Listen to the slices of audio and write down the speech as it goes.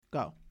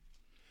Go.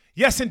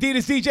 Yes, indeed,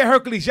 it's DJ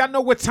Hercules. Y'all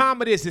know what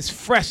time it is. It's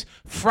Fresh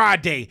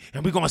Friday,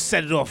 and we're going to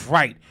set it off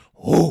right.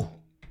 Ooh.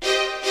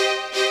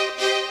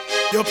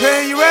 Yo,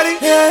 Pan, you ready?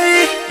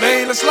 Yeah.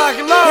 Man, let's lock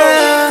it low.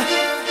 Yeah.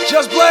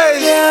 Just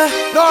Blaze. Yeah.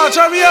 No,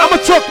 turn me up. I'm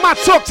going to talk my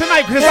talk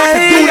tonight because I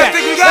can do I that.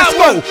 think we got Let's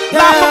go. one.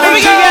 Live from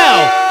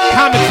ATL.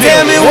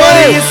 Tell me what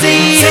do you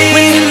see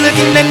when you're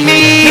looking at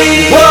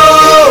me?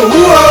 Whoa,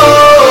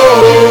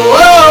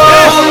 whoa, whoa.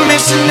 I'm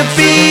mission to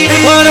be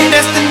what I'm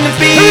destined to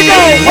be. Here we go.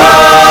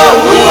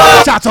 Whoa,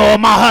 whoa. Shout to all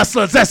my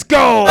hustlers. Let's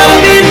go.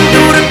 I've been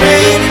through the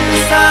pain, the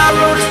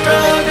sorrow, the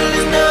struggle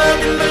is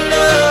nothing but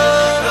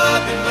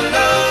love.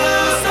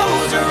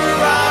 Soldier,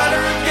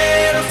 rider,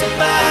 ghetto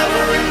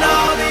survivor, and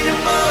all the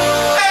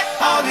above.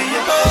 All the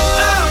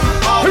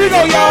above. Here we go,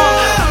 y'all.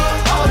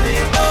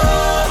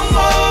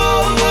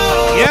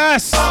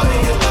 Yes.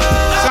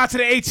 Shout out to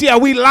the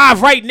ATL. We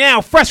live right now.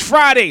 Fresh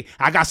Friday.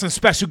 I got some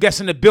special guests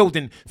in the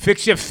building.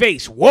 Fix your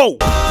face. Whoa.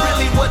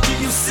 Really, what do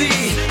you see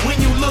when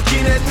you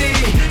looking at me?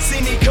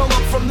 See me come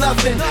up from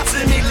nothing.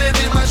 See me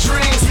living my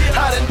dreams.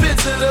 I done been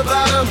to the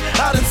bottom.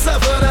 I done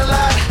suffered a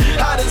lot.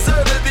 I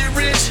deserve to be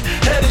rich.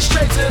 Headed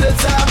straight to the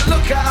top.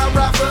 Look how I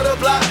ride for the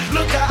block.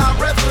 Look how I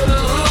rap for the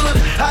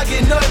hood. I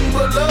get nothing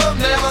but love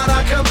now when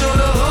I come through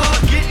the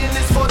hood. Getting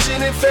this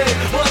fortune and fame.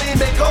 Money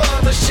make all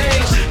of us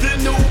change. The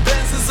new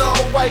Benz is all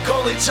white,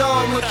 call it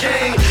John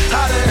McCain.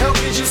 How the hell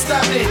could you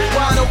stop me?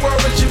 Why in the world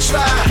would you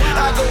try?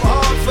 I go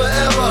hard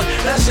forever.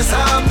 That's just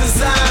how I'm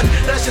designed.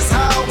 That's just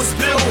how I was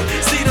built.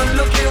 See the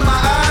look in my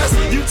eyes.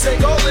 You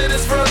take all of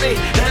this from me,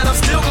 and I'm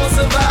still gonna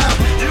survive.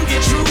 You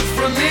get truth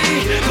from me,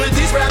 but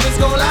these rappers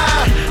gon'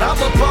 lie. I'm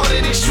a part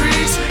of these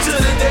streets to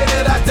the day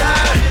that I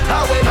die. I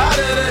wait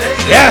harder to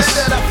hate Yes.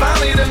 that I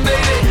finally done made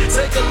it.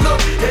 Take a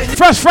look. And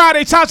Fresh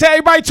Friday. Shout out to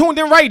everybody tuned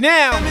in right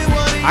now.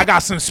 I got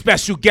some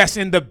special guests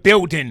in the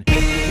building.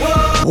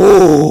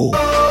 Whoa.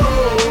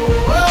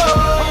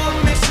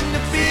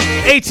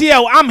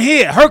 ATL, I'm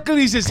here.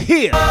 Hercules is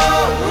here.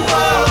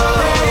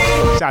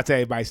 Shout out to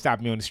everybody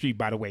stopping me on the street,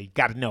 by the way.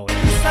 Gotta know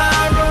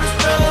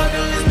it.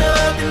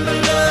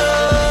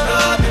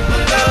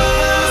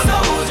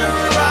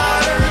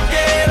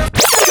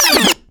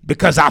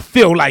 Because I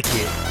feel like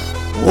it.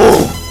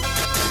 Whoa.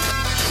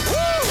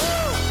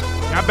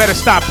 Y'all better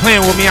stop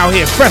playing with me out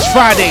here. Fresh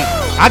Friday.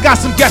 I got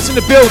some guests in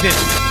the building.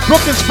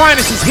 Brooklyn's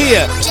Finest is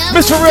here.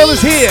 Mr. Real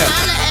is here.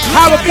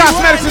 Howard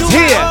Cosmetics is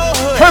here.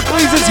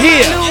 Hercules is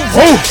here.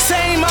 Oh.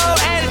 Same old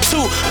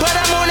attitude, but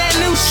I'm on that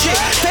new shit.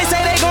 They say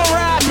they gon'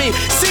 ride me,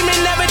 see me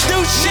never do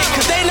shit,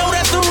 cause they know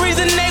that's the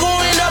reason they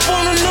gon' end up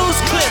on the news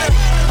clip.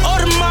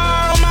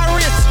 Audemars on my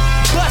wrist,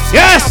 bust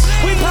Yes.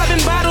 down. We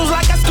popping bottles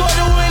like I scored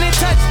a winning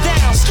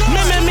touchdown.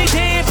 Remember me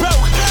dead broke,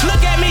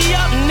 look at me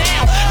up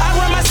now. I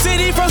run my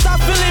city from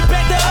South Philly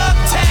back to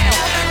Uptown.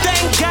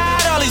 Thank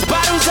God all these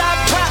bottles I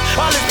pop,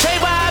 all this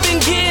paper I've been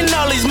getting,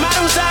 all these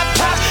models I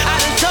pop. I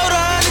done told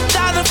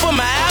 100,000 for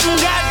my album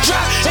got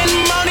dropped, and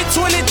I'm only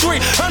 23.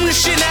 I'm the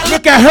shit now.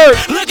 Look at her.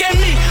 Look at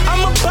me,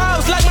 I'm a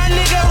boss like my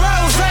nigga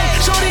Rose.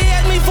 Shorty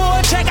asked me for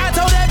a check, I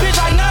told that bitch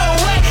like no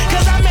way,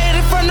 cause I made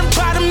it from the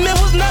bottom, it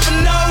was never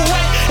no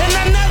way. And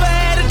I never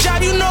had a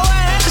job, you know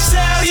I had to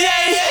sell,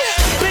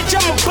 yeah. Bitch,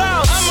 I'm a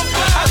boss,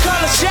 I call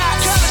the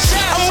shots.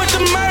 I'm with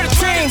the murder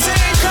team,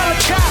 call the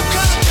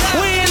cops.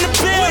 We in the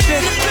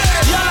building,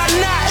 y'all are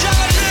not.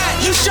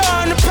 You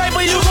showing the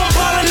paper, you gon'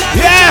 ball or not.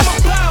 Yes.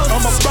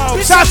 I'm a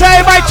boss. Shout out to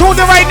everybody tuned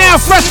in right now.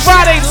 Fresh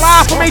Friday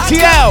live from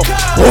ATL.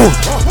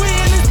 We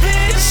in this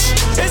bitch,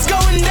 it's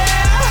going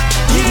down.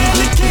 Yeah,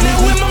 we kill it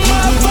with my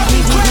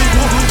motherfucking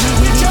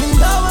crown.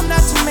 Though I'm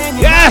not your man,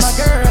 you're Yes. not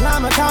my girl,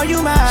 I'ma call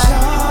you my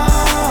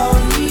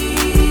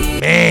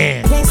shawty.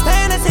 Man. Can't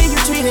stand to see you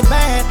treated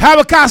bad.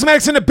 Howard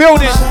Cosmetics in the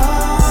building.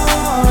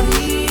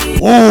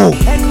 Shawty. Ooh.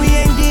 And we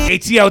ain't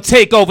did ATL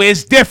takeover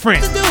is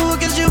different. to do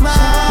cause you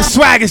mine. The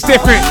swag is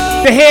different.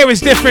 The hair is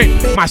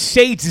different. My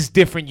shades is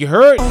different. You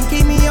heard? Don't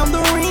keep me on the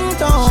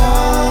ringtone.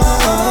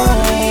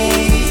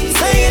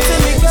 Say it to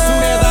me,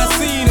 Soon as I girl.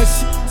 seen her,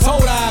 she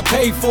told her I'd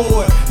pay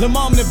for it. Lil'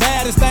 mama the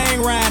baddest thing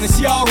around and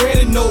she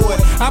already know it.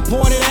 I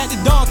pointed at the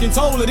dunk and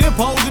told her this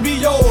supposed to be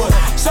yours.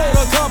 Showed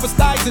her a couple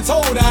stikes and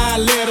told her I'd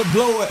let her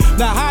blow it.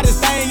 The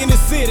hottest thing in the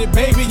city,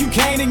 baby, you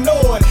can't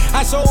ignore it.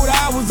 I showed her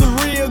I was a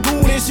real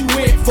goon and she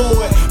went for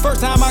it.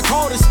 First time I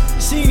caught her,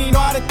 she didn't know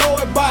how to throw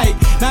it bite.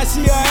 Now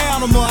she an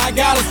animal, I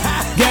got her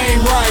game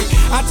right.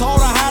 I taught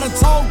her how to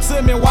talk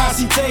to me while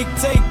she take,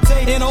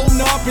 and open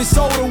up and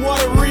show her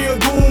what a real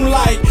goon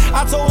like.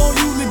 I told her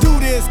don't usually do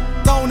this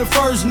on the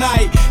first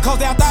night,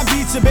 cause after I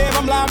beat you, babe,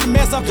 I'm liable to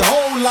mess up your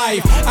whole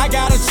life. I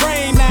got a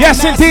train now.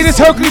 Yes, indeed, it's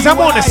Hercules. I'm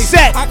on the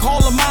set. I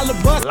call her my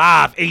little bus.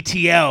 Live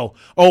ATL.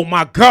 Oh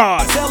my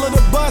God. Tell her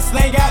the bus,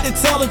 ain't got to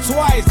tell her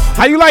twice.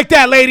 How you like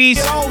that, ladies?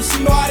 Get on,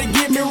 she know how to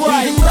get me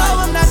right. Even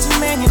though I'm not your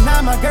man, you're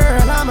not my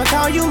girl, I'ma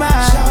call you my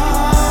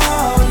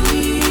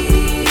shawty.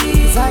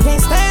 'Cause I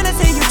can't stand to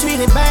see you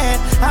treated bad.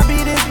 I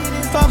beat it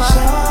for my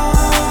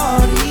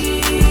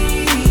shawty.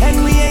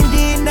 And we ain't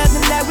did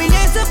nothing that we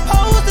ain't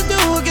supposed to do,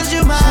 cause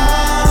you my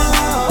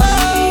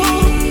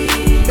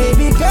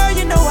baby girl,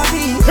 you know I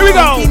be. Here we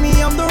go. Keep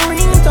me on the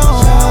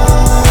ringtone.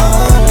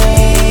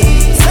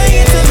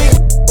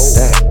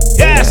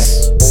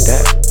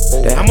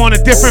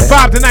 different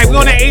vibe tonight. We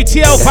on that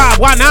ATL vibe.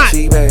 Why not?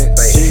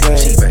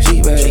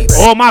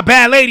 All my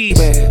bad ladies.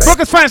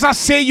 Brooklyn's Finest, I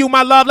see you,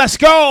 my love. Let's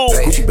go.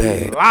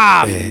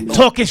 Live.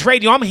 Talkish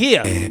Radio. I'm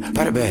here.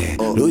 Powder bag,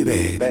 Louis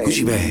bag,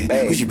 Gucci bag,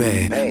 Gucci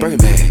bag, Birkin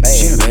bag.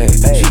 She in a bag,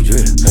 she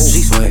drip,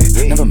 she swag,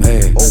 never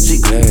mad, she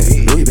glad.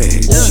 Louis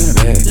bag, she in a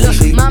bag. Look,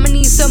 mama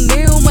needs some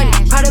meal money,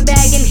 powder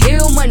bag and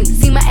heel money.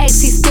 See my ex,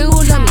 he still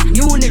love me.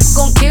 You niggas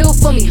gon' kill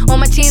for me. All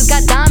my chains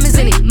got diamonds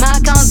in it, my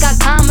accounts got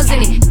commas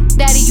in it.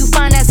 Daddy, you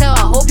fine as hell.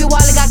 I hope your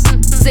wallet got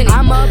in it.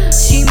 I'm up,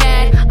 she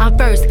mad, I'm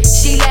first,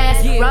 she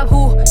last. Rob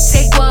who,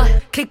 take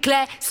what, click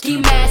clack,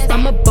 ski mask.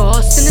 I'm a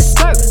boss in the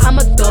skirt, I'm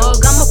a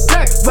dog, I'm a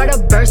flirt. Write a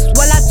verse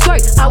while I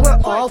twerk, I wear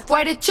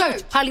off-white at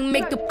church. Holly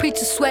make the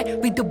preacher sweat,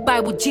 read the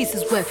Bible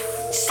Jesus wept.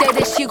 Said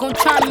that she gon'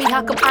 try me,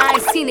 how come I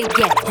ain't seen it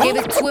yet? Gave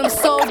it to him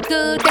so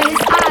good that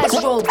his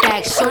eyes rolled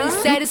back. Shorty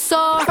said it's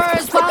all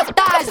hers while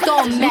thighs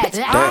don't match.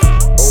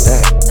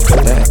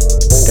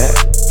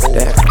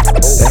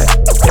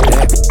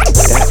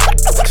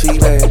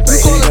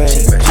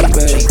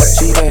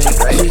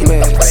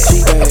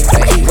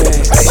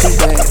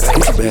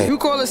 You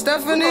call her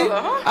Stephanie,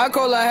 I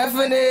call her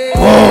Heffany.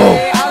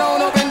 Whoa. I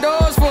don't open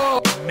doors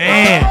for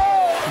Man.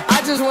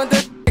 I just want the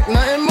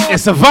nothing more.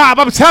 It's a vibe,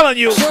 I'm telling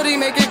you. Shorty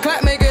make it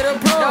clap, make it a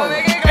pro.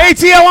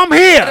 ATL, I'm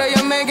here.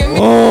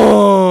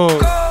 Oh.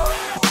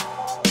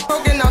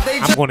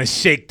 I'm gonna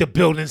shake the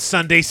building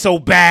Sunday so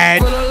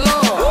bad.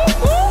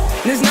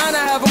 This night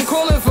I have them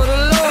calling for the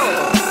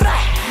Lord.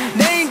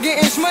 They ain't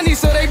getting money,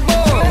 so they bored.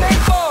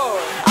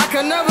 I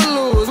can never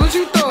lose. What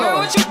you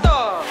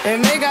thought?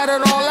 And they got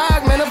it all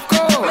locked, man, of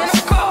course.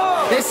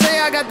 They say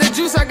I got the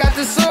juice, I got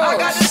the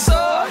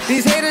sauce.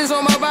 These haters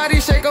on my body,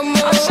 shake them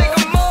more.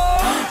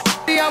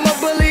 I'm a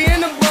bully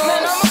in the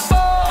boss.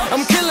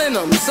 I'm killing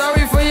them,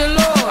 sorry for your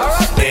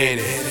loss.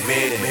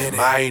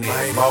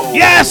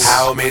 Yes!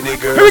 How many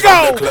girls Here we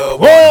go! in the club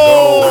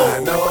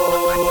Whoa!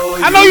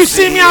 I know you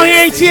see me out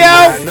here,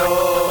 ATL. I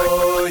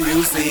know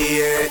you see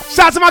it.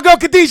 Shout out to my girl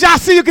Khadijah. I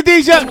see you,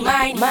 Khadijah.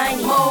 Mine,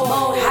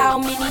 mo. How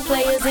many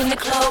players in the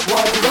club?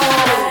 Whoa.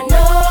 I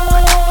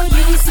know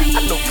you see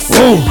it.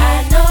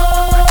 I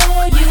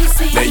know you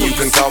see it. Now you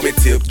can call me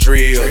Tip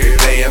Drill,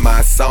 playing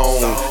my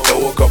song.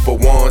 Throw a couple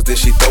ones, then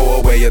she throw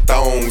away her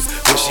thongs.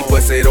 When she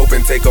bust it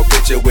open, take a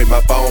picture with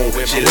my phone.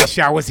 She Wish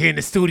I was here in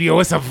the studio.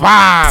 It's a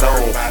vibe.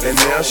 And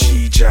now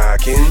she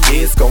jogging,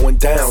 it's going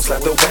down.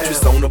 Slap the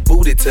waitress on the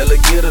booty, tell her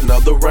get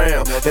another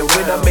round. And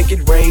when I make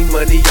it rain,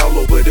 money all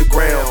over the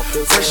ground.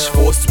 Fresh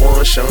Force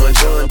One, Sean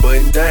John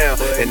button down.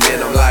 And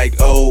then I'm like,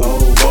 oh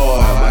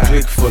boy, my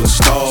clique full of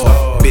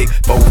stars. Big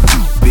boat,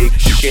 big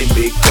chicken,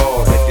 big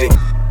car.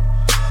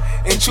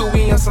 And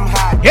Chewy on some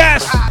hot.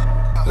 Yes!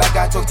 Like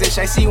I told Tish,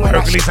 I see when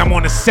Hercules, I'm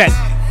on the set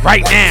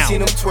right now. seen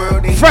them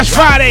twirl, they Fresh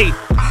Friday.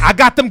 I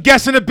got them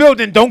guests in the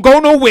building. Don't go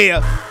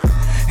nowhere.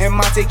 And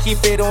Monte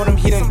keep it on him,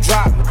 he done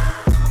drop.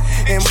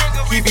 And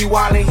he be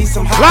wildin', he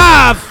some hot.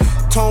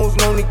 Live. Tones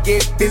known to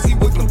get busy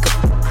with them.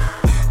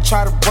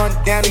 Try to run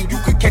down and you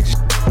could catch it.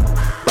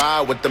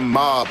 Ride with the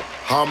mob,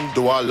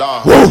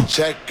 Hamdulillah.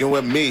 Check in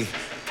with me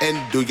and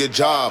do your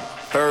job.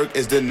 Ferg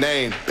is the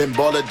name, Ben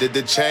Baller did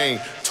the chain.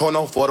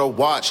 Torno for the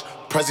watch,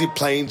 Prezi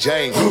plain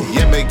Jane.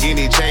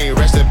 Yamagini chain,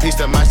 rest in peace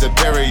to my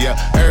superior.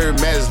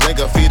 Hermes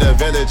Linka feed a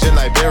village in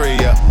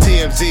Liberia.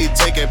 TMZ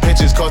taking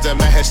pictures causing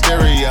my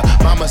hysteria.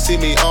 Mama see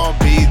me on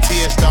BT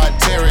and start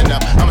tearing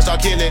up. I'ma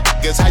start killing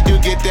niggas, how you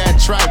get that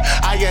tripe?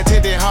 I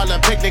attended Harlem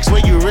picnics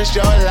where you risk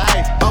your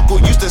life. Uncle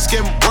used to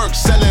skim work,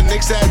 selling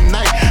nicks at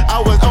night.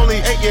 I was only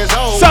 8 years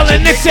old.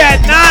 Selling nicks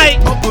at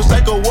night. Uncle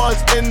Psycho was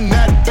in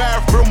that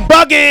bathroom.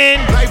 Bugging.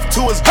 Life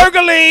to his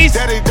Hercules.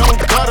 Daddy don't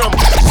cut him.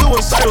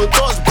 Suicidal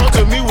thoughts brought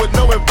to me with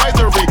no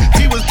advisory.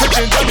 He was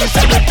pitching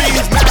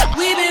W7Bs, man.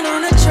 We've been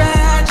on a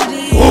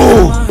tragedy.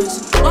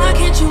 Why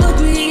can't you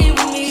agree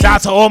with me? Shout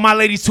out to all my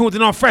ladies tuned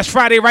in on Fresh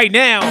Friday right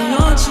now.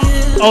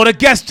 Oh, the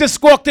guest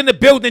just walked in the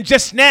building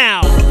just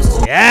now.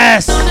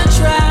 Yes. On a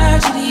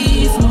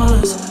tragedy for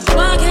us.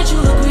 Why can't you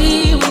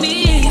agree with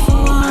me for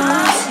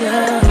once?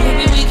 Yeah.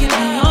 Maybe we can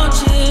be on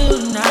chill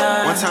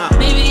tonight. One time.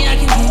 Maybe I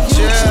can give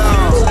you a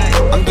chance.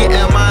 I'm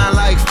getting mine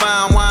like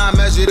fine wine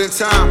measured in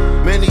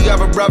time. Many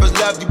other brothers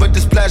love you, but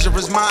this pleasure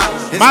is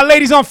mine. My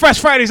ladies on Fresh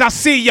Fridays, I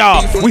see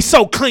y'all. We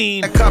so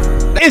clean.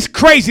 It's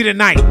crazy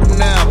tonight.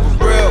 Now,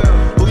 for real.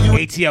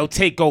 ATL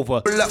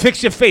Takeover.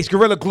 Fix your face,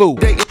 Gorilla Glue.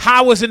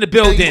 Howard's in the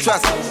building.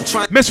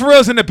 Miss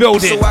Real's in the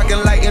building.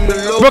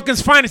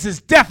 Brooklyn's Finest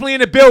is definitely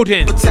in the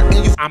building.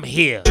 I'm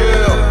here.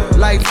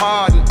 Life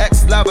hard and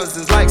ex-lovers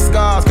is like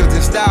scars. Cause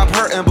they stop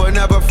hurting but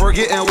never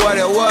forgetting what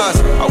it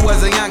was. I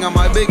wasn't young and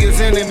my biggest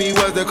enemy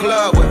was the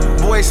club. With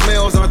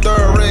voicemails on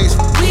third rings.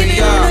 We've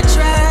been on a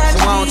tragedy.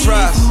 So I don't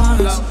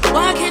trust.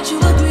 Why can't you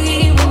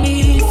agree with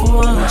me for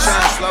once?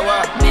 Trying to slow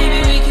up. Maybe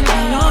we can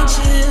be on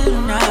chill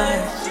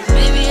tonight.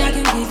 Maybe I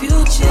can give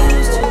you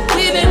chills too.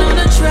 We've been on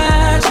a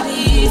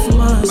tragedy for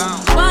months.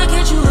 Why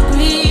can't you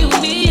agree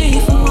with me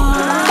for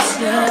once?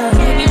 Yeah.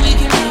 Maybe we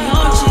can be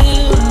on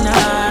chill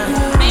tonight.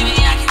 Maybe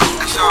I can give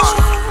you chills.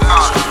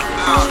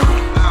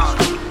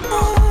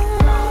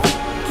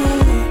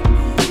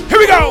 Here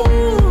we go.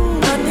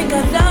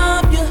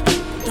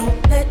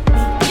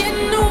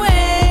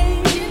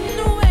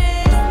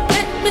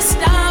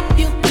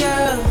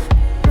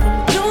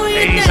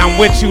 I'm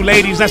with you,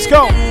 ladies. Let's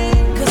go.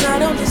 Cause I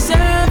don't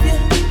deserve you.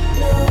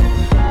 No,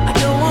 I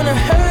don't wanna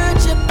hurt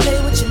you. Play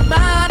with your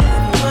mind.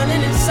 I'm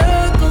running in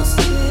circles.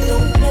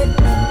 Don't let me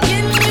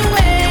get in your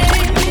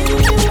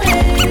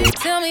way.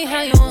 Tell me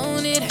how you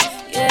want it.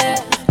 Yeah.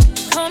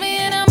 Call me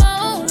and I'm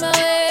on my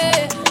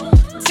way.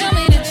 Tell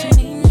me that you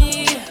need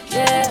me.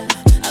 Yeah.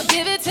 I'll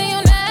give it to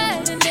you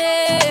night and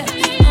day.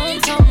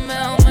 I'm talking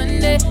about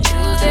Monday,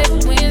 Tuesday,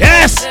 Wednesday.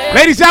 Yes,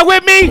 ladies, y'all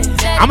with me?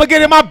 I'm gonna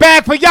get in my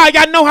bag for y'all.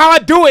 Y'all know how I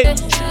do it.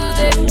 That's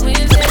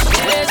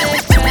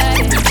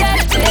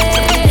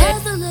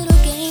the little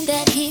game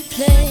that he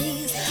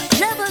plays.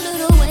 Clever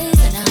little ways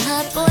and a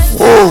hot boy.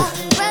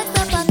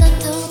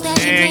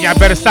 Man, y'all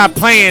better stop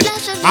playing.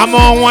 I'm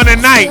on one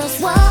tonight.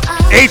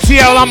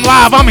 ATL, I'm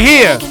live. I'm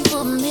here.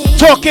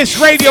 Talkish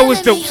Radio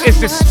is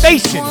the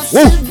station.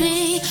 Woo.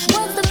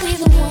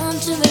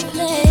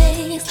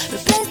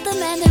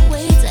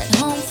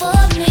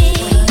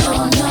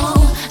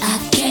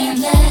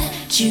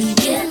 You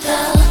get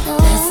the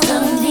best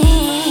of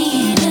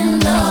me, even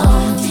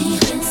though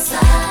deep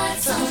inside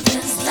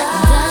something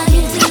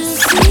started to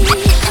see.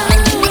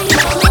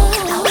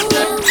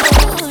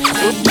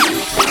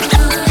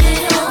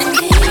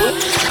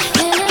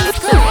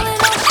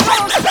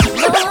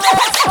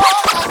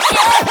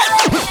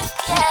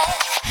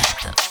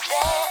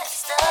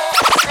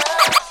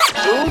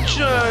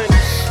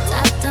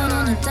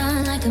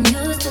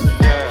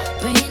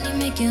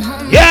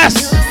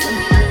 Yes!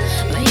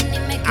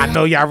 I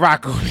know y'all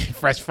rock with me.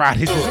 Fresh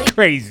Fridays is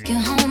crazy.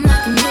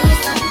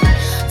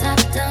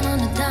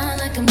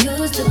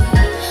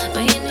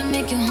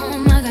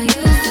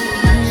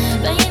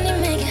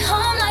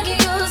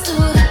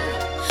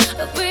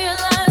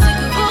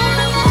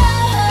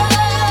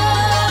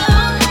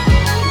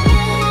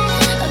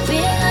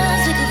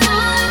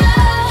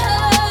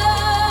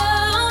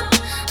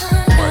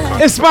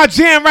 It's my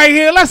jam right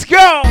here. Let's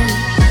go.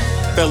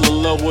 Fell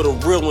in love with a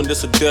real one,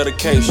 this a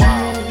dedication.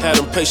 Had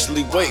them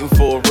patiently waiting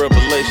for a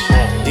revelation.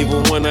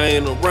 Even when I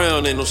ain't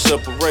around, ain't no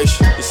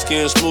separation. Your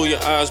skin smooth,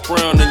 your eyes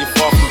brown, and you're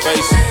far from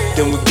basic.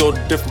 Then we go to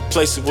different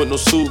places with no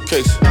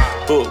suitcases.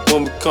 But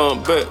when we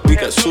come back, we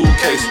got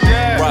suitcases.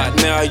 Right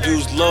now, I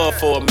use love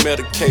for a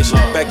medication.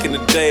 Back in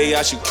the day,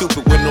 I should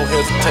Cupid with no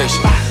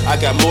hesitation. I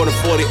got more than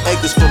 40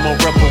 acres for my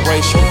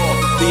reparation.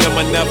 Be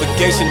my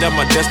navigation, that's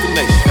my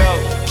destination.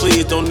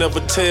 Please don't never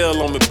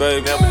tell on me,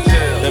 baby.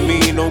 That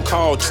mean you don't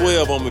call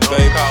 12 on me,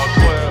 baby.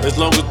 As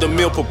long as the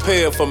meal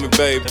prepared for me,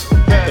 baby.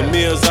 The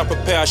meals I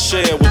prepare, I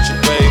share with you,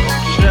 baby.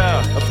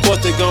 Of course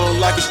they gon'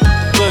 like it,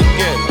 look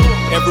at it.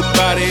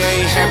 Everybody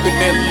ain't happy,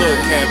 that look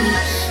happy.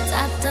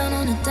 Top down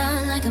on the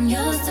dime like I'm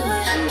used to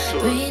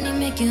it. Brainy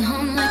make it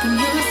home like I'm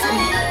used to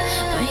it.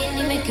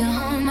 Brainy make it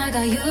home, I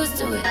got used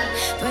to it.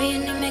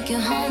 Brainy make it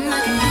home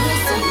like I'm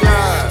used to it.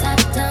 Top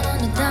down on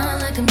the dime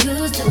like I'm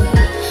used to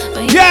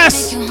it.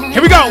 Yes!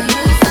 Here we go!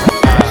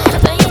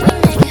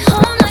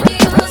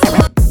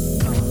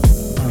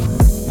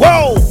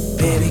 Whoa!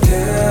 Baby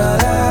girl,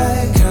 I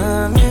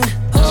come in.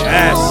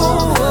 Yes!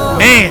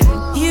 Man!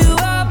 You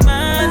are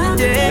mine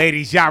today.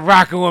 Ladies, y'all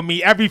rocking with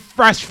me every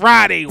Fresh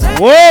Friday.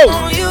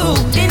 Whoa!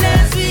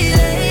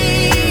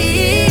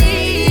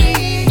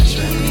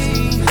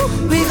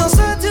 We gon'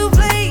 start to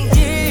play,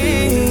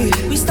 yeah.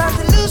 We start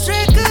to lose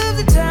track of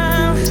the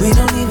time. We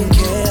don't even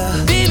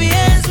care, baby,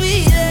 as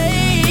we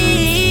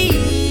lay.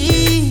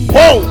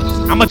 Whoa!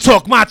 I'ma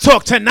talk my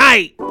talk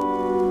tonight.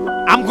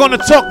 I'm gonna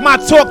talk my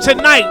talk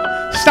tonight.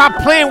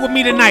 Stop playing with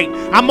me tonight.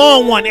 I'm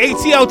on one.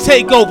 ATL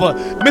Takeover.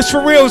 Miss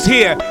For Real's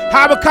here.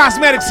 Harbor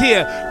Cosmetics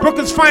here.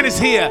 Brooklyn's Finest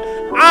here.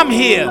 I'm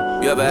here.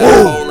 You ever had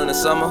a hole in the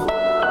summer?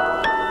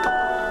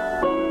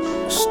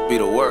 Should be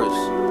the worst.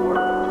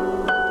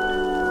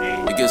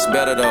 It gets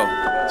better though.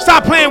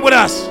 Stop playing with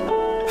us.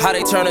 How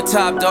they turn a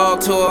top dog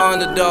to an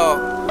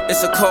underdog.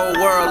 It's a cold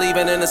world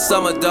even in the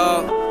summer,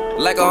 dog.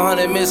 Like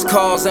 100 missed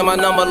calls in my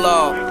number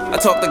log. I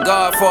talk to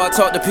God before I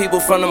talk to people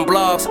from them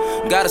blogs.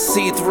 Gotta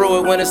see through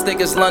it when it's thick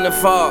as London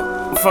fog.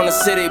 I'm from the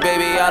city,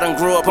 baby, I done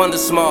grew up under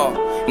small.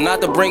 Not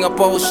to bring up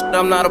old shit,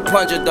 I'm not a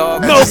plunger,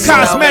 dog. No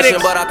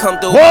cosmetics. But I come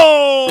through,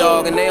 whoa,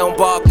 dog, and they don't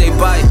bark, they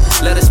bite.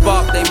 Let it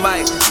spark, they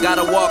might.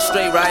 Gotta walk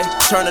straight, right?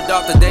 Turn the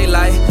dark to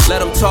daylight. Let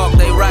them talk,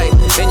 they right.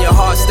 In your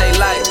heart, stay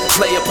light.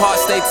 Play your part,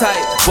 stay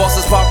tight.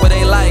 Bosses park where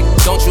they like.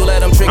 Don't you let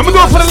them trick you. I'm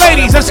gonna go for the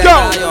ladies, let's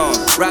go.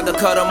 Rather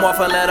cut them off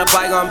and let a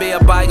bygone be a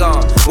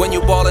bygone. When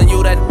you ballin',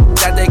 you that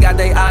they got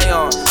they eye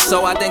on.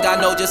 So I think I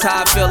know just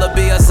how I feel to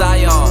be a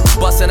Zion.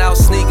 Bustin' out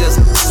sneakers,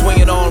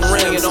 swinging on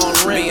rims.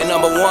 Being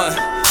number one,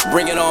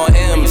 bringing on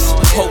M's.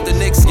 Hope the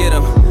Knicks get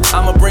him,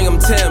 I'ma bring him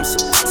Timbs.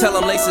 Tell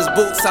him lace his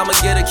boots, I'ma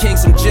get a king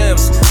some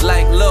gems.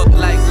 Like look,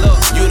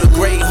 you the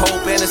great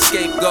hope and a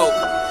scapegoat.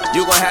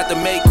 You gon' have to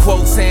make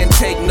quotes and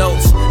take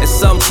notes. And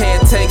some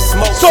can't take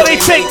smoke, so they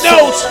take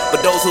notes.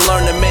 But those who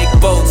learn to make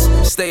boats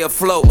stay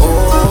afloat.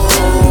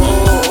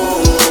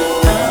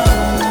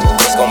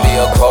 It's gonna be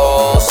a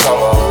cold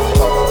summer.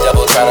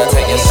 Devil tryna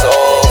take your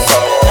soul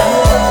from me.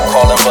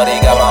 Call him, but he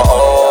got my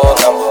old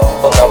number.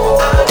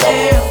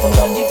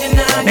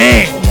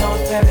 Man,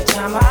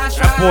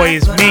 that boy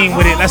is mean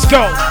with it. Let's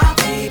go.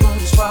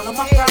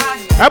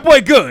 That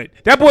boy good.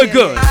 That boy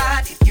good.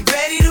 If you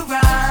ready to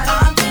ride,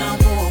 I'm down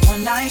for a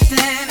one night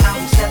stand. I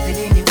will step it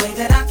any way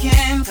that I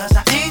can, cause I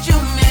ain't your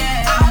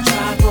man. I'll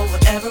try for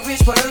whatever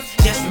it's worth.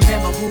 Just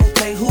remember who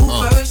play who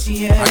first,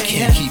 yeah. I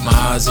can't keep my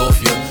eyes off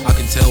you. I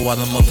can tell why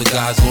them other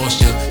guys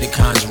lost you. They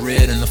kinda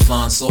red in the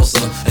flying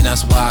saucer, and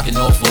that's why I can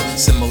offer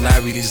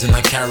similarities in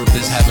our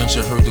characters. Haven't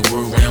you heard the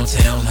word round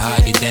town? How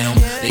I get down?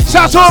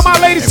 Shout out to all my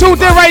ladies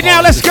tuned in right now.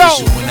 Let's go.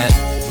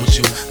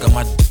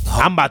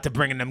 I'm about to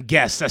bring in them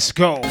guests. Let's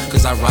go.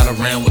 Cause I ride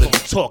around with a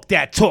talk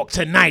that talk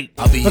tonight.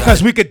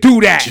 Because we could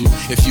do that.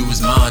 If you was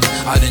mine,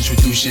 I'd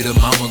introduce you to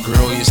mama.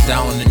 Girl, you're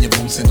styling in your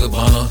boots and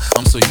Gabbana.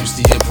 I'm so used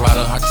to your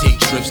Prada. I take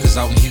trips cause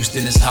out in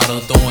Houston it's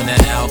hotter. Throwing that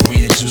Al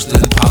Green and juice to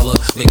Impala.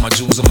 Make my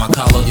jewels on my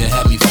collar. You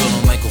had me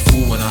feeling like a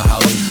fool when I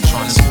hollered.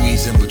 Trying to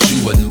squeeze in but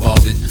you wasn't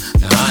bothered.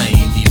 Now I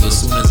ain't either.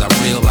 Soon as I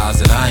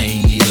realized that I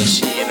ain't either.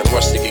 She in a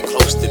rush to get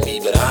close to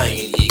me but I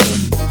ain't eager.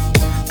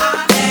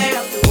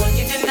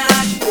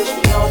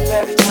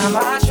 Every time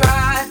I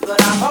try,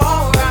 but I'm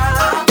alright.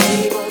 I'm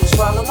able to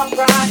swallow my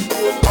pride.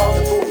 Put all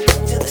the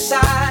bull to the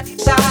side.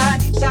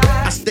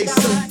 I stay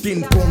soaked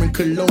in foreign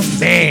cologne.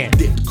 Man.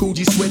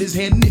 Coogee sweaters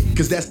hand knit,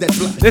 cause that's that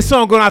fly. This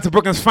song going out to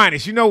Brooklyn's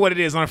finest. You know what it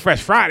is on a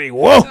Fresh Friday.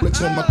 Whoa.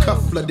 Flicks on my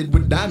cuff flooded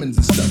with diamonds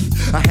and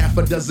stuff. A half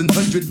a dozen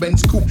 100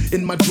 Benz coupe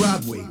in my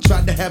driveway.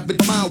 Tried to have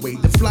it my way,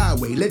 the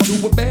flyway led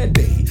to a bad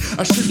day.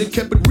 I should have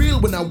kept it real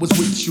when I was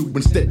with you.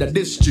 Instead I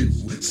dissed you,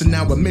 so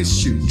now I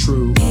miss you.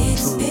 True.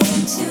 It's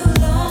been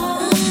too long.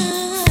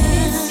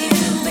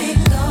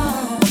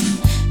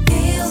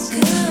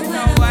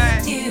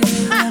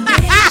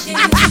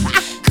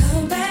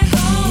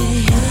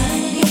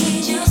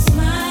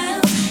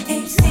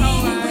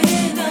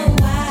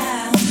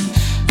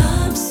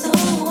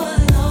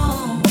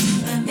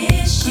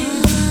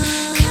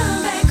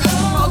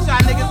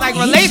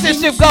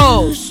 Relationship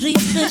goals. 2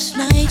 sleepless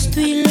nights,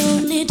 3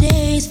 lonely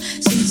days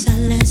since I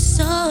last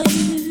saw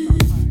you.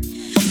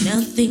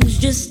 Now things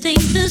just ain't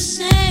the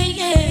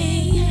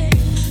same.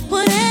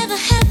 Whatever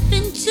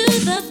happened to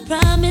the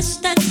promise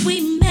that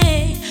we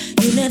made?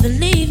 You'll never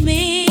leave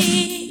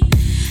me.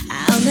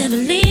 I'll never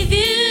leave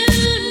you.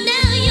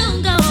 Now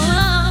you're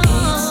gone.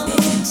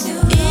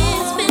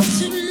 It's been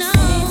too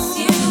long since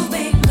you've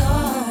been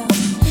gone.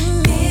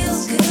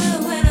 Feels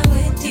good when I'm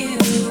with you.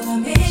 I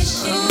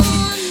miss you.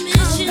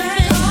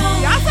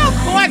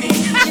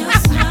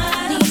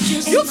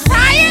 You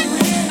crying?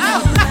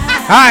 Oh.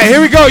 All right,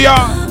 here we go, y'all.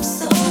 I'm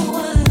so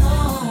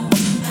alone.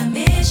 I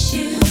miss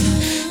you.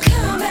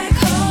 Come back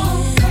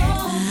home.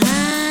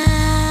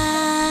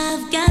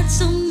 I've got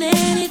so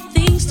many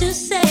things to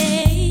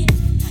say.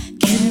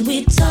 Can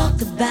we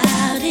talk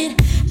about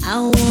it? I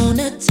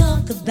wanna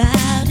talk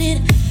about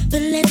it,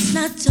 but let's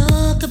not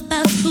talk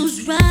about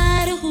who's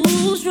right or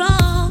who's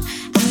wrong.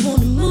 I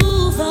wanna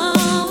move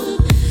on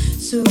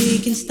so we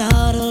can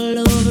start all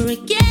over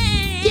again.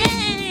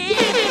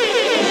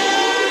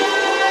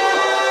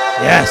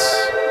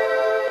 Yes.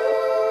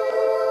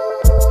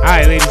 All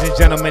right, ladies and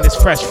gentlemen, it's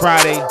Fresh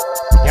Friday.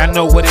 Y'all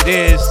know what it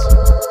is.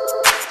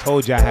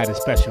 Told you I had a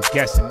special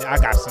guest, and I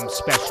got some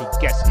special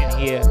guests in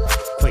here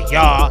for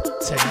y'all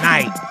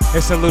tonight.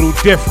 It's a little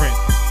different.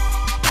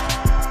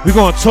 We're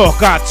gonna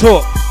talk our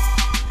talk.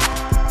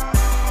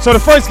 So the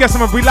first guest,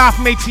 I'm gonna be live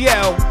from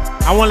ATL.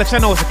 I wanna let y'all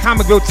know it's a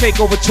Comic Girl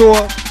Takeover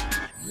tour.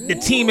 The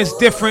team is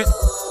different.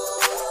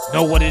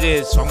 Know what it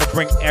is, so I'm gonna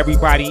bring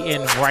everybody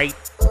in right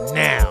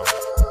now.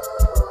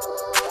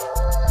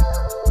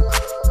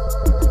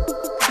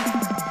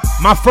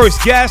 My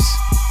first guest,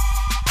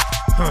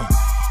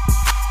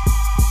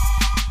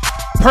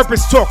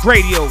 Purpose Talk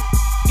Radio,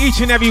 each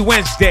and every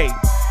Wednesday.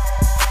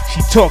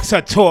 She talks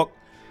her talk,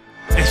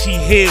 and she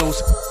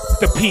heals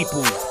the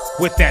people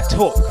with that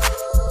talk.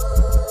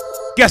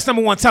 Guest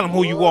number 1, tell them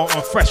who you are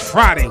on Fresh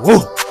Friday.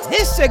 Woo.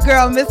 It's your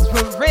girl, Miss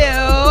For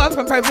Real. I'm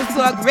from Purpose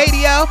Talk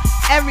Radio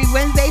every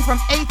Wednesday from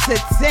 8 to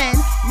 10.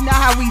 You know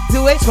how we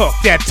do it. Talk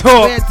that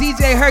talk. Where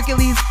DJ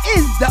Hercules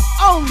is the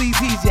only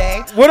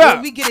DJ. What up?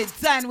 Where we get it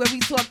done, where we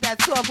talk that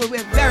talk, where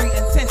we're very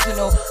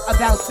intentional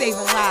about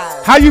saving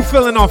lives. How you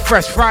feeling on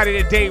Fresh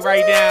Friday today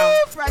right now?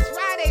 Fresh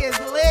Friday is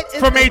lit. It's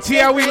from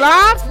ATL, we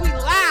live? We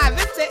live.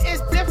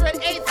 It's different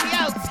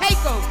ATL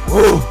takeover.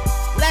 Ooh.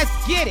 Let's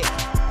get it.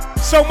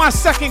 So my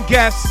second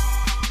guest,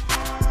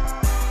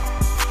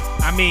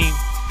 I mean,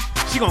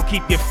 she gonna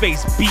keep your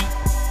face beat.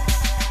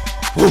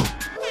 Woo.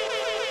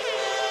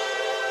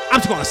 I'm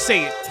just gonna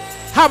say it.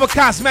 Howard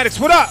Cosmetics,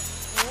 what up?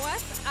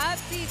 What's up,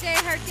 DJ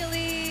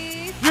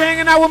Hercules? You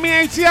hanging out with me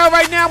in ATL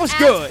right now? What's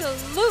good?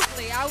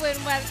 Absolutely. I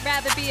wouldn't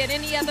rather be at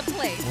any other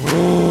place.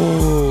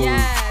 Ooh.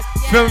 Yes.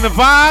 Feeling the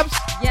vibes?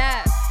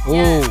 Yes. Ooh.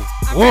 Yes.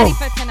 I'm Ooh. ready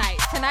for tonight.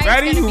 Tonight's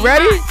ready? gonna You be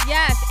ready? hot.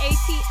 Yes,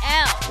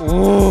 ATL.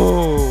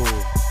 Ooh.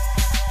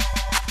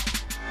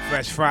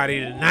 Fresh Friday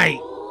tonight.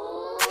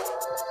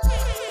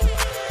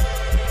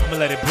 I'm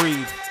gonna let it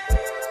breathe.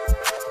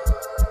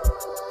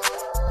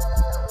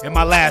 And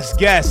my last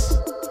guest,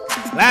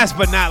 last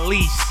but not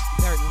least.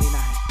 Certainly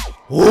not.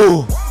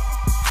 Ooh.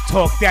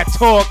 Talk that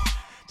talk.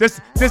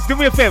 Just do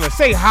me a favor.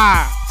 Say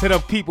hi to the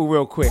people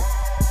real quick.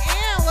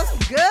 Yeah, what's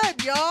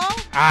good, y'all?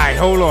 All right,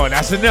 hold on.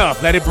 That's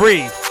enough. Let it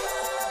breathe.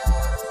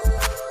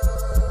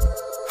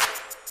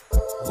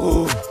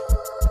 Ooh.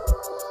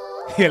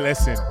 Here,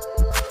 listen.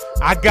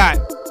 I got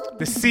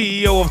the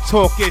CEO of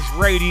Talkish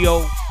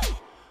Radio,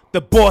 the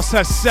boss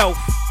herself,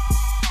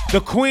 the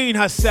queen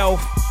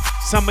herself.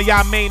 Some of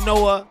y'all may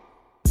know her,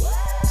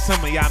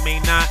 some of y'all may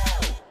not,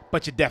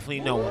 but you definitely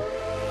know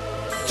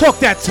her. Talk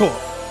that talk.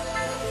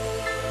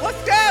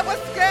 What's good?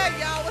 What's good,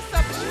 y'all? What's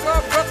up? It's your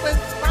girl,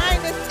 Brooklyn's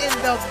finest in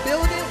the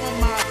building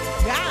with my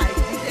guy,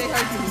 DJ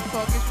Hercules,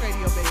 Talkish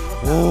Radio, baby.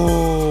 What's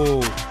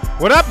up?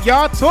 Ooh. What up,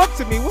 y'all? Talk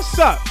to me. What's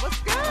up? What's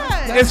good?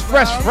 It's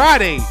Fresh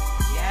Friday.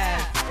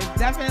 Yes, it's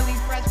definitely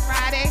Fresh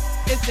Friday.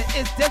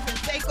 It's different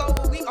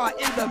takeover. We are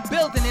in the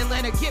building,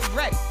 Atlanta. Get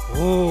ready.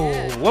 Ooh,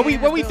 Yeah, what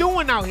we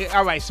doing out here?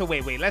 All right, so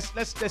wait. Let's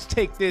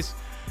take this.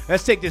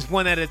 Let's take this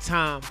one at a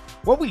time.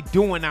 What we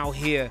doing out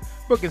here?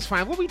 Brooklyn's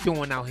fine. What we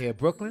doing out here,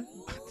 Brooklyn?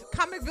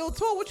 Comicville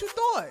tour. What you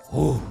thought?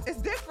 Ooh.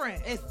 It's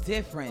different. It's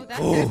different.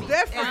 It's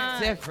different. It's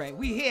different.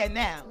 We here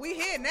now. We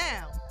here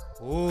now.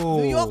 Ooh.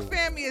 New York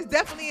family is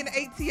definitely in the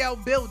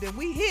ATL building.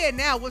 We here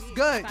now. What's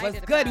good? What's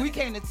good? We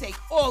came to take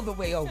all the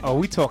way over. Oh,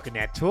 we talking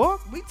that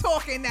talk? We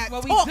talking that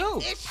What we talk. do.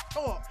 Ish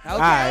talk. Okay. All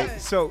right,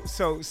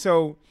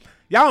 so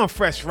y'all on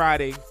Fresh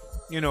Friday.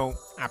 You know,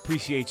 I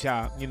appreciate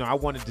y'all. You know, I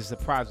wanted to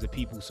surprise the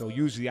people, so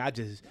usually I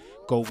just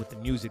go with the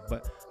music,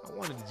 but I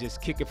wanted to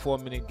just kick it for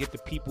a minute, get the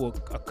people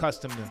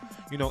accustomed to,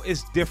 you know,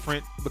 it's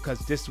different because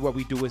this is what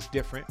we do is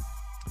different.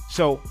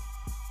 So,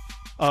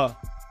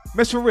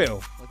 Mr.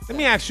 Real, let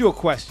me ask you a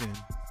question.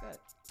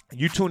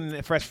 You tune in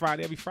to Fresh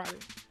Friday every Friday?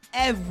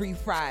 Every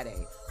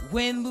Friday.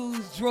 Win,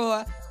 lose,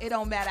 draw. It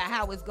don't matter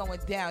how it's going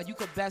down. You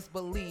could best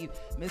believe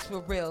Miss For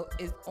Real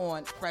is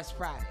on Fresh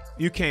Friday.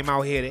 You came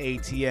out here to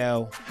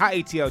ATL. How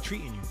ATL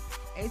treating you?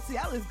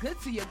 ATL is good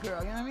to your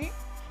girl, you know what I mean?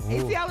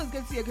 Ooh. ATL is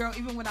good to your girl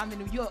even when I'm in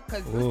New York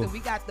because Ooh. listen, we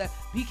got the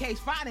BK's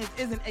Finance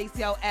isn't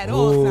ATL at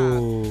all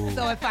times.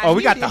 So if I we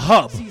need got the it,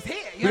 hub. she's here.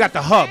 We got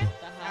the hub.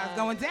 It's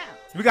going down.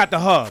 We got the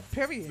hub.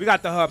 Period. We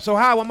got the hub. So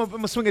how I'm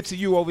gonna swing it to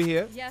you over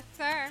here. Yes,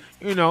 sir.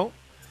 You know,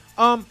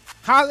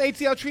 how's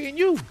ATL treating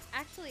you?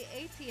 Actually,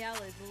 ATL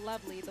is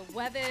lovely. The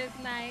weather is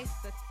nice.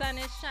 The sun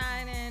is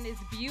shining. It's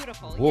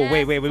beautiful. Whoa,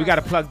 Yes, wait. We got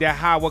to Brooklyn. plug that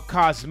Howard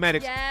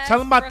Cosmetics. Yes, Tell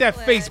them about that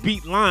Brooklyn. face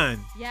beat line.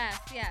 Yes.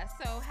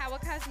 So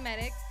Howard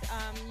Cosmetics,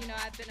 you know,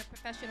 I've been a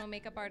professional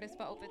makeup artist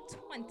for over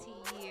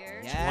 20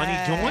 years. 20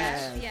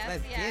 joints? Yes.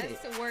 Let's get it.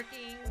 So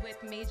working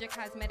with major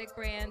cosmetic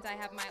brands. I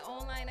have my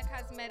own line of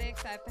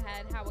cosmetics. I've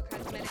had Howard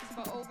Cosmetics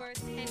for over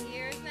 10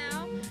 years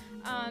now.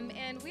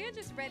 And we're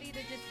just ready to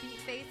just beat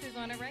faces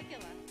on a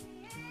regular.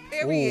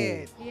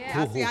 Period. Ooh. Yeah.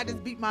 Yeah. I see. I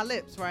just beat my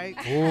lips, right?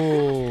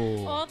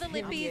 Ooh. All the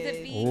lippies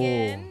are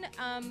vegan.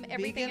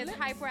 Everything is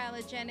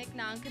hypoallergenic,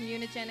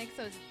 non-communogenic,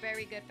 so it's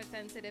very good for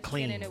sensitive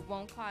Clean. skin and it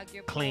won't clog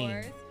your Clean.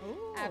 pores.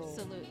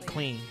 Absolutely.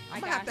 Clean.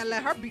 I'm gonna have to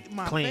let her beat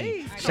my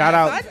Clean. face. Shout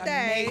out.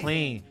 Sunday.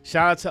 Clean.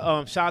 Shout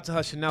out to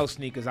her Chanel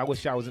sneakers. I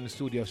wish I was in the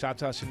studio. Shout out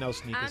to her Chanel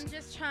sneakers. I'm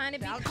just trying to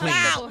be Clean. comfortable.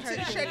 Shout out to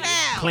Hercules.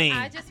 Chanel. Clean.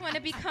 I just want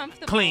to be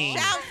comfortable. Clean.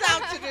 Shouts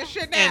out to the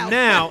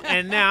Chanel.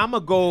 And now I'm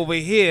gonna go over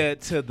here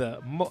to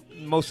the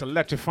most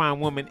electrifying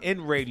woman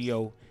in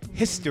radio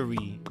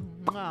history.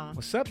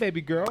 What's up, baby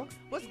girl?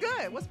 What's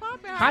good? What's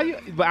poppin'? How you?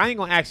 But I ain't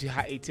gonna ask you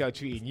how ATL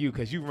treating you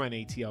because you run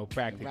ATL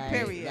practically. Right,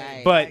 Period.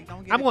 right, But right.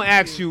 Don't get I'm it gonna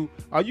ask confused.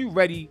 you: are you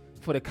ready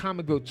for the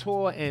Comicville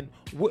tour? And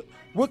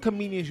what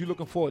comedians you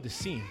looking forward to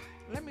seeing?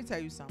 Let me tell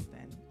you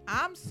something.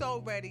 I'm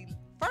so ready.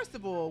 First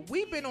of all,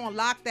 we've been on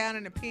lockdown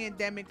in the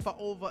pandemic for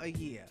over a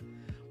year.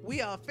 We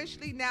are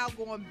officially now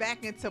going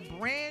back into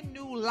brand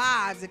new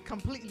lives. It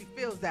completely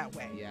feels that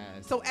way.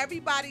 Yes. So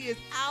everybody is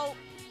out.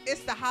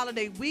 It's the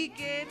holiday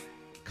weekend.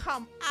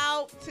 Come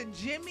out to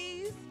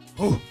Jimmy's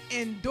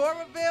in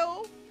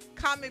Doraville.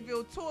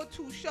 Comicville tour,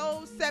 2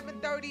 shows,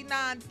 7:30,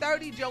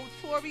 9:30. Joe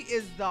Torre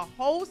is the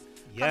host.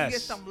 Come Yes.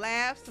 get some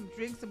laughs, some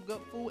drinks, some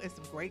good food, and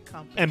some great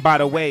company. And by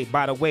the way,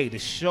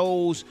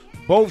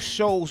 both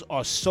shows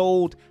are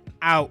sold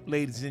out,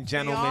 ladies and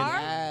gentlemen.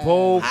 are?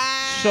 Both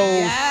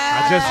shows.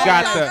 I just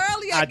got Hold the on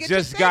early, I get your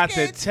just got the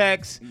tickets.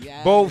 text.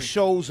 Yes. Both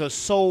shows are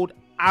sold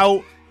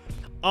out.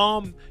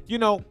 You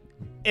know,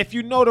 if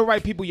you know the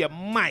right people, you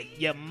might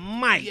can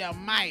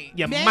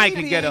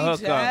get a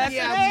hookup.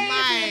 You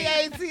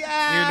might. You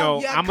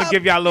know, I'ma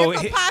give y'all a little You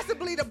could hit.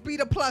 possibly be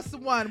the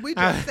 +1. We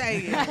just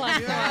saying. You know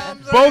what I'm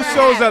Both saying?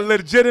 shows are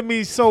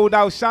legitimately sold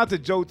out. Shout out to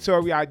Joe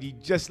Torre. You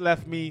just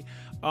left me.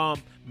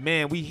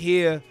 Man, we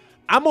here.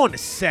 I'm on the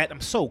set.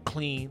 I'm so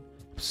clean.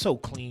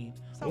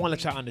 I want to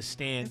let y'all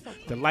understand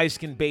the light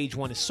skin beige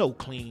one is so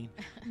clean.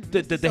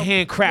 The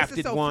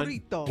handcrafted Mrs. one.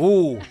 Sofrito.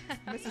 Ooh.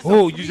 Mrs.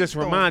 Ooh, you just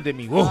Sofrito. reminded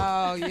me. Ooh.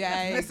 Oh,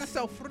 yeah. This is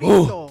so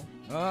frito.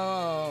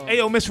 Oh. Hey,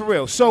 yo, Miss For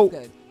Real. So,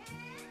 Good.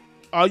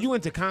 are you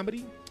into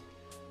comedy?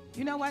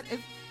 You know what?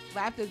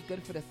 Laughter is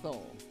good for the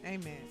soul.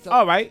 Amen. So,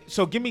 All right.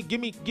 So give me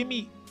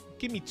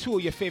 2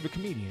 of your favorite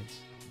comedians.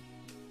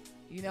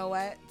 You know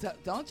what?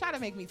 Don't try to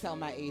make me tell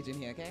my age in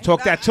here, okay?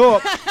 Talk that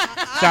talk.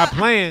 Stop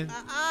playing.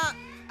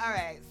 All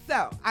right.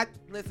 So,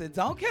 listen,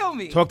 don't kill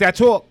me. Talk that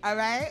talk. All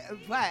right?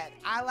 But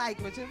I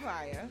like Richard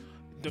Pryor.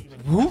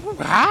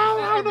 How?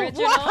 I don't know.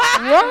 Original.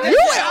 What? You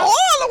went all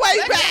the way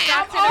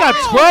back. I got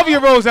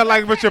 12-year-olds that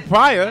like Richard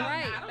Pryor.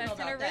 Right, that's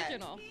an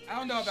original. I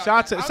don't know about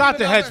Shout that. out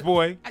to Hedge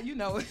Boy. You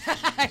know.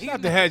 Shout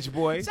out to Hedge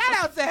Boy.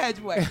 Shout out to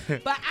Hedge Boy.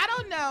 But I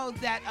don't know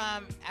that.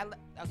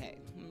 Okay,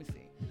 let me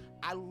see.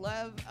 I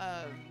love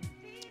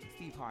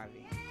Steve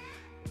Harvey.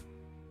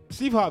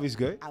 Steve Harvey's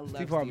good. I love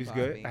Steve Harvey's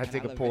good. Harvey, I had to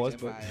and take a love pause,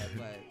 Richard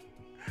but.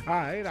 Pryor, All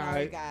right, all sorry,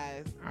 right.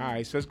 guys. All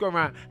right, so let's go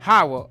around.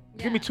 Howard,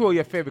 give me Yeah. 2 of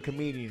your favorite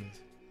comedians.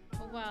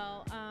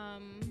 Well,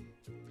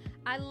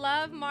 I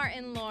love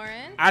Martin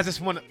Lawrence. I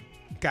just want to,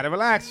 gotta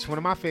relax. It's one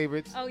of my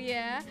favorites. Oh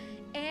yeah,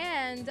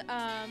 and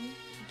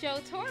Joe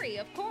Torre,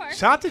 of course.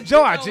 Shout out to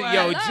Joy.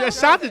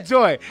 Shout out to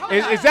Joy.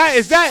 Was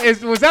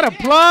that a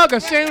plug, a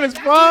shameless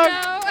plug?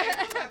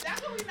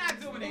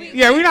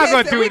 Yeah, we're not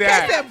gonna do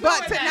that. We kissing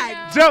butt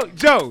tonight.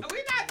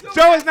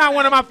 Joe is not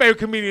one of my favorite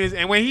comedians,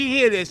 and when he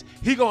hear this,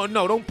 he gonna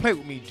know. Don't play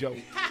with me, Joe.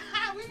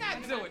 We're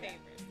not doing it.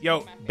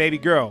 Yo, baby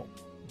girl,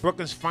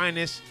 Brooklyn's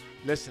finest.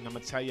 Listen, I'm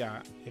gonna tell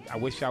y'all. I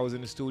wish I was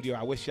in the studio.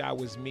 I wish I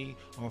was me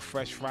on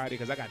Fresh Friday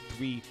because I got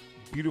 3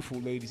 beautiful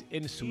ladies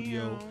in the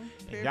studio,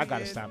 and y'all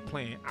gotta stop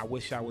playing. I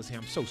wish I was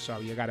him. I'm so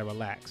sorry. You gotta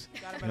relax.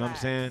 You know what I'm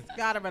saying?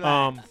 Gotta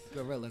relax.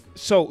 Gorilla.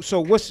 So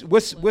what's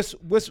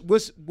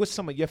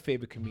some of your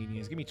favorite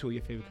comedians? Give me 2 of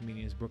your favorite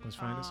comedians. Brooklyn's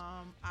finest.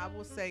 I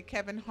will say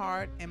Kevin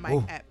Hart and Mike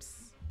Ooh.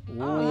 Epps.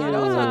 Oh, yeah,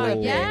 those are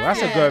good picks.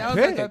 That's a Yeah, good those are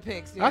pick. good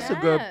picks, yeah. That's a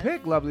good Yes.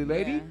 pick, lovely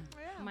lady.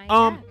 Mike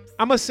I'm Epps.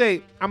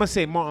 gonna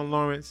say Martin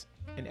Lawrence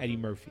and Eddie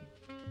Murphy.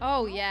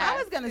 Oh yeah. I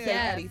was gonna say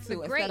Yes, Eddie too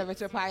great. instead of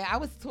Richard Pryor. I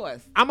was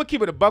tossed. I'm gonna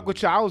keep it a buck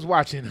with y'all. I was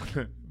watching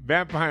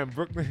Vampire in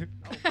Brooklyn.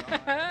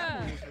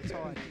 I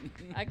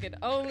could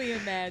only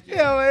imagine.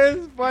 Yo,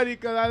 it's funny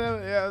because I never,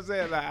 you know what I'm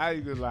saying? Like, I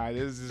ain't gonna lie,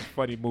 this is a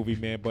funny movie,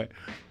 man. But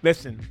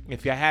listen,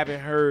 if you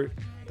haven't heard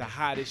the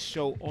hottest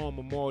show on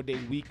Memorial Day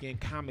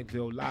weekend,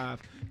 Comicville Live,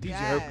 DJ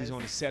Hercules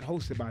on the set,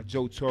 hosted by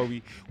Joe Torre.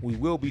 We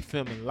will be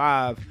filming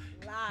live.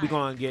 We're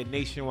gonna get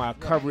nationwide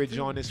coverage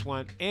on this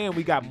one, and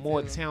we got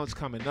more towns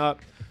coming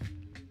up.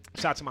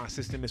 Shout out to my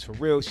assistant, Miss For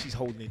Real. She's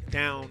holding it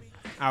down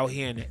out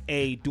here in the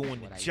A, doing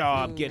the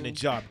job, getting the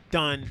job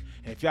done.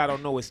 And if y'all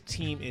don't know, his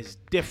team is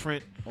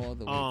different.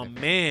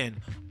 Man.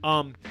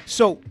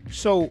 So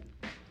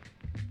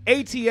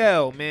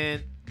ATL,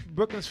 man,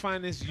 Brooklyn's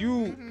finest.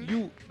 You,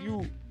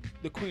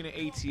 the queen of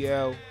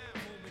ATL.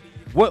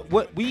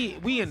 What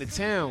we in the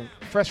town?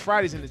 Fresh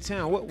Fridays in the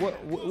town.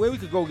 Where we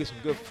could go get some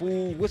good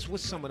food? What's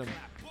some of them?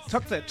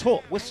 Tuck that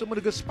talk. What's some of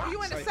the good spots?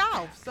 You in the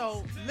South,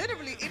 so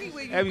literally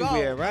anywhere you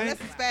Everywhere, go, right? unless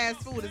it's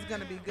fast food, it's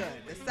gonna be good.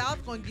 The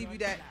South's gonna give you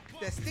that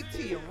stick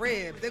to your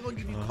ribs. They're gonna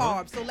give you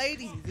carbs. So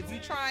ladies, if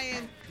you're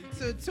trying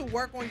to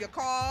work on your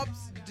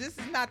carbs, this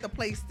is not the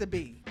place to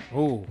be.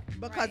 Ooh.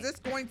 Because it's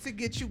going to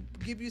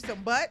give you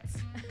some butts,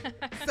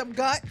 some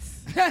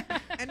guts,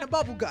 and the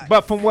bubble gut.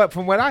 But from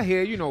what I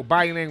hear, you know,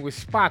 body language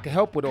spot can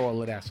help with all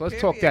of that. So let's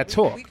talk that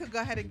talk. We could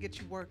go ahead and get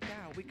you worked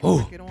out. We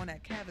Ooh. can get on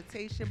that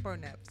cavitation,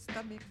 burn that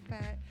stomach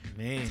fat,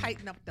 Man.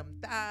 tighten up them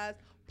thighs,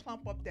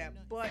 plump up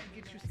that butt,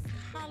 get you some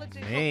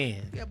collagen.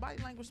 Man. Yeah,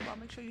 body language spot.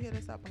 Make sure you hit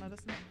us up and let us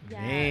know.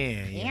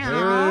 Man, you Ow.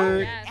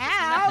 heard?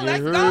 Ow, You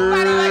let's go, heard?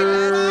 buddy.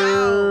 Let's go.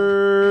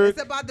 Heard?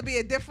 It's about to be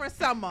a different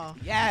summer.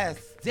 Yes.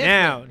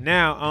 Now,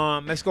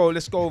 let's go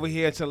over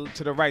here to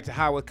the right to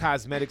Howard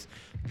Cosmetics.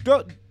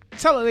 Tell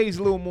the ladies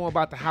a little more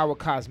about the Howard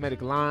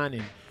Cosmetic line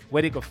and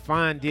where they can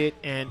find it,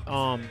 and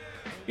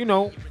you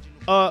know,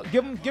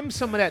 give them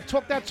some of that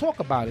talk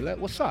about it.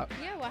 What's up?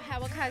 Yeah, well,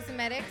 Howard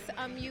Cosmetics.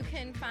 You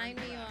can find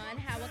me on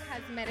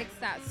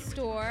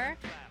howardcosmetics.store,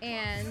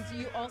 and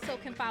you also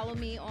can follow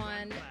me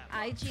on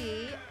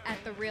IG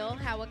at The Real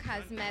Howard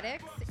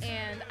Cosmetics,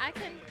 and I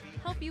can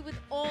help you with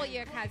all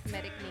your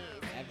cosmetic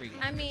needs.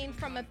 I mean,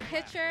 from a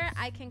picture,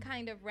 I can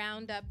kind of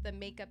round up the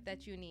makeup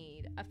that you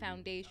need, a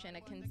foundation,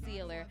 a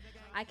concealer.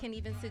 I can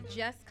even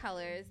suggest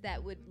colors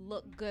that would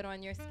look good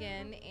on your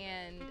skin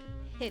and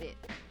hit it.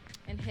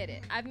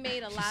 I've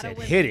made a lot of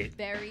women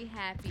very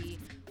happy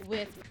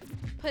with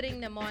putting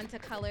them onto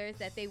colors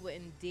that they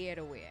wouldn't dare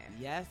to wear.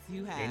 Yes,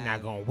 you have. They're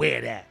not gonna wear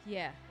that.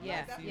 Yeah.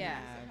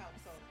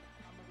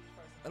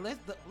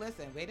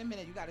 Listen, wait a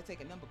minute. You got to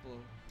take a number, boo.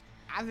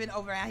 I've been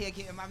over out here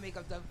getting my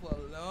makeup done for a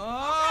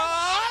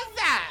long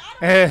time.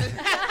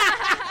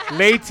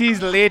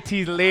 Ladies. Well, don't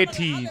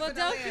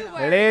you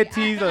worry. Ladies.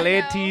 Listen,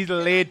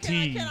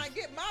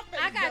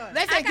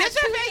 get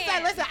your face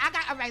done. Listen,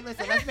 all right,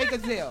 listen, let's make a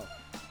deal.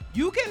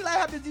 You can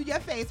let her do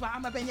your face while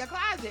I'm up in your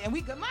closet, and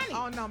we good money.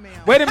 Oh, no, ma'am.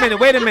 Wait a minute.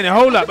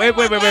 Hold up. Wait. I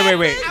bought your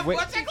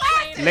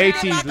closet.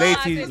 Ladies. Y'all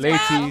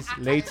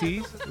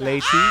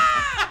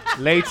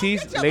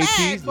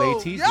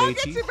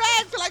get your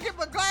bags till I get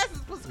my glasses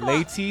prescribed.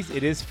 Ladies,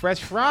 it is Fresh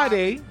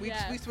Friday. We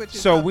switch it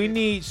So up. we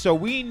need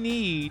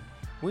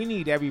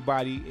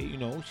everybody, you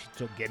know,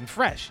 to getting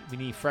fresh. We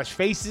need fresh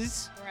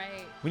faces.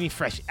 Right. We need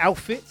fresh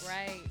outfits.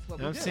 Right. You know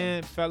what I'm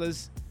saying,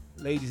 fellas?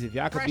 Ladies, if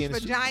y'all could Fresh be in the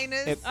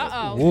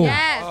vaginas. Ooh.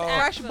 Yes.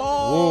 Fresh Whoa,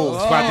 balls.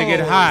 it's about to get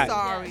hot.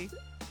 Sorry.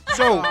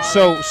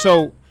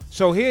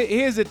 So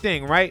here's the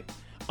thing, right?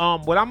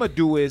 What I'm gonna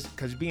do is,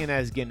 cause being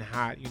that it's getting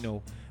hot, you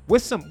know,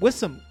 with some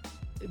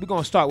we're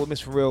gonna start with Miss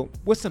For Real.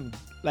 What's some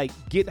like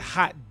get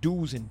hot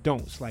do's and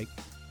don'ts? Like,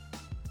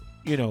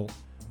 you know,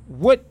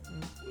 what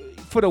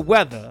for the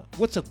weather?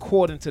 What's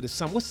according to the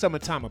summer? What's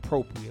summertime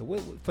appropriate?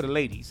 What for the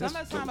ladies?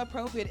 Summertime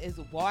appropriate is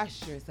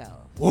wash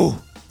yourself. Ooh.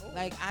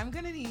 Like, I'm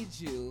gonna need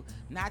you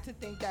not to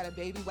think that a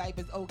baby wipe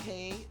is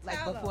okay,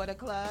 like before the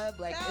club.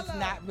 Like, it's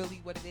not really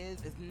what it is.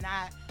 It's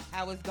not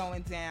how it's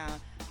going down.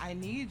 I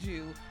need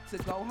you to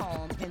go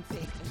home and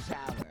take a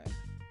shower.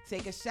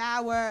 Take a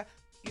shower.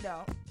 You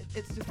know,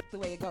 it's just the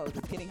way it goes.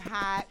 It's getting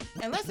hot.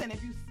 And listen,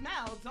 if you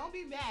smell, don't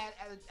be mad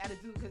at a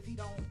dude because he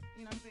don't,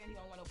 you know what I'm saying, he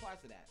don't want no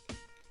parts of that.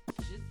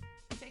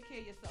 Just take care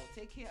of yourself.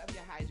 Take care of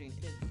your hygiene.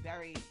 It is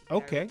very,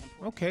 Okay.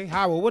 Okay.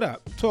 Howard, what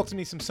up? Talk to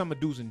me some summer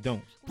do's and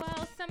don'ts.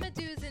 Well, summer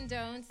do's and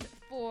don'ts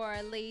for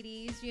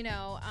ladies, you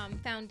know,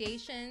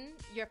 foundation.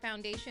 Your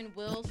foundation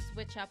will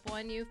switch up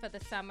on you for the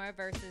summer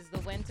versus the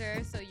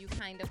winter, so you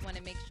kind of want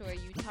to make sure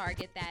you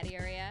target that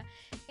area.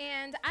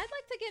 And I'd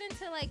like to get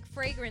into like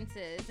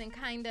fragrances and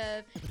kind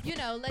of, you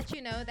know, let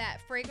you know that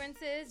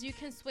fragrances, you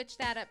can switch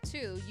that up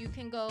too. You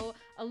can go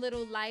a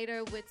little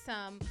lighter with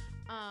some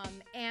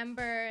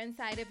amber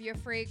inside of your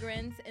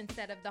fragrance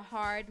instead of the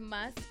hard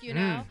musk, you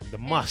know. The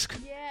musk.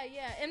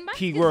 Yeah. And musk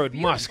Keyword is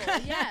musk.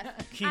 Yes.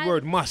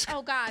 Keyword musk.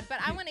 Oh God, but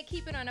I want to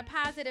keep it on a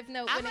positive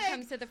note when it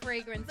comes to the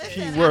fragrances.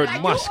 Keyword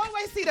like, musk. You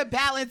always see the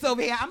balance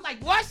over here. I'm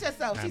like, wash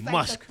yourself. She's like,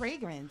 musk. the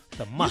fragrance.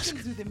 The musk.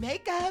 You can do the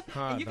makeup.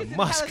 And you the can do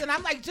musk. the colors. And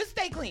I'm like, just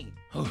stay clean.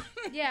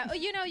 Yeah,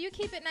 you know, you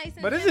keep it nice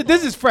and But simple.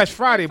 this is Fresh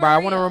Friday, but I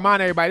want to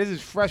remind everybody this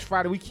is Fresh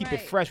Friday. We keep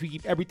it fresh. We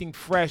keep everything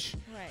fresh.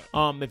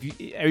 Right.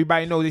 If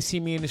everybody know, they see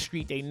me in the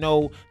street, they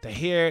know the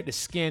hair, the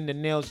skin, the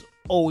nails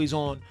always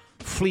on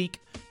fleek.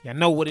 Y'all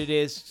know what it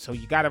is, so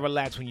you gotta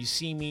relax when you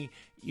see me.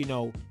 You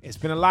know, it's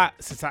been a lot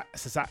since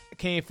I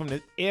came from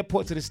the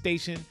airport to the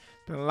station.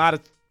 Been a lot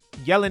of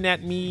yelling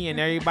at me and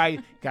everybody.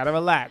 Gotta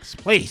relax,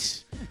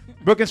 please.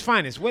 Brooklyn's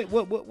Finest.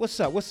 What's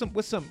up? What's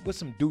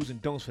some do's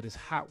and don'ts for this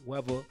hot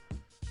weather?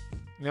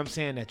 You know what I'm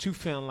saying? That you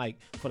feeling like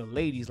for the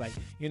ladies, like,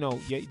 you know,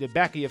 the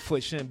back of your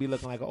foot shouldn't be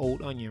looking like an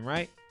old onion,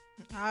 right?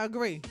 I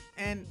agree.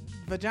 And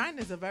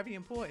vaginas are very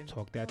important.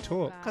 Talk that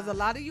talk. Because a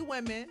lot of you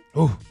women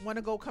Ooh. want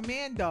to go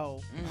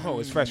commando. Oh,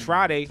 it's Fresh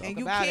Friday. And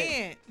you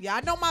can't. Yeah,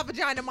 I know my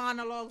vagina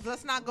monologues.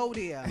 Let's not go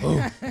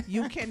there.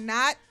 You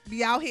cannot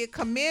be out here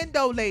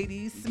commando,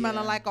 ladies,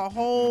 smelling like a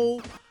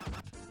whole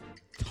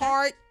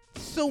tart,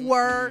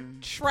 sewer,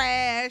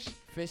 trash,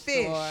 fish.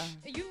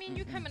 You mean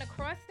you coming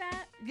across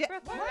that? Yeah.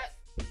 Brooklyn?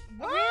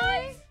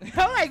 Really?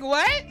 I'm like,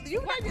 what?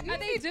 Are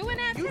they doing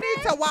that? You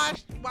need to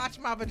watch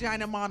my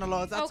vagina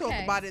monologues. I talk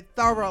Okay. about it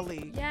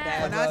thoroughly.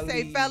 Yes. When I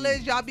say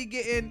fellas, y'all be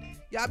getting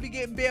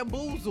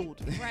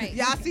bamboozled. Right.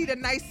 Y'all see the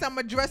nice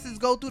summer dresses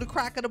go through the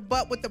crack of the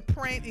butt with the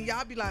print, and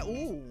y'all be like,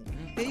 ooh.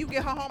 Then you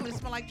get her home and it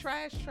smell like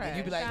trash. And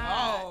you be like,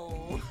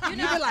 oh. You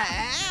be like,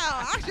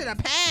 ow, I should have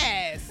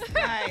passed.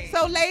 Right.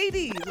 So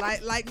ladies,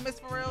 like Miss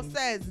Farrell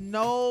says,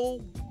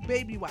 no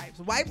baby wipes.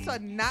 Wipes are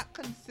not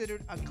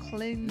considered a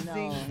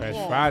cleansing Fresh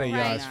cloth. Friday,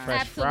 y'all. It's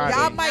Fresh Absolutely. Friday.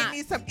 Y'all might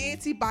need some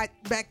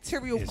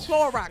antibacterial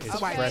Clorox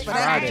it's wipes Fresh for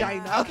that Friday.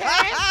 vagina.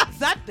 Okay?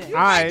 Something. You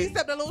All might right. need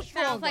something a little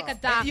stronger. Sounds like a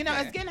doctor. You know,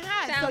 it's getting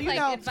hot. Sounds so, you like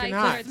know, advice getting for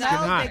hot. a It's smells,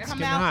 getting hot. they It's come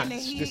getting out hot. in the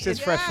heat. This is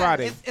Fresh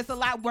Friday. It's a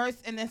lot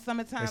worse in the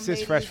summertime. This is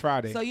ladies. Fresh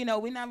Friday. So, you know,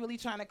 we're not really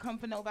trying to come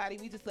for nobody.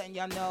 We just letting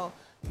y'all know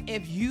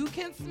if you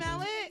can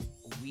smell it,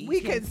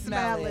 we can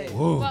smell it.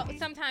 Whoa. Well,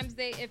 sometimes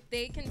if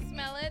they can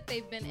smell it,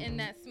 they've been in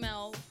that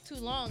smell too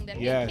long that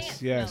they Yes,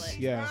 can't yes, smell it.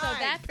 yes. So Right,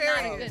 that's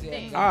period. not a good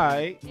thing. All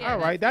right, Yeah, all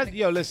right. that's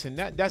That listen,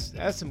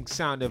 that's some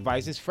sound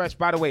advice. It's fresh.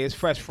 By the way, it's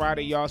Fresh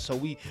Friday, y'all. So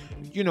we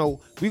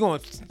gonna,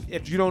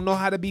 if you don't know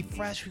how to be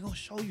fresh, we gonna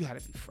show you how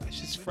to be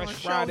fresh. It's Fresh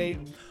Friday.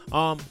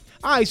 All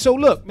right. So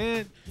look,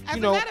 man. As You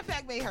a know, matter of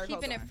fact, wait, hold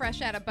Keeping it on.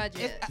 fresh at a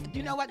budget.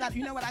 You know what?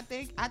 You know what I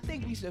think? I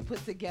think we should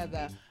put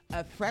together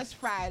a Fresh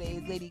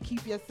Fridays, lady.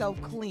 Keep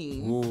yourself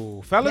clean.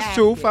 ooh, fellas Basket.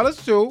 too,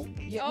 fellas too.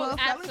 Yeah, Oh, well,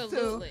 fellas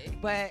absolutely. too.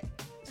 But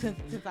since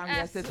I'm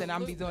your assistant, I'm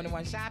gonna be doing the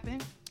one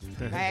shopping.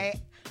 Right?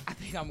 I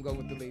think I'm gonna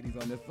go with the ladies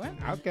on this one.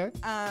 Okay.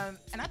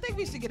 And I think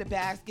we should get a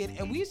basket,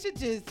 and we should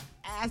just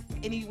ask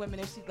any women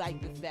if she'd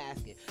like this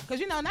basket, because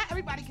you know not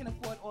everybody can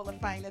afford all the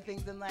finer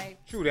things in life.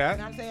 True that. You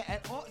know what I'm saying?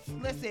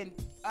 And listen,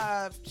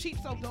 cheap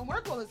soap don't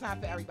work all the time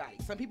for everybody.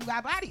 Some people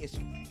got body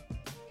issues.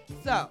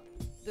 So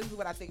this is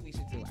what I think we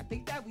should do. I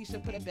think that we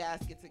should put a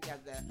basket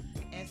together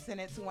and send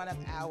it to one of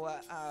our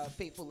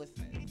faithful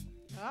listeners.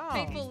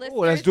 Faithful listeners. Oh,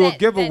 let's do a that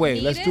giveaway.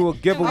 need Let's it. do a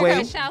giveaway.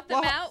 Okay, shout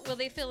them out. Will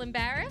they feel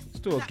embarrassed? Let's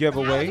do a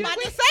giveaway. I'm about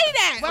to say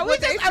that. Well, Would we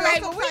they just, feel all right,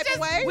 some well, we type of just,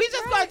 way? we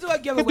just gonna do a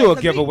giveaway. Let's do a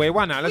 'cause giveaway.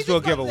 Why not? Let's do a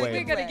just gonna say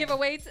giveaway. We're gonna give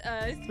away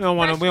us. We don't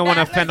want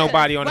to offend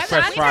nobody on the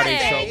Fresh Friday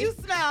saying show. you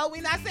smell.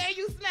 We're not saying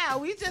you smell.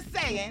 We just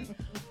saying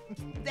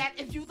that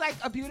if you like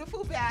a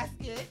beautiful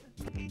basket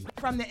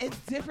from the It's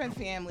Different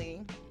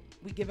family,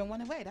 we giving one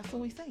away. That's what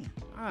we saying.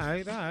 All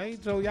right.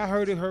 So y'all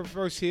heard it her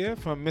first here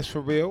from Miss For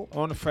Real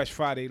on the Fresh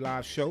Friday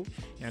live show.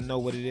 Y'all know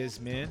what it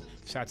is, man.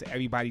 Shout out to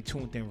everybody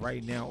tuned in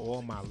right now,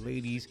 all my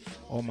ladies,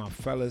 all my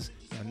fellas.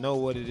 Y'all know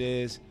what it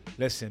is.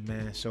 Listen,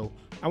 man. So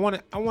I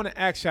wanna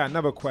ask y'all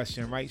another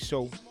question, right?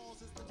 So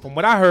from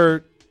what I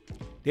heard,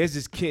 There's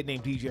this kid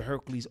named DJ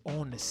Hercules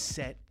on the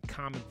set,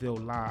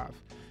 Comicville Live.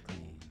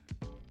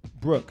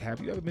 Brooke, have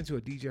you ever been to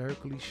a DJ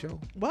Hercules show?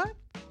 What?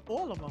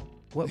 All of them.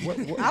 What?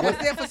 I was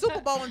there for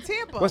Super Bowl in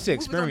Tampa. What's the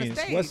experience?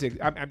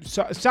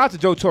 Shout out to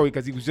Joe Torre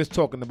because he was just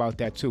talking about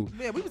that too.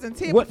 Yeah, we was in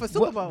Tampa for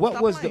Super Bowl.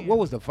 What was the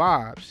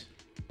vibes?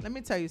 Let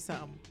me tell you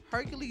something.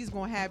 Hercules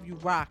gonna have you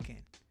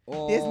rocking.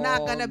 There's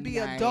not gonna be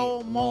a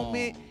dull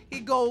moment. He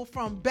go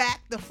from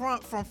back to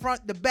front, from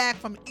front to back,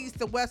 from east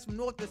to west, from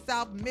north to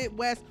south,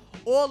 Midwest,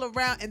 all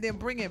around, and then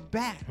bring it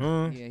back.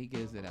 Yeah, he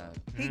gives it up.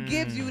 He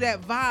gives you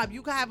that vibe.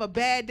 You can have a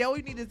bad day. All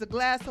you need is a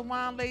glass of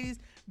wine, ladies.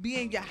 Be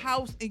in your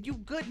house, and you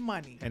good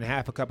money. And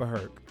half a cup of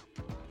Herc.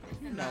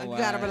 No, you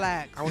gotta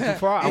relax. I went too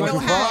far. Ain't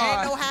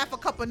no half a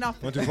cup of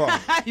nothing. Went too far.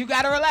 You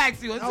gotta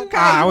relax. You went too Okay,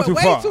 far. I went too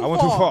far. I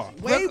went too far.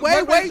 Way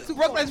too far.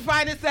 Brooklyn's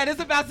finest said it's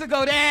about to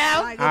go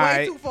down.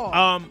 Way too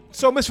far.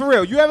 So Miss For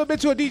Real, you ever been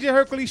to a DJ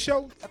Hercules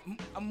show?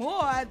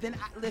 More than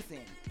listen.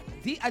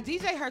 A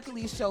DJ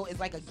Hercules show is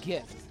like a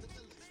gift,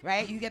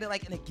 right? You get it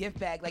like in a gift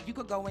bag. Like you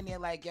could go in there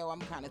like, yo,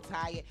 I'm kind of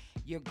tired.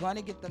 You're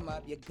gonna get them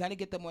up. You're gonna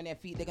get them on their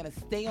feet. They're gonna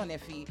stay on their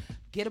feet.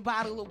 Get a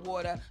bottle of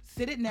water.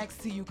 Sit it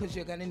next to you because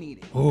you're gonna need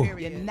it. Ooh.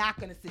 You're not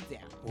gonna sit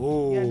down.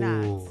 Ooh. You're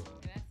not.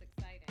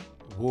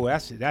 Ooh,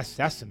 that's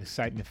some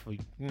excitement for you.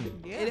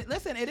 Yeah.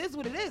 Listen, it is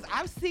what it is.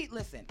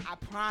 Listen, I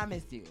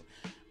promise you.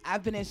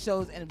 I've been in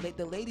shows and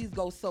the ladies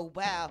go so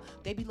well,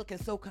 they be looking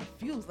so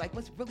confused, like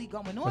what's really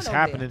going on What's over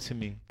happening there? to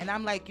me? And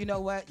I'm like, you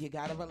know what? You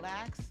gotta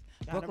relax.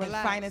 Brooklyn's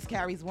finest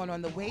carries one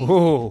on the waist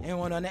Ooh. and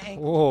one on the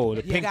ankle. Whoa,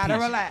 the pink You gotta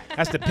piece. relax.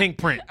 That's the pink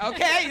print.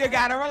 Okay, you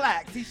gotta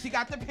relax. See, she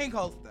got the pink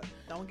holster.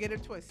 Don't get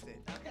it twisted.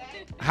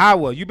 Okay.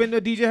 Howard, you been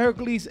to DJ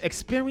Hercules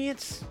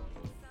experience?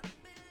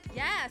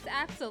 Yes,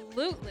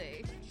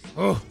 absolutely.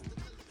 Oh,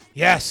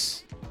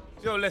 yes.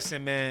 Yo,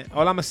 listen, man.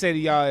 All I'm gonna say to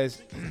y'all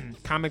is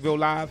Comicville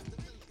Live,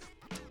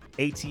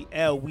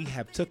 ATL. We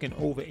have taken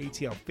over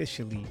ATL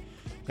officially.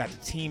 We got the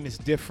team is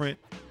different.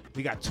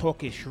 We got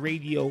Talkish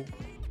Radio.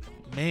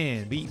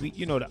 Man, we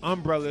you know, the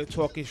umbrella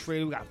Talkish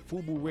Radio. We got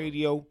FUBU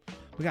Radio.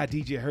 We got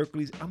DJ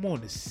Hercules. I'm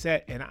on the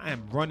set and I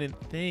am running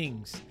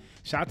things.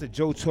 Shout out to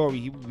Joe Torre.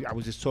 I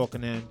was just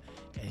talking to him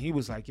and he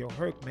was like, yo,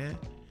 Herc, man,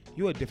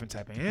 you're a different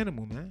type of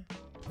animal, man.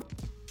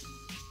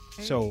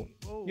 Hey, so,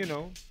 you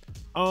know,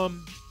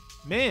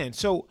 man,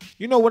 so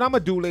you know what I'm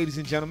gonna do, ladies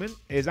and gentlemen,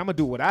 is I'm gonna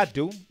do what I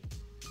do.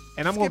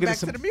 And I'm gonna get get back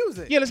some to the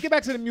music. Yeah, let's get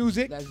back to the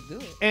music. Let's do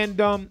it. And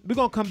we're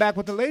gonna come back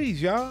with the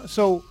ladies, y'all.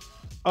 So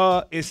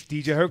it's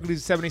DJ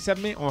Hercules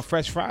 787 Man on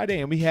Fresh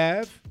Friday, and we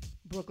have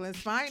Brooklyn's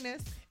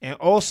finest. And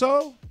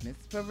also Miss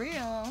For Real.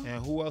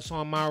 And who else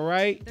on my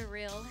right? The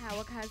Real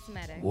Howard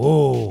Cosmetics.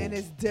 Whoa. And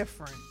it's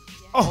different.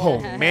 Oh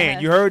man,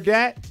 you heard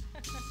that?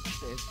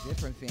 It's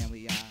different,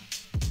 family, y'all.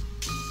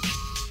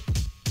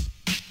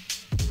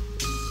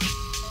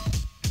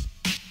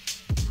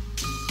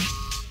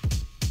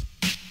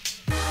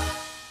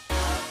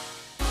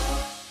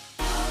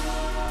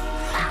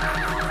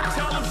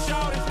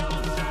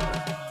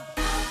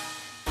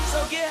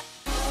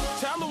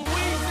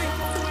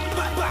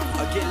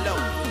 Get low.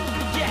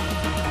 Yeah.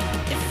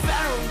 If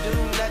I don't do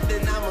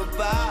nothing, I'm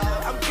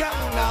about. I'm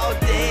counting all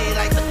day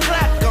like the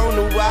clock on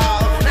the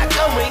wall. Now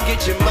go and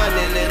get your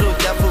money, little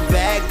duffel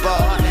bag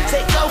boy.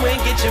 Say go and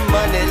get your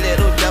money,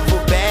 little duffel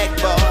bag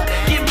boy.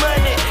 Get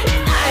money.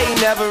 I ain't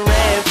never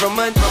ran from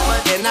money,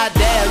 and I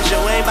damn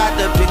sure ain't about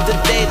to pick the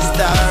day to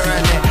start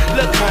running.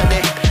 Look,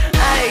 honey,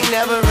 I ain't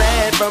never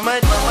ran from money,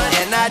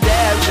 and I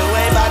damn sure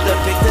ain't about to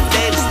pick the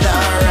day to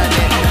start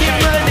running. Get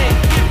money.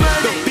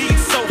 The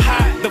beat's so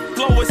hot, the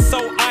flow is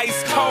so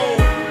ice cold.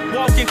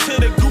 Walk into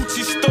the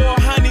Gucci store,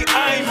 honey,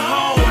 I'm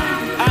home.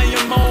 I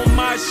am on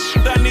my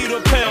shit, I need a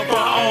pamper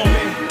on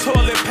me.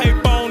 Toilet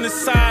paper on the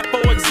side,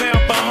 for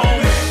example,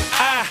 homie.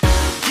 I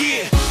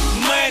get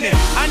money.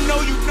 I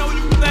know you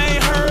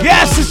ain't heard.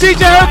 Yes, it's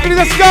DJ Hercules,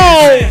 let's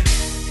go!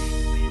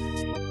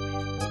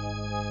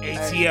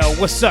 ATL,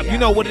 what's up? You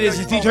know what it is,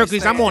 it's DJ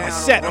Hercules. I'm on the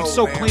set, I'm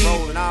so clean.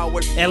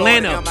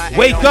 Atlanta,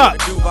 wake up.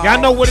 Y'all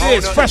know what it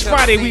is, Fresh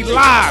Friday, we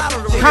live.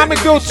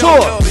 Comicville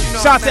Tour.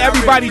 Shout out to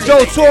everybody,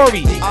 Joe Torre.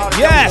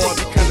 Yes.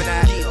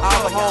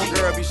 All the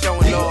homegirl be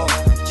showing love.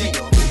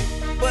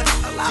 But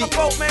a lot of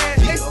folk, man,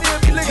 they still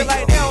be looking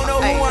like they don't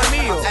know who I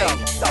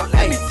am. So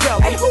let me tell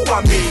them who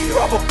I am.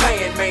 Rubber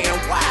band man,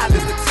 wild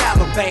as the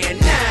Taliban.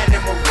 9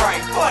 in my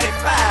right,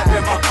 45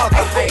 in my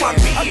other hand.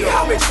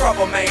 I'm in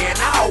trouble, man.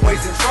 I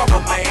always in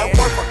trouble, man. I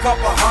work a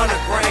couple $100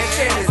 grand.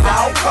 Shit is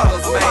all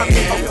colors,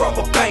 man. A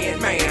rubber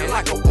band man,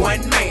 like a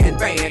one-man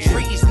band.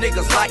 Treat these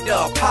niggas like the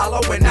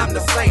Apollo when I'm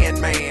the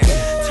Sandman.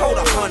 Told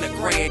 $100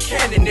 grand,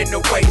 cannon in the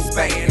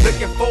waistband.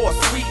 Looking for a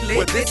sweet lick,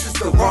 well, this is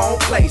the wrong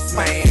place,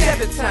 man.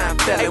 7-time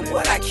felon,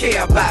 what I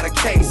care about a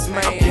case,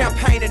 man. I'm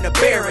campaigning to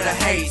bury the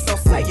hate, so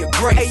say your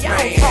grace, man.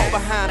 I don't talk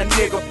behind a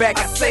nigga back,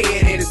 I say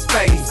it in his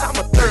face. I'm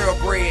a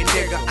thoroughbred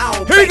nigga, I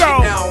don't fake it,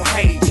 I don't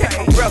hate. Check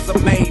my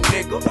resume,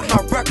 nigga,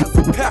 my records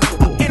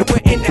impeccable.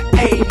 Anywhere in the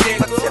A,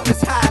 nigga, my tip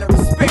is high to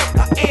respect. I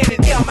N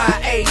and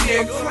MIA,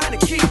 nigga, trying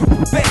to keep it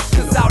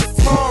professional. Cause all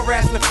this tongue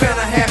wrestling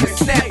finna have me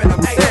snapping,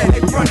 I'm saying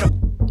it from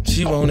the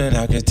She want it,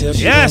 I can till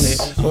she Yes.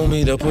 want it. Want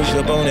me to push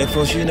up on it,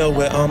 for she know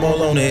where I'm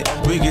all on it.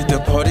 We get the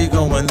party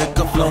going,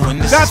 liquor flowing.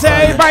 This Shout is to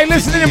fire. everybody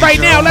listening right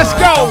now. Let's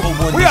go.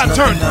 We are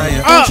turned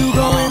up.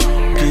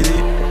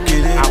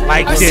 I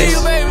like this.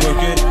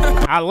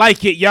 I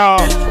like it, y'all.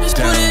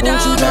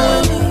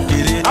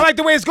 I like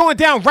the way it's going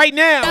down right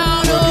now.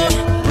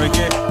 Break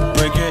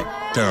it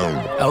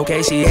down.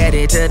 Okay, she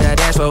headed to the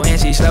dance floor and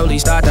she slowly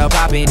started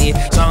popping it.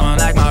 Song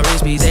like my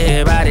wrist piece,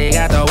 everybody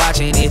got to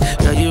watching it.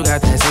 Girl, you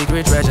got that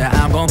secret treasure,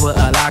 I'm gon' put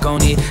a lock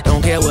on it.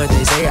 Don't care what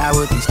they say, I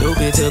would be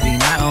stupid to be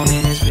not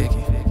owning this Vicky.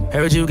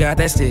 Heard you got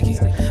that sticky.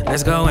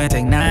 Let's go and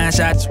take 9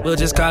 shots, we'll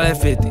just call it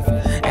 50.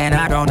 And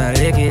I gonna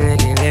lick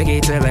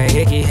it till a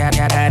hickey. Had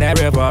that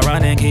river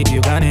running, keep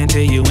you gunning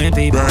till you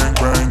empty. Bang,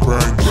 bang,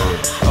 bang,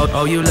 bang.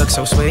 Oh, you look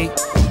so sweet.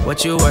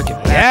 What you working?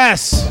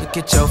 Yes. Look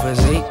at your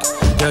physique.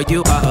 Girl,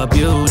 you are a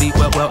beauty.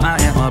 Well, I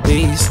am a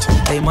beast.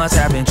 They must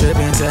have been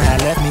tripping to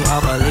have left me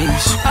off a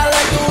leash. I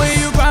like the way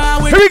you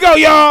grind with Here we go,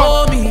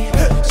 y'all.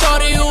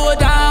 Shorty, you were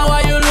down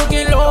while you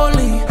looking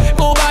lonely.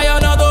 Go buy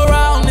another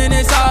round and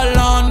it's all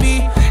on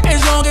me.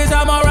 As long as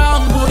I'm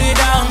around, put it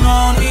down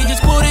on me.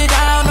 Just put it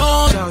down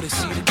on me. Shorty,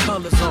 see the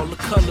colors, all the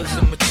colors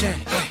in my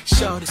chain.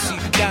 Shorty, see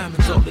the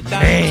diamonds, all the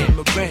diamonds in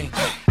my ring.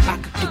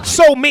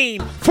 So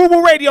mean.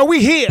 Fubu Radio,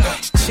 we here.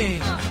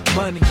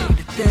 Money ain't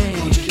the thing.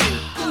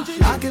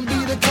 I can be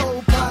the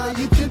co-pilot,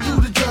 you can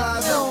do the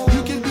drive.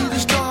 You can be the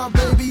star,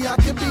 baby, I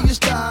can be your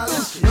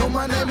stylist. You know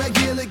my name ain't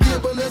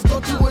Gilligan, but let's go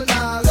to an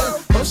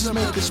island. Most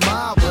make you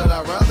smile, but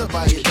I'd rather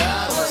buy your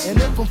diamonds. And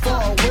if I'm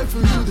far away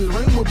from you, the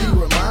ring will be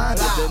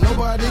reminded that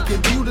nobody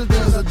can do the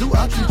things I do,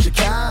 I treat you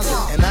kindly.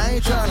 And I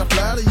ain't trying to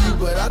flatter you,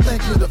 but I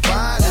think you're the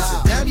finest.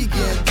 And damn, you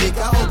getting thick,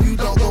 I hope you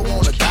don't go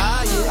on a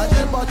diet. I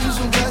just bought you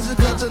some glasses,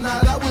 cause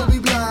tonight I will be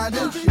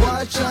blinded.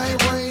 White chain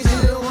rings,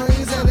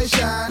 earrings, and they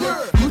shining.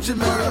 Gucci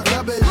man,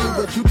 club baby,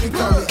 but you can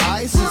call me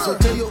Isis. So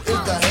tell you if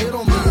they hate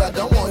on me, I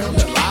don't want him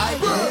to like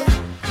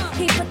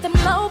me. He put them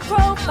low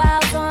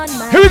profiles on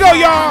my Here we go,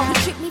 y'all. He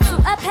treat me to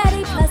a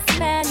petty plus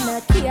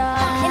manicure.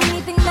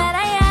 Anything that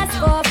I ask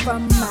for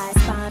from my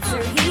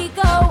sponsor, he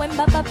go and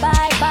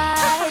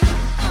bye.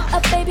 A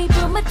baby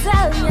blue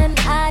medallion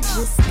I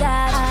just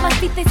got. My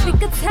feet, they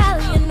speak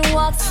Italian,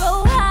 walk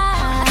so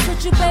high. I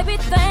said you, baby,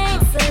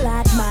 thanks a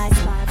lot. My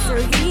sponsor,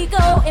 he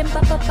go and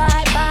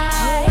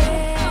bye.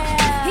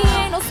 He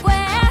ain't no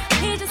square,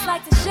 he just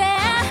like to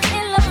share.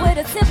 In love with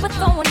a tip, but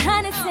throwing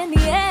hundreds in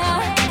the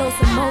air. Throw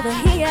some over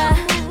here.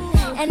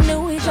 And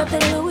Louis, drop the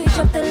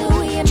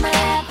Louis in my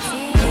lap.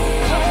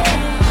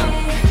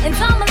 And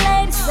all my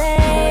ladies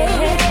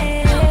say,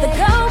 the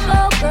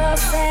go-go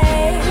girls say,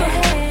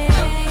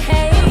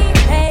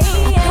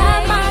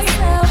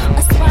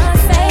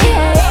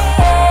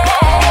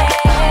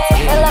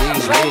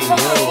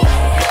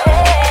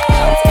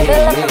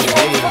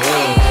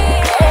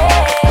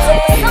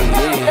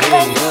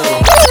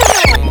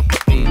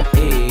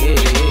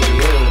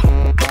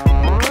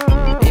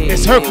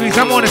 It's Hercules,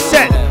 I'm on the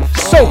set.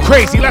 So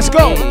crazy, let's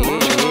go.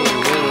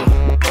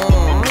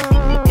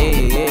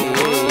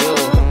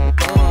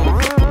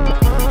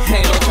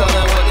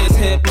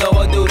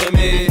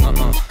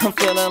 I'm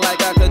feeling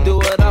like I could do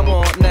what I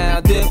want now.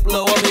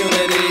 Diplo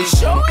immunity.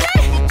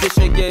 Just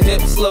shake your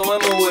hips slow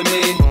and move with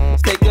me.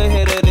 Take a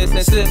hit of this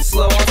and sip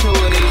slow onto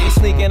it. You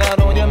sneaking out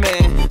on your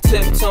man,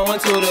 tiptoeing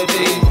to the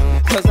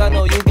beat. Cause I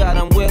know you got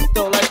him whipped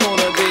though like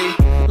Kona B.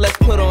 Let's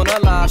put on a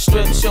live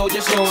strip show,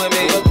 just you and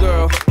me. But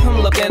girl,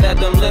 I'm looking at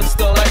them lips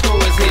though like who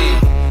is he?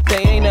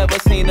 They ain't never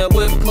seen her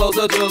with clothes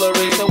or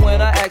jewelry. So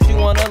when I ask you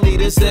wanna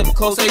lead a sip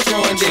close, they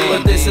true indeed.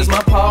 But this is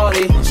my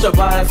party, stop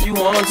by if you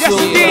want to.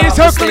 Yes,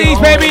 it is Hercules,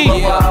 baby.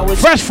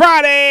 Fresh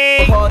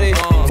Friday.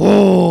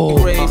 Oh.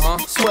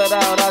 Sweat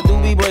out, I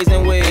do be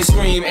brazen ways.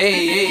 Scream,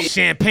 ayy.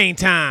 Champagne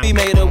time. We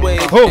made a way.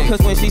 Cause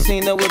when she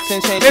seen the whips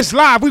and change. It's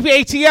live. We be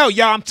ATL,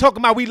 y'all. I'm talking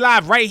about we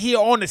live right here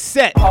on the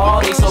set.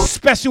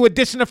 Special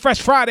edition of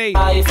Fresh Friday.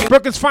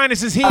 Brooklyn's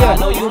Finest is here.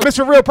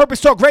 Mr. Real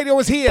Purpose Talk Radio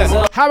is here.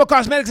 Howard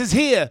Cosmetics is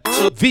here.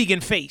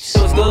 Vegan Face.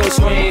 Good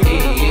scream.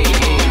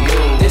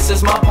 This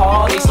is my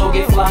party, so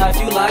get fly if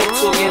you like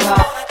to get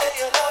high.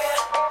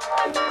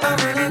 I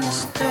really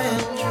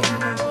understand you,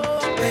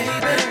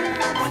 baby.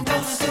 When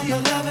those to your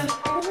loving,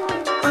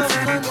 I'm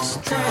feeling this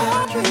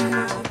drive you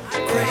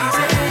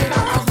crazy. I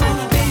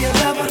wanna be your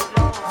lover.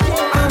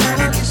 I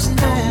really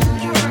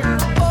understand you,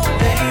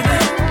 baby.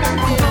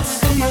 When those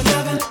to your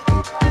loving,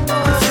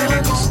 I'm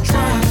feeling this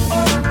drive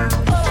you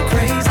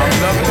crazy. I'm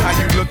loving how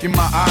you look in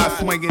my eyes,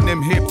 swinging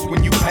them hips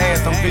when you pass.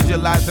 I'm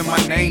visualizing my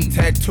name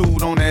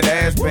tattooed on that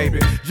ass, baby.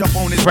 Jump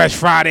on this Fresh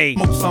Friday.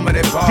 Smoke some of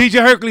that bar.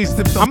 DJ Hercules,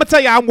 I'm gonna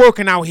tell you, I'm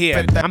working out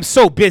here. I'm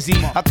so busy.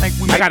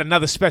 I got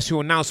another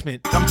special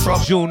announcement.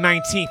 June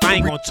 19th. I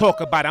ain't gonna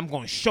talk about it. I'm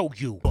gonna show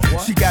you.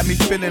 She got me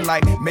feeling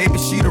like maybe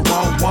she the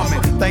wrong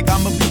woman. Think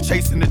I'ma be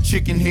chasing a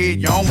chicken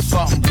head, you own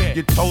something.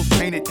 Your toes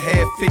painted,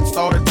 hair fixed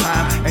all the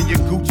time, and your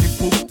Gucci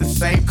boots the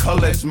same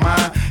color as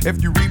mine.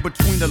 If you read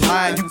between the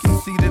lines, you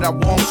can see that I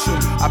want you.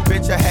 I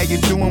bet you had you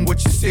doing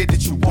what you said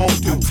that you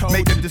won't do.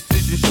 Make a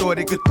decision sure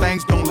that good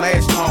things don't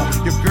last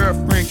long. Your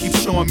girlfriend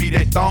keeps showing me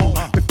that thong.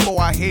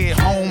 Before I head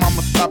home,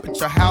 I'ma stop at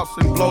your house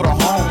and blow the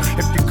horn.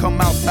 If you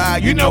come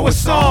outside, you know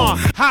it's on.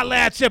 Holla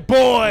at your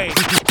boy.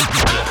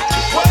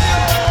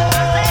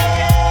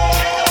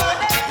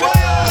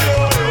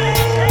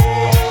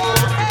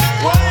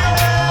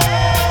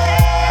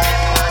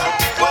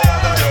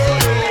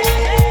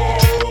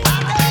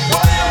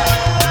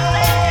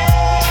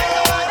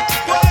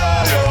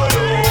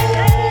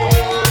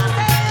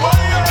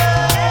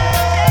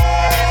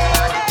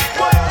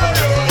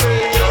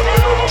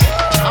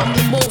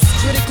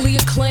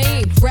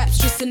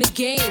 In the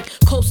game,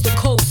 coast to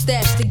coast,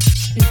 stash the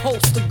and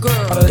host the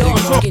girl.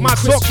 Talk my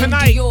talk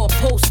tonight.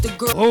 Poster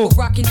girl,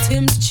 rockin'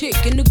 Tim's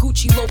chick and the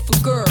Gucci loafer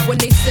girl. When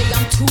they say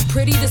I'm too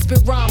pretty, the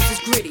spit rhymes is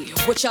gritty.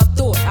 What y'all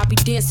thought? I be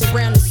dancing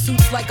around in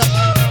suits like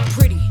I'm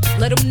pretty.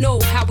 Let them know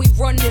how we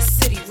run this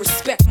city.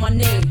 Respect my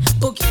name,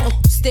 Boogie.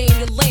 Stay in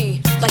your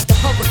lane like the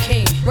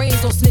hurricane.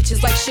 Rains on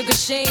snitches like Sugar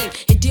Shane.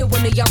 And deal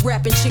when y'all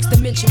rapping chicks to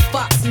mention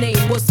Fox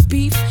name. What's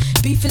beef?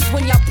 Beef is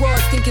when y'all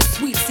broads think it's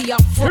sweet. See, I'm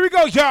from. Here we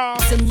go,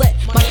 y'all. And let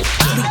my ladies.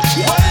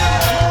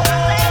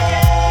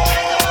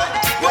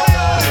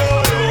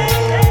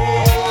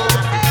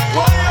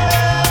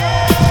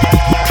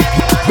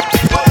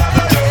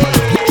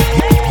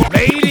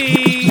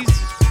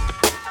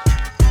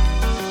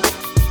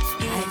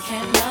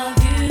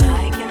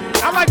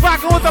 I like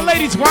rocking with the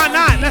ladies. Why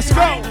not? Let's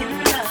go.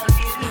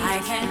 I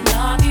can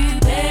love you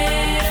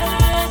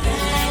better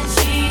than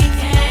she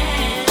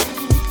can.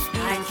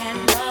 I can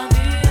love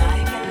you.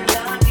 I can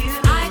love you.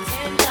 I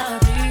can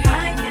love you.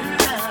 I can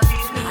love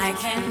you. I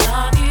can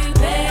love you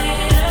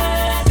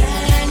better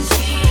than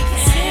she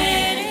can.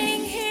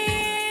 Sitting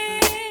here,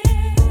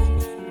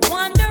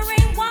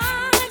 wondering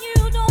why you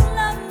don't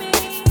love me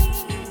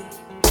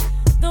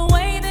the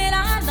way that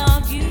I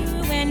love you,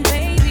 and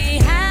baby,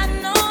 have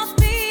no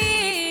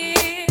fear,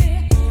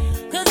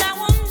 'cause I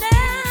will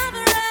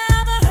never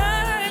ever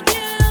hurt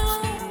you,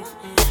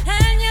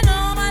 and you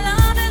know my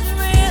love is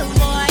real,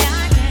 boy. I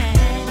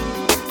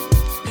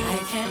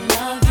can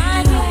love you.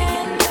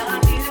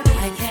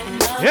 I can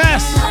love you.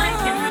 Yes. I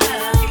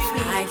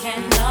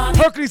can love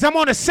you. Hercules, I'm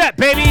on the set,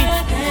 baby.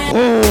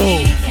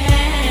 Ooh.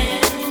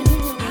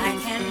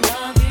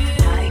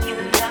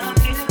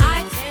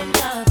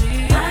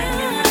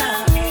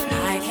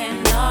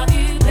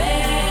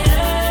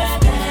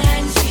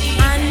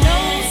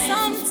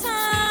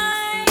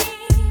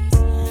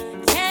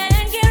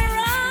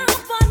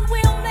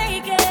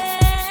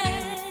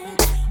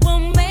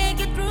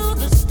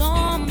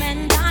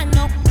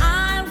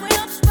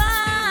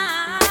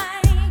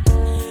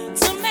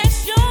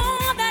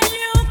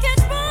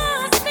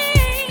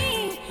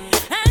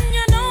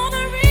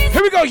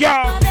 Here we go,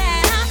 y'all.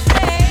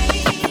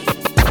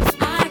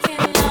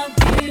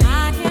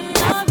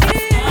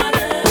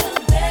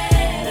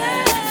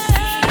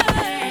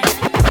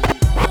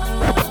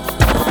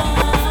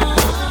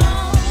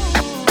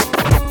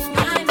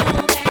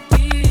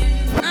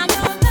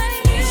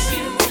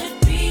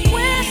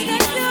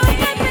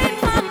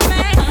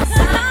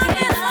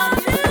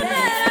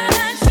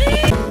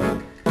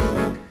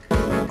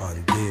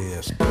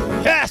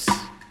 Yes.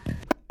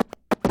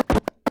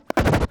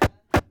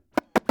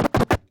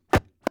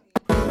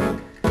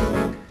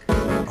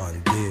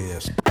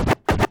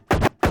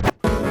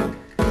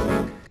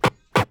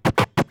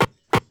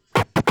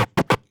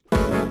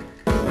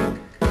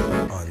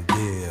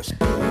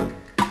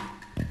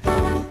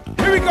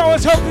 Here we go,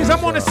 it's Hercules.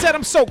 I'm on the set.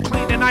 I'm so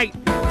clean tonight.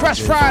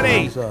 Fresh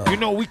Friday. You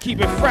know we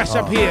keep it fresh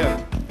up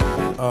here.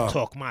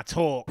 Talk my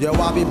talk. Yo,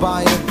 I be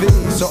buying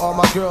V's, so all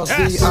my girls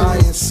be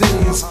eyeing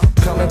C's.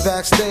 Coming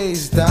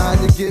backstage, dying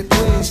to get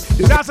pleased.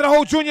 Shout out to the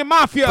whole Junior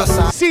Mafia.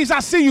 C's, I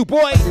see you,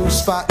 boy. You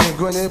spotting,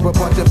 grinning with a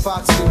bunch of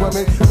foxy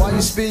women. While you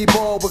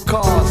speedball with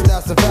cars,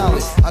 that's the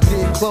valley. I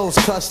get clothes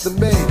custom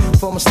made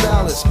from a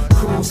stylist.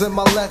 Cruise in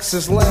my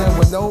Lexus land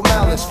with no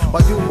malice.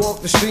 While you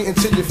walk the street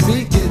until your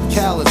feet get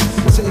callous.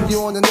 Take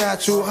you on the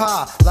natural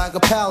high like a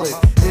pallet.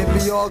 It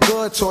be all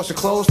good, toss your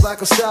clothes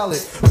like a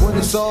salad. When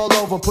it's all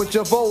over, put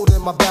your vote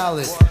in my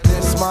ballot.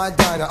 This my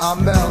diner,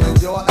 I'm Mel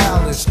and you're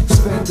Alice.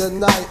 Spend the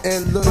night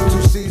and look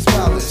to C's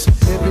Palace.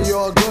 It be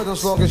all good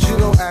as long as you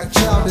don't act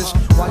childish.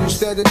 While you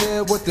standing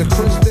there with the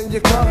crisp in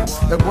your cup.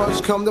 If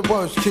worst come to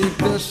worst, keep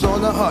this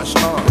on the hush. I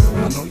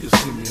know you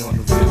see me on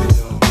the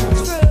video.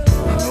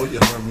 I know you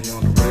heard me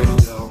on the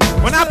radio.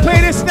 When I play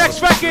this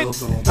next record,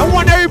 I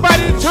want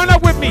everybody to turn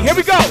up with me. Here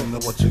we go.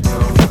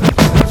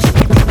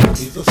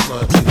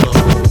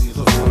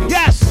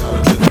 Yes.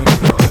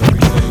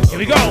 Here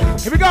we go.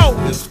 Here we go.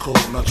 It's cool,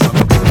 I'm not trying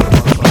to be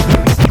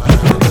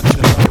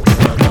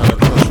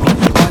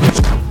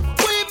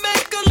We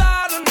make a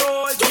lot of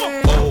noise.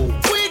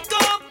 We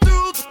go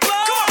through the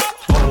club.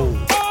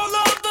 All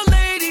of the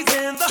ladies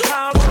in the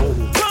house.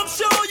 Come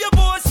show your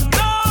boys some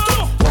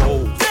love.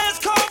 Let's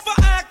call for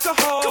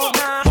alcohol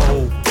now.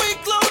 We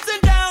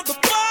closing down the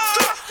bar.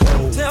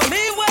 Tell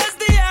me where's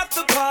the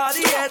after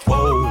party at?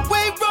 We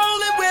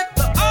rolling with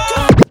the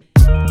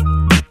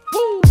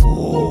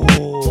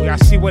Ooh, y'all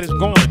see what is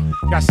going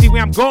Y'all see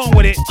where I'm going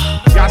with it.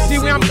 Y'all see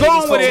where I'm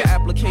going with it.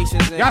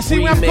 Y'all see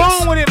where I'm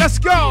going with it. Let's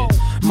go.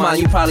 Man,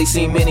 you probably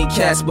seen many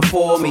cats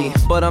before me,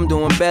 but I'm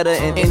doing better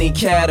in any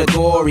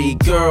category.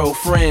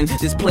 Girlfriend,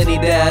 there's plenty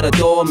that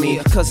adore me,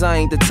 cause I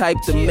ain't the type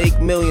to make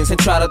millions and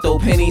try to throw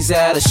pennies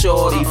at a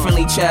shorty.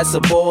 Friendly chats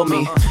abhor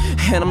me,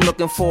 and I'm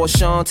looking for a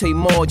Shantae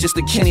Moore, just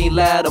a Kenny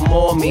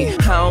Lattimore me. I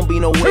don't be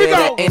nowhere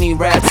that any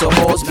rats or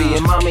horse be,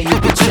 and mommy, you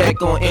can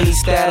check on any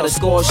status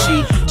score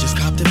sheet. Just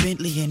copped a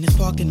Bentley and it's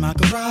parked in my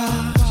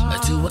garage. A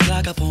 2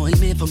 o'clock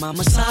appointment for my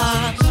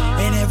massage,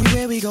 and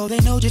everywhere we go, they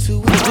know just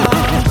who we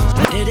are.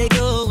 There they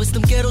go. It's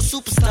them ghetto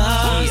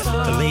superstars.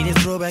 The latest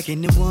throwback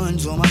in the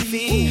ones on my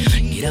feet.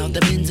 Get out the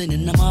Benz and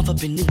then I'm off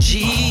up in the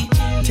G.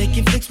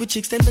 Taking flicks with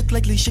chicks that look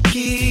like Alicia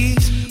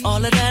Keys.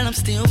 All of that, I'm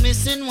still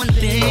missing one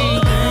thing.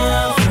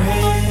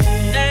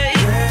 Girlfriend, hey.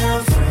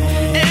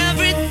 Girlfriend.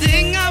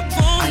 Everything I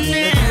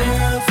wanted.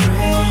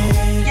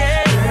 Girlfriend,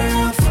 yeah.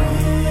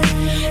 Girlfriend.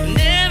 And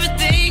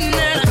everything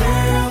that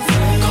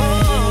girlfriend.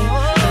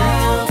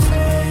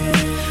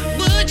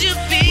 Would you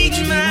be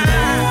mine?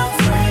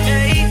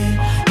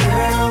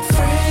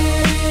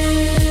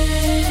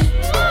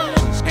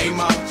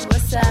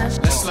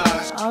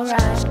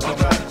 Alright.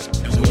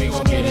 And we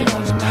gon' get it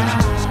on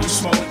tonight. You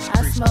smoke,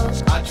 I smoke,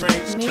 I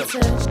drink, me too.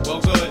 Well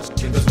good,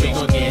 cause we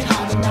gon' get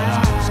hot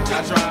tonight.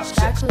 Got drops,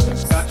 got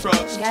coops, got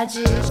trucks, got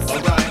juice.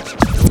 Alright,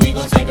 and we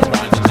gon' take a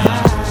ride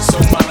tonight. So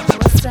mama,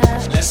 what's up?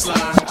 Let's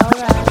slide.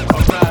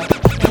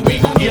 Alright, and we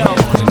gon' get it on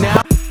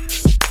tonight.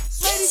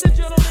 Ladies and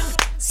gentlemen,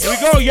 Here we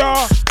go,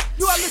 y'all.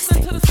 you are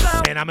listening to the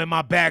sound. And I'm in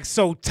my bag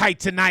so tight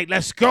tonight.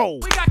 Let's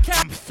go.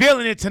 I'm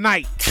feeling it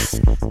tonight.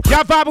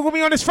 Y'all vibing with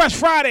me on this Fresh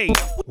Friday.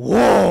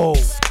 Whoa.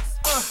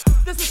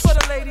 This is for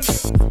the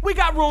ladies. We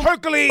got room.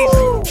 Hercules.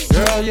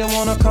 Girl, you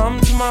wanna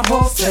come to my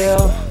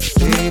hotel?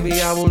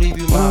 Baby, I will leave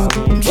you my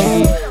room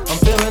key. I'm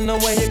feeling the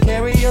way you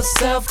carry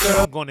yourself, girl.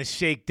 I'm gonna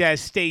shake that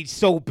stage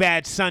so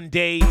bad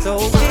Sunday. So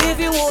if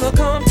you wanna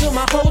come to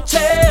my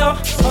hotel,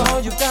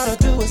 all you gotta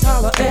do is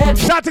holler at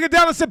me. Shout out to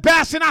Goodell and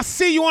Sebastian. I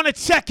see you on the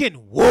check-in.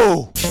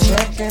 Whoa.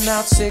 Checking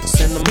out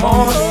 6 in the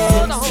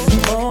morning.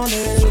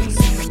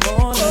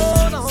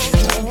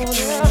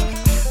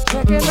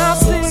 Checking out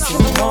 6 in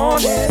the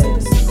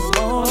morning.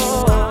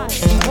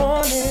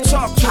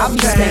 I be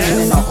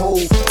staying in a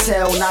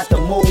hotel, not the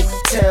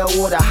motel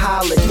or the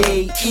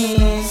Holiday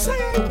Inn.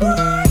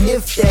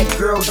 If that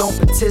girl don't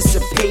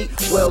participate,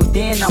 well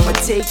then I'ma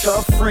take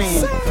a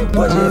friend.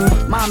 But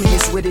if mommy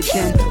is with it,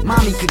 then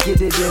mommy could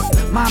get it.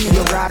 If mommy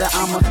a rider,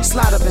 I'ma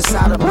slide up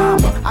inside of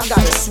mama. I got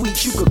a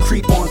suite you could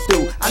creep on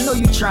through. I know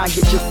you try and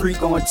get your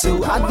freak on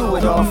too. I do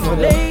it all for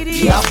them.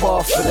 Yeah, I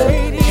ball for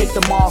them. Hit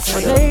them all for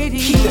them.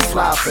 Keep it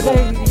fly for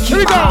them.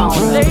 Keep my eye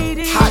on them.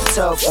 Hot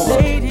tub for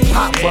them.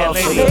 Hot bub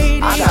for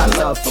them. I got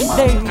love for my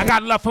ladies. I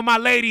got love for my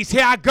ladies.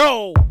 Here I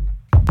go.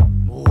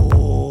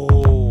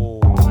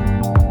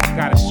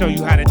 Gotta show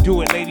you how to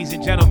do it, ladies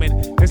and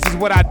gentlemen. This is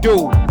what I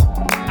do.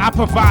 I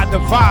provide the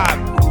vibe.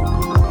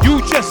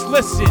 You just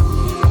listen.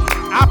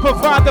 I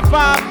provide the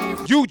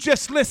vibe. You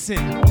just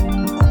listen.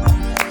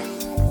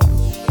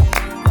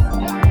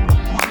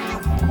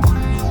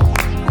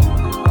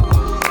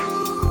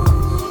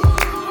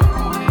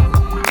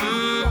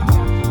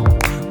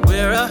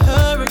 We're a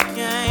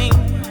hurricane,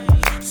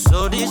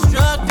 so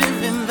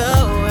destructive in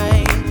the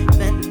way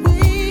that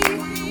we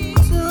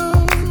do.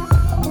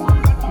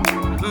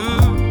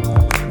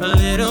 A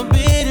little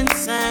bit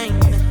insane,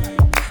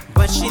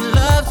 but she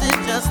loves it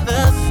just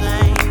the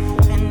same.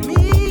 And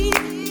me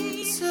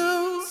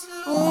too.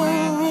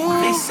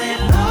 They say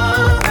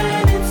love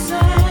and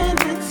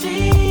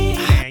insanity.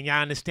 And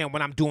y'all understand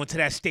what I'm doing to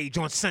that stage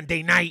on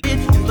Sunday night?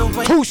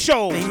 2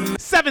 shows,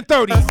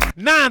 7:30,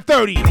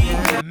 9:30.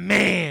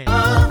 Man.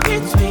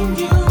 Between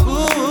you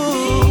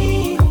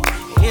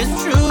is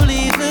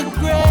truly the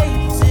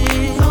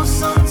greatest. Though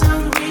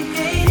sometimes we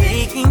hate it.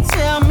 They can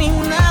tell me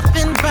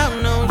nothing about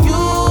no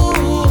you.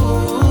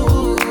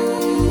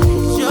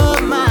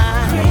 You're my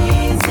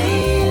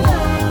crazy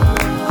love.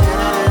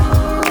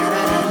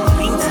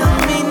 Can't tell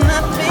me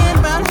nothing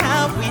about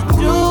how we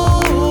do.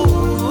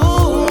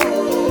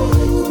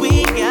 We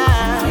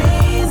got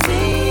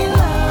crazy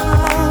love.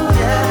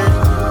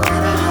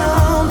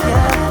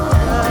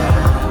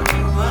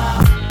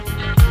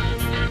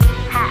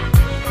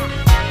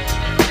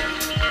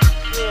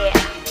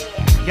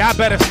 Y'all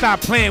better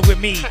stop playing with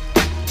me.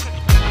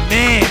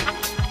 Man.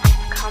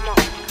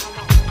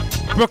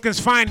 Brooklyn's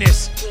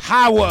finest,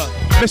 Howard,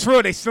 Miss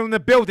Real, they still in the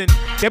building.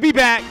 They'll be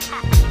back.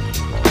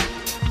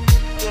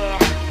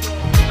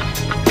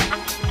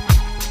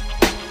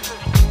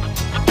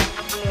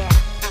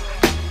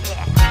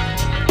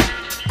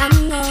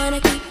 I'm gonna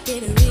keep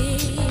it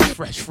real.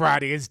 Fresh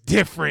Friday is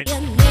different.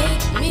 You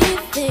make me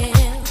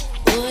feel,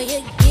 boy,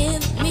 you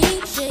give me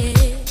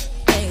chills,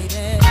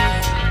 baby.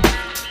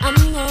 I'm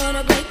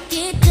gonna break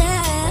it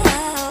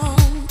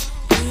down.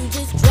 You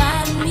just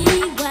drive me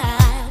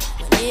wild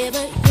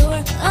whenever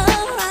you're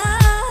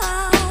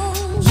around.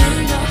 You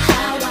know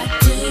how I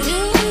do,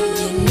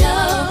 you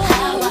know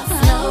how I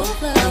flow.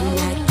 And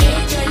I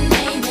get your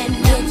name and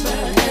number,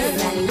 'cause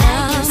I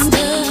love you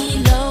still.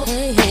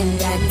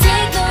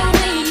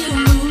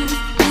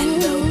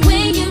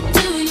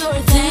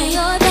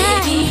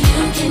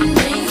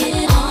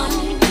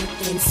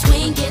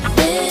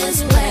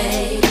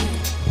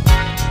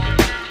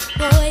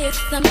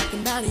 something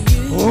about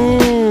you.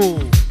 Ooh.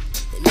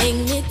 They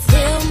make me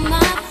tell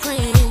my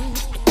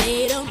friends, but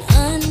they don't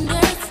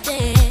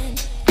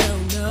understand.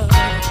 No,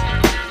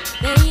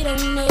 they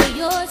don't know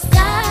your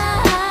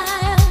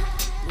style.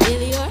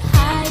 With your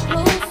high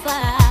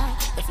profile,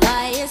 the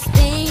flyest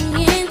thing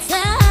in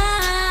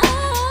town.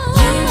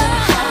 You know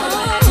how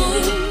I do,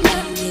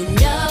 you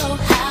know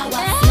how I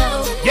flow.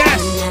 Yes.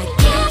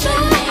 Get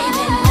your name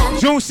and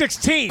June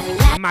 16th.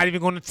 I'm not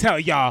even gonna tell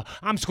y'all.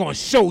 I'm just gonna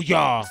show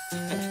y'all.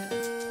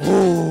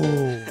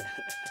 Ooh.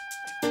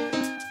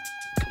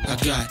 I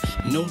got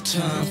no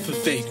time for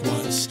fake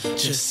ones.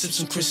 Just sip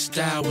some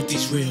Cristal with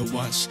these real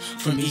ones.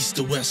 From east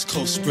to west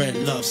coast, spread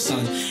love,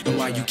 son. And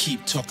while you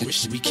keep talking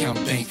rich, we count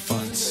bank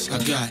funds. I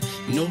got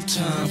no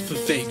time for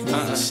fake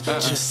ones.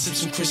 Just sip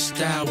some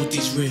Cristal with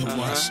these real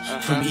ones.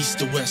 From east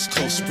to west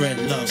coast, spread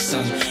love,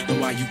 son.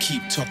 And while you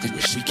keep talking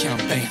rich, we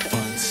count bank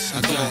funds.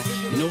 I got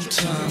no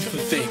time for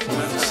fake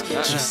ones.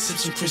 Just sip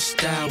some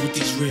Cristal with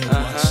these real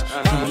ones.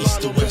 From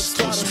east to west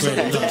coast,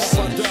 spread love,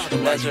 son.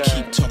 And while you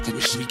keep talking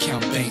rich, we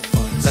count bank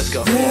funds. Let's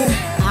go.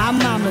 I'm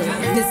Mama,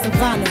 Miss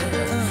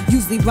Savannah.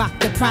 Usually rock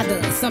the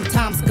Prada,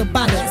 sometimes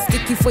Gabbana.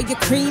 Stick you for your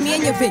cream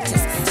and your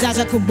riches.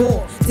 Jaja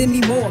Kabor,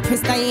 Demi Moore,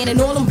 Prince Diane, and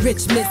all them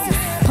rich misses.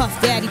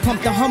 Puff Daddy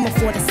pumped the Hummer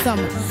for the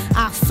summer.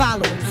 I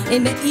follow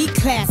in the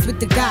E-class with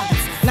the goggles.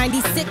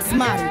 96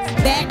 model,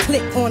 bad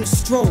click on a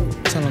stroll.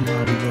 Tell them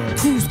how we roll.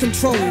 Cruise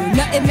control,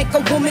 nothing make a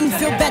woman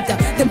feel better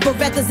than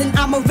Berettas and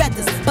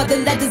Amarettas, but the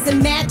leathers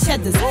and mad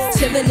cheddars.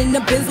 Chilling in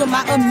the bins with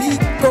my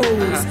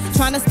amigos,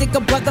 trying to stick a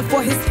brother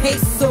for his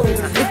pesos.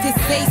 If you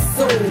say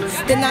so,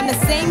 then I'm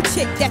the same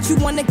chick that you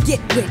wanna get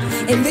with,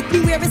 and lick me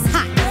where it's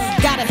hot.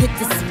 Gotta hit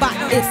the spot.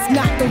 If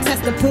not, don't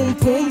test the boom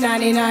boom.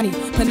 90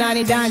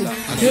 panani dani.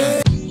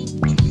 Yeah.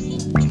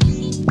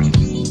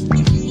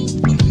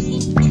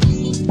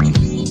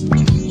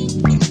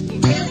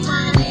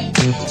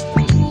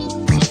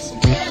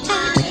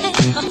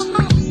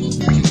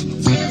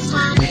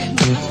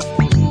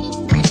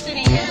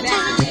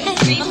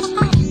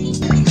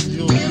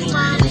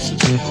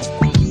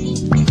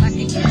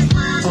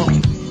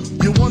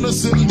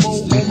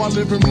 My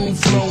living room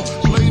flow,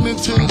 play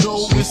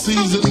Nintendo with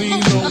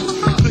Seasonino.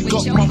 Pick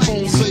up my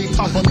phone, say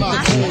Papa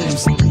Knock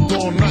Holmes.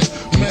 All night,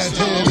 mad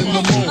head in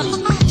the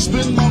moon.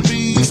 Spin my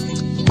V's,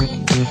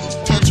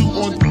 tattoo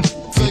on,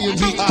 saying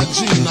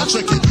B.I.G. Now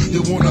check it,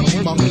 you wanna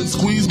be my man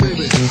squeeze,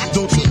 baby?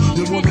 Don't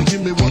you? You wanna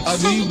give me what I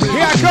need, baby?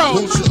 Here I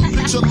go. Don't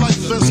you? Picture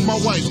life as my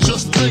wife,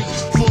 just think.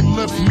 Full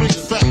left, make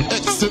fat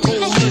exit, all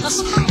links.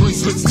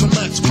 Bracelets to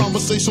match,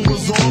 conversation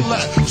was all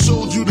that.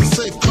 Showed you the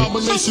safe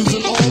combinations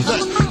and all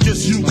that.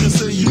 Guess you can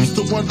say you's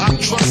the one I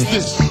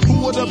trusted.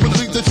 Who would ever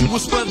think that you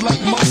would spread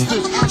like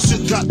mustard?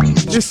 Shit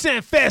got you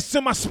sent fast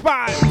to my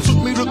spot. Took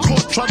me to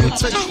court, trying to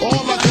take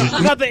all I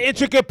got. Another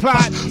intricate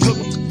plot.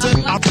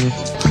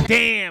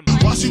 Damn.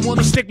 Why she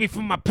wanna stick me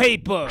for my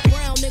paper?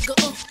 Brown nigga,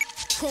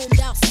 chromed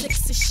out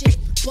six and shit.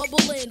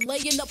 Bubbling,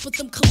 laying up with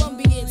them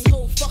Colombians.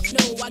 Oh, fuck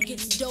no, I get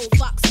dough,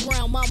 Fox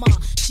Brown, mama.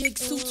 Jig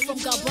suits from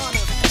Gabbana.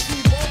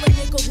 You ballin',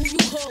 nigga, who you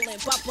callin'?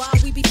 Bye-bye,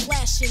 we be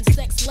flashing,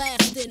 sex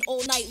lasting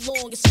all night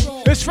long. It's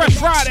strong. It's Fresh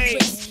Friday.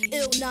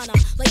 Ill Nana,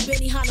 like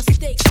Benihana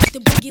steaks. The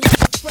boogie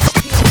like a fresh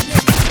pair of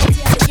niggas.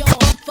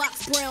 Italian,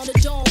 Fox Brown, the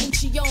Dawn,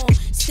 Uchion.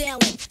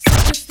 Stalin,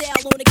 Super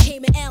style on the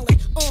Cayman Allen.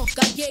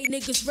 Got gay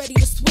niggas ready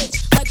to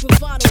switch. Like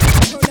Bravado,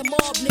 turn them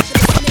off, nigga, to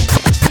snitch.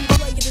 We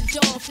play the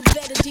Dawn from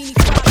Bettadini,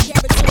 5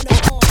 carats on the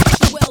arm.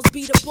 Wells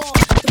be the bomb,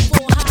 the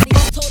full hottie,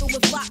 total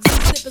with Fox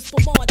and sippers for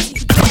Monty.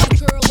 Bad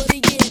girl of the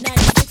year,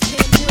 96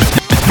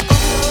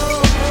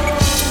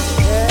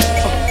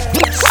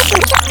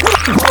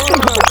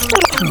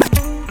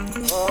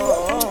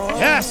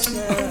 Yes.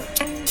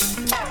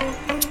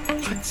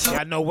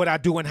 Y'all know what I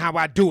do and how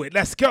I do it.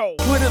 Let's go.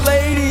 For the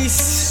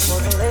ladies.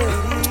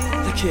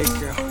 Look here,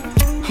 girl.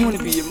 I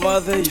wanna be your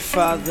mother, your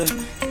father,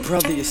 your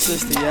brother, your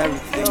sister, your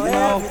everything, you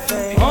know?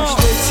 Straight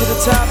to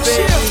the top,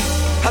 baby.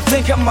 I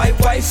think I might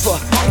wife her.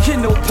 You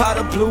know,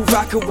 powder blue,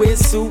 rock a weird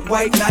suit,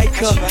 white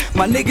Nike.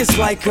 My niggas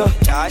like her.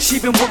 She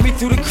been with me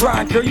through the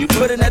grind, girl. You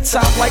put in that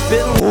top like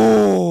Bill.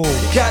 Ooh.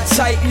 Got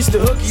tight, used to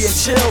hooky and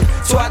chill.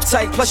 So I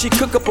tight, plus she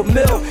cook up a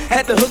meal.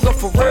 Had to hook up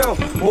for real.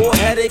 More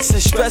headaches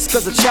and stress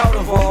cause of child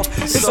involved.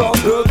 It's all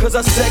good cause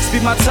our sex be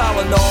my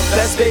Tylenol.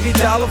 Best baby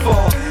doll of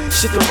all.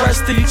 Shit, the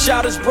rest of you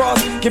childish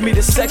bras. Give me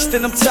the sex,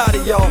 then I'm tired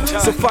of y'all.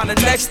 So find the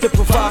next to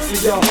provide for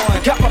y'all.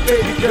 I got my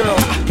baby girl.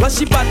 Plus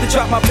she about to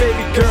drop my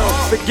baby girl.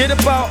 Forget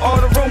about all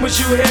the rumors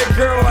you hear,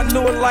 girl. I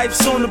knew a life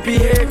soon to be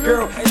here,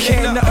 girl.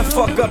 Can't nothing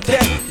fuck up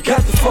that. You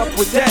got to fuck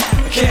with that.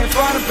 I can't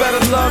find a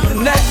better love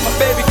than that, my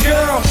baby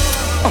girl.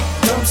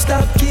 Don't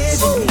stop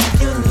giving me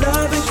your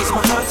loving, cause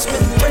my heart's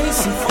been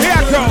racing for Here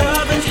I go.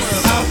 loving.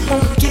 I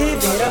won't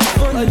give it up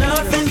for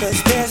nothing,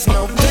 cause there's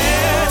no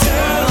better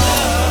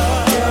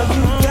love. Girl,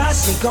 you got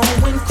me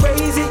going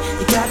crazy.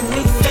 You got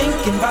me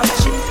thinking about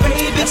you,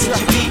 baby. Could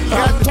you be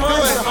my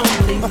one and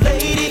only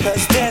lady,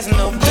 cause there's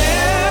no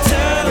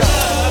better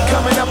love.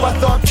 Coming up, I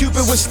thought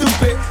Cupid was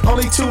stupid. Only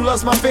only two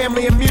loves my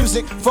family and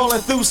music.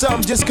 Falling through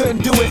something, just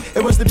couldn't do it.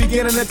 It was the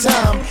beginning of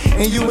time,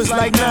 and you was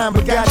like 9,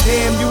 but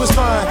goddamn, you was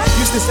fine.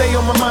 Used to stay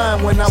on my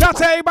mind when I. Shout out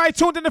to everybody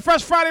tuned in to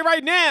Fresh Friday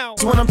right now.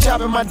 When I'm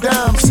chopping my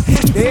dimes,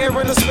 the air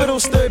in the spittle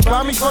stood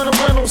by me from the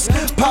rentals.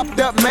 Popped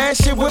up, man,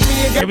 shit with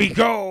me and got. Here we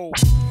go.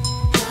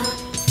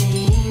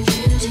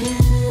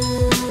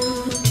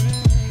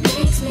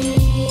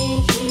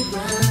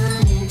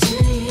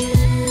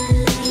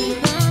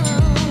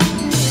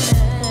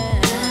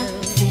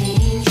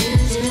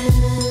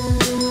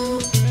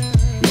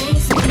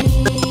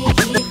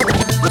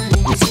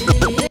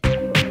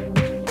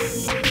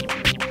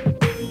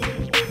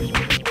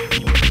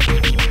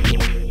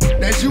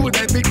 That's you with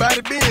that big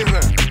body Benz,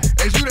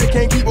 That's you that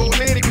can't keep old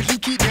lady cause you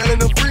keep yelling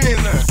them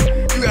friends,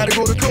 You gotta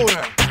go to court,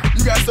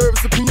 You got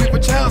service subpoena for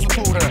child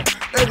support,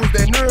 That was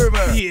that nerve,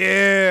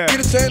 Yeah. Get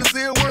a chance to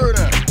say a word,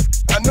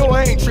 I know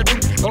I ain't tripping.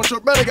 Don't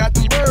your brother got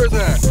them birds,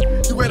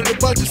 You ready to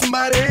bust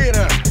somebody's head,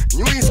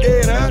 You ain't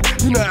scared,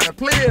 You know how to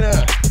play it,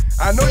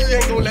 I know you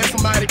ain't gonna let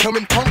somebody come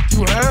and punk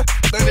you,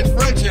 Stand in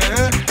front you,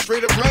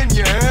 Straight up run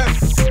you,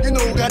 You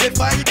know who got that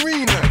fire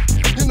green,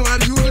 You know how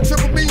to use a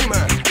triple beam,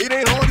 It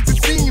ain't hard as it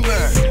seems,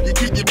 You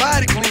keep your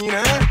body clean,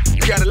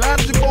 You got a lot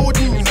of your bold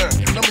jeans,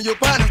 Some of your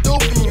body's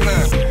dope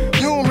fiends,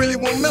 You don't really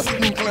want to mess with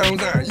them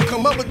clowns, You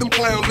come up with them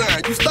clowns,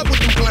 You stuck with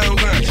them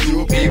clowns,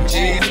 You a big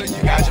cheese, so you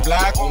got your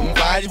block on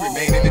fire, you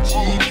remain in the G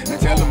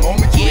until the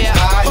moment you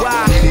expire.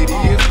 What it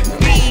is,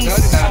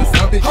 nothing out of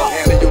something,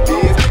 handle your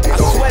biz. I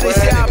swear this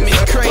album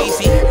is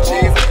crazy.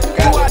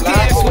 Who I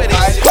dance with it?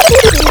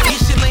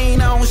 Get your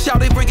lean on,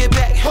 shout it, bring it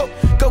back.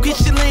 Go get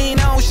your lean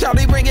on, shout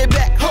it, bring it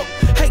back.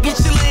 Hey, get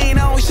your lean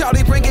on, shout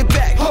it, bring it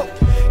back.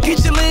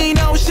 Get your lean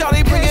on, shout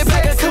it, bring it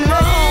back. Come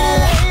on.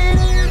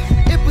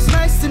 It was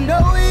nice to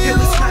know you. It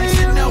was nice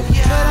to know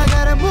you. But I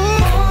gotta move.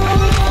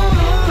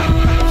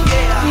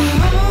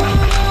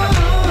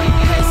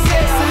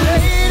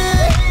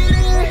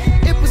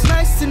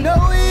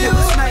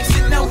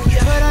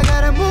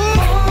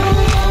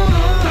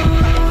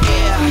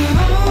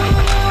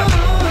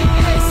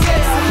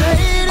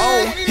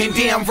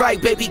 Damn right,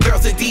 baby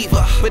girl's a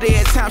diva. But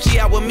every time she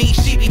out with me,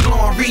 she be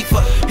blowing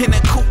reefer. In the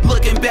coupe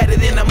looking better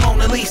than the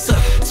Mona Lisa.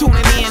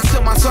 Tuning in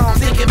to my song,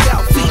 thinking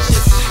about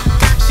features.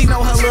 She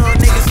know her little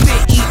niggas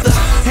fit either.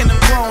 And them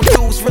grown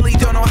dudes really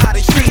don't know how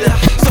to treat her.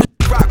 So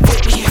rock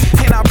with me,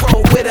 and I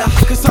roll with her.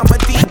 Cause I'm a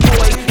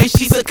D-boy, and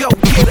she's a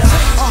go-getter.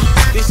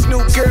 This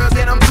new girl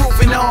that I'm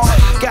proving on.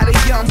 Got a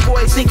young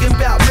boy thinking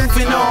about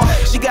moving on.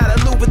 She got a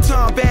Louis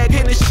Vuitton bag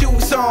and the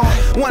shoes on.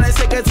 Wanna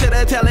take her to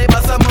the telly,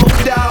 but I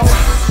moved out.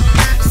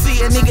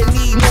 A nigga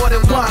need more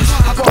than one.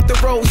 I bought the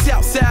rolls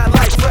outside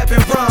like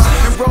weapon run.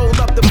 And rolled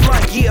up the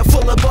blunt, yeah,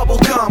 full of bubble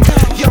gum.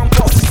 Young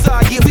boss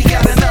inside, yeah, we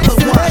got another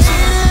one.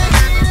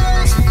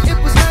 It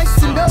was nice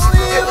to know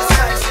you. It was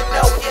nice to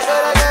know you. But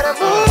I gotta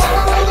move.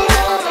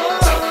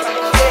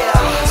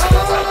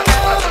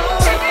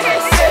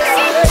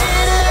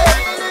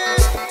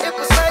 It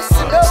was nice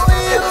to know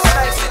you. It was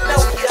nice to know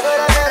you. But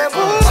I gotta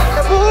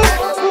move.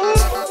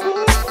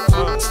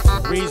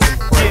 Reason,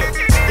 yeah,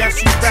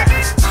 that's you back.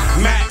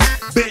 Mac.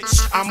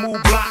 Bitch, I move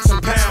blocks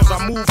and pounds.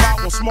 I move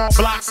out with small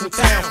blocks and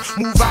towns.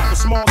 Move out with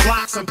small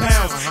blocks and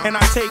pounds. And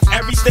I take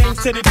everything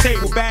to the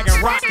table, bag and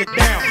rock it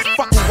down.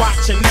 Fuck you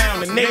watching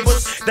now. The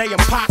neighbors, they in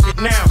pocket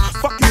now.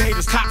 Fuck you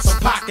haters, cops in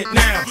pocket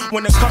now.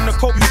 When it come to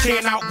coke, you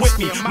can't outwit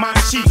me. My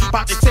cheap,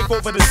 about to take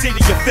over the city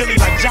of Philly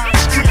like John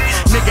Street.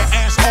 Nigga,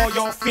 ask all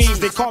y'all fiends.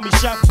 They call me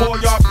Chef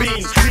Boyard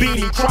Beans.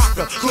 Beanie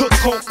Crocker, cook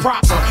coke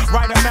proper.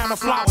 Right amount of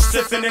flour,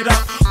 sipping it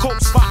up.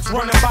 Coke spots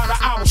running by the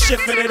hour,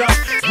 shifting it up.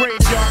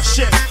 Graveyard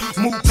shift.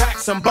 Move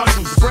packs and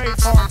bundles, brave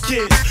hard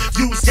kids,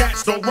 use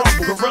gats, don't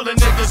rumble. Gorilla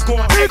niggas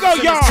going here we go,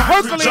 y'all.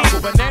 Hercules.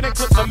 Banana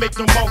clip will make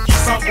them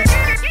monkeys humble.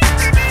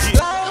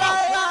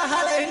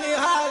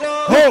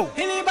 Oh,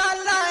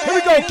 here we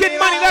go, get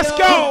money, let's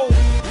go.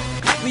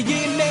 We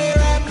getting there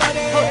at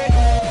money.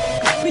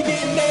 We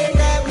getting there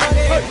at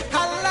money.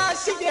 Holla,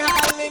 she get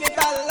holla in it,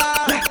 holla.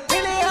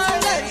 In it,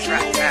 holla, she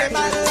get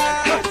holla.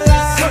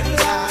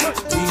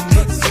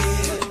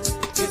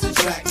 It's a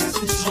track that's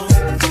the song,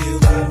 feel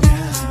right now.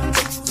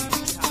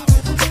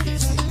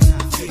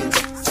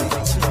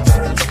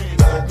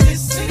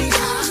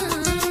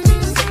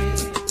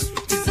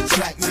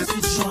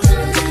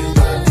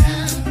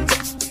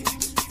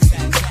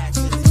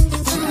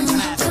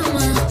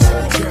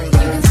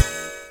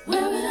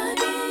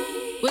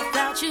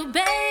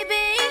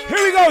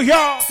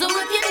 Y'all. So if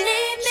you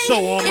need me, so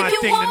on my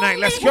thing tonight,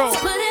 let's go.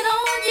 Put it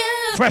on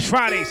you. Fresh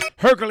Fridays,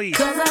 Hercules,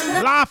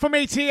 live from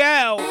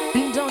ATL.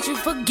 Don't you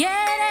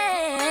forget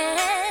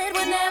it.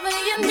 Whenever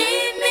you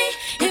need me,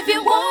 if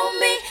you want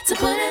me to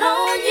put it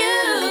on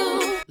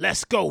you.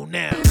 Let's go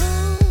now.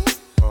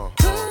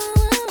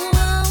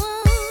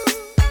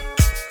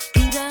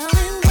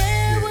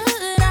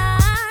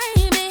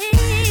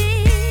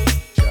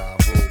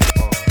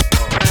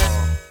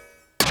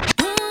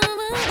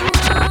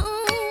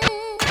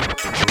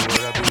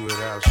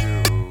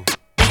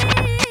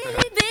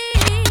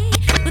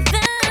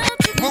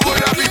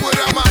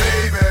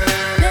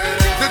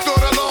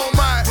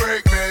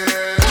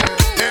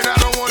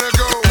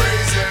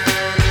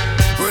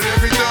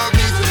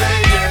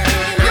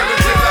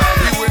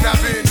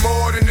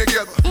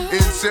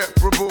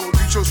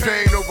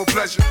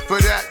 pleasure. For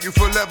that, you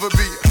forever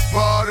be a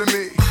part of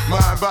me.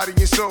 Mind, body,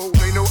 and soul,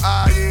 ain't no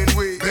I in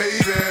we.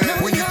 Baby,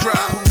 when you cry,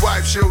 who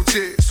wipes your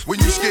tears?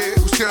 When you scared,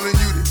 who's telling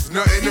you this?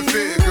 Nothing to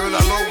fear, girl,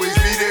 I'll always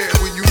be there.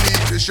 When you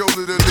need the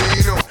shoulder to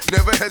lean on,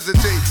 never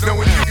hesitate,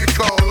 knowing you can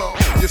call on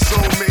your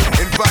soulmate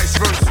and vice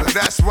versa.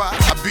 That's why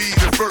I be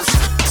the first.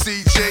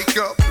 See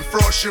Jacob and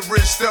frost your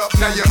wrist up.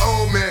 Now you're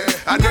old man.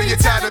 I know you're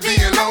tired of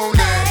being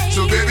lonely.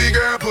 So baby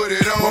girl, put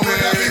it on. What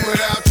would I be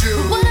without you?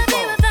 What would I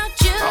be without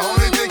you? I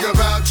only think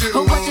about you.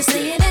 But what you're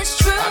saying is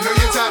true. I know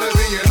you're tired of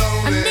being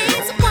lonely. I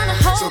need someone to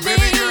hold so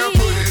baby girl,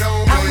 put it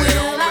on. I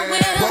will.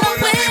 What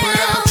would I be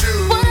without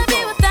you? What would I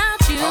be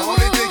without you? I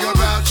only think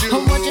about you.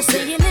 But what you're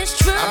saying is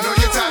true. I know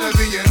you're tired of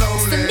being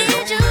lonely. So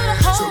need you to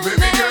hold so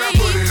baby girl,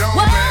 put it on.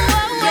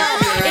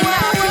 And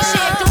I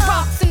appreciate the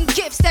rocks and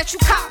gifts that you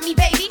caught me,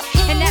 baby.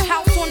 And that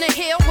house on the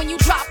hill when you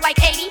drop like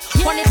 80.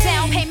 On the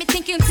down payment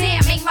thinking,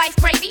 damn, ain't life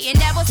gravy. And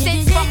ever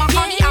since from my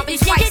honey, I've been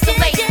twice the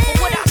lady. But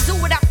what I do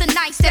without the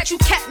nights that you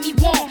kept me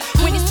warm.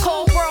 When this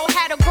cold world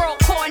had a girl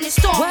caught in the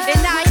storm.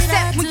 And I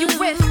accept when you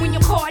risk, when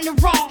you're caught in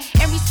the wrong.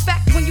 And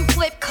respect when you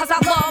flip, cause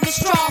our love is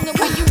strong. And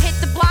when you hit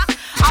the block,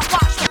 I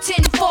watch for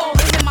 10 fall.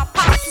 And when my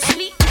pops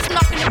asleep,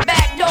 snuck in the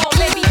back door.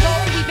 Baby,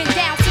 boy, we've been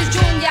down since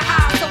junior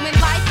high. So when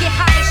life get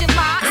hot as your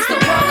lie, it's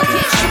the world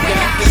against you and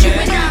I. You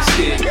and I.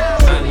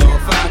 I know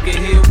if I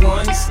could hit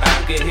once, I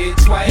could hit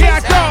twice. Here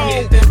I go. I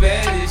hit the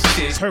baddest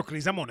shit. It's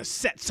Hercules, I'm on a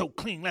set so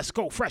clean. Let's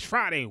go, Fresh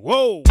Friday.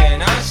 Whoa.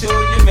 Can I show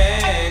you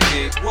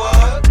magic?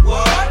 What?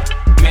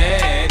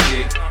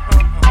 Magic.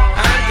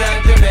 I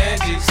got the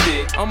magic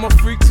stick. I'm a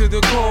freak to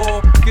the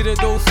core. Get a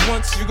dose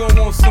once, you gon'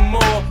 want some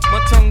more.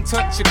 My tongue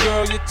touch your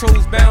girl, your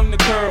toes bound to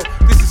curl.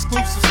 This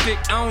exclusive stick,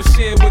 I don't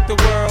share with the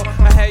world.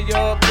 I had you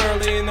up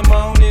early in the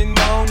morning.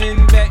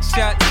 Back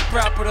shot,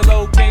 proper, the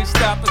low can't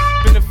stop us.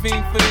 Been a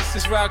fiend for this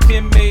since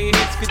Rakim made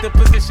hits. Get the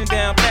position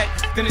down back,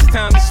 then it's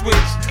time to switch.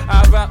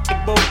 I rock the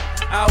boat,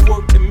 I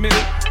work the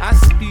middle. I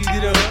speed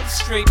it up,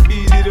 straight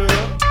beat it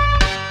up.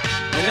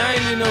 And I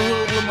ain't in the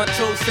hood with my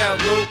toes out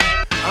low.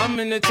 I'm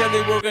in the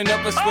telly working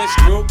up a sweat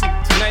stroke.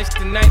 Tonight's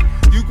the night,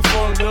 you can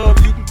fall in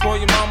love. You can call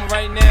your mama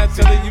right now,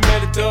 tell her you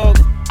met a dog.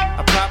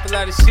 I pop a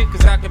lot of shit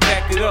cause I can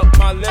back it up.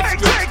 My left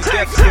stroke's the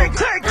death stroke.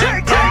 Take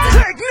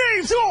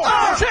names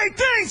off, take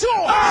things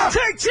off,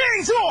 take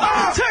chains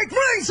off, take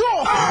rings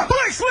off.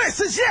 Blank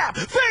slices, yeah,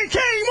 fame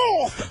came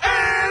off.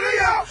 And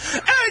yeah,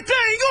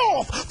 everything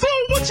off. Throw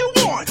what you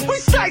want, we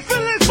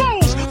stifling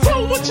foes.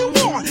 Throw what you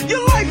want,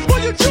 your life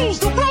when you choose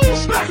the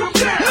rules. Back them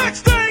down,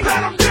 next thing,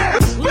 let them down.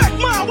 Respect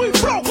mine, we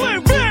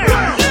Brooklyn, bam.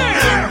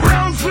 Yeah,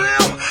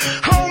 Brownsville,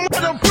 home of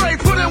the brave.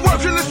 Put in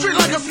work in the street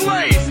like a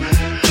slave.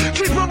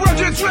 Keep a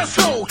rugged dress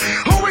code,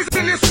 always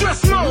in this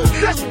stress mode.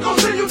 That's what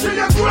goes in you to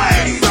your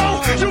grave. So,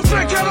 you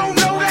think I don't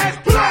know that?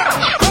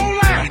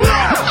 Hold that,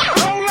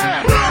 hold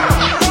that, hold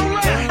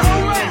that.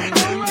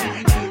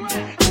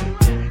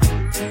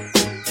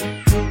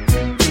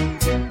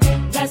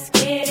 Let's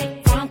get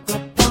it crunk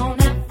up on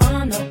that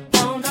fun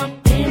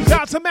up in.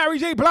 Shout out to Mary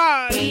J.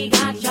 Blige. We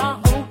got y'all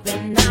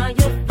open, now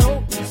you're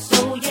floating,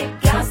 so you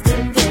got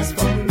to dance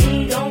for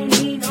me. Don't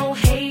need no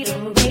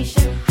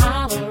hateration,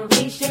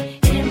 holleration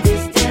in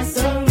this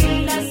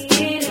dancery. Let's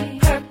get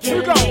it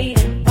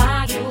percolating,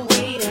 while you're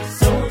waiting,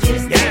 so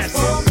just dance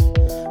for me.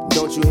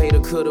 Don't you hate a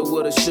coulda,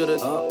 woulda, shoulda?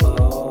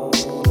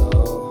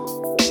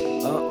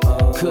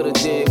 Coulda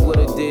did,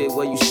 woulda did,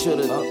 well you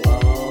shoulda.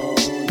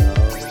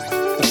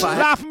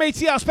 Live from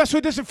ATL, special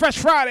edition Fresh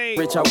Friday.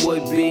 Rich I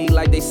would be,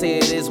 like they say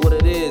it is what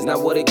it is,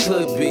 not what it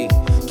could be.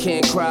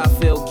 Can't cry,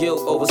 feel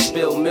guilt over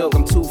spilled milk.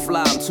 I'm too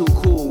fly, I'm too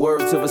cool, word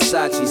to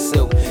Versace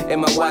silk.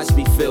 And my watch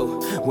be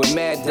filled with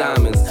mad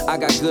diamonds. I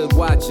got good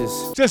watches.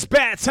 Just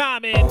bad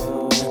timing.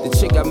 The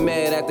chick I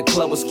met at the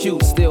club was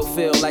cute. Still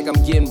feel like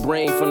I'm getting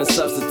brain from the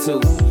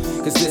substitute.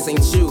 Cause this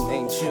ain't you,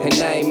 and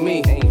that ain't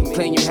me.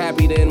 Claim you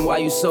happy, then why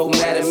you so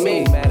mad at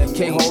me?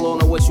 Can't hold on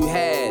to what you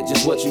had,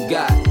 just what you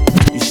got.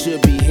 You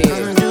should be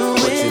here,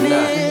 but you're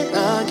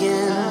not.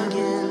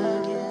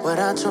 Again, what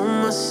I told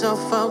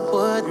myself I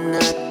would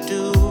not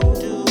do.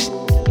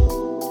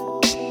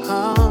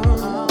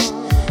 Oh,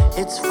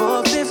 it's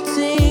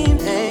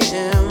 4:15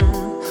 a.m.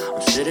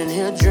 I'm sitting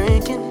here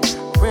drinking,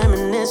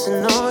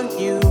 reminiscing on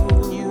you.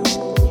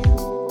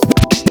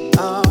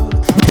 Oh,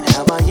 and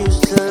how I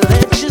used to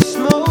let you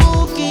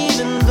smoke,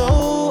 even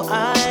though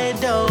I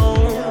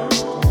don't.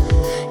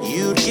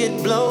 You'd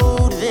get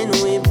blowed, then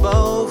we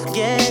both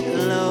get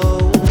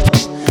low.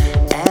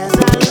 As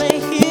I lay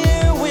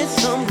here with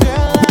some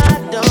girl I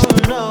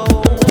don't know,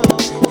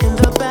 in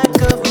the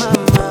back of my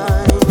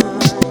mind,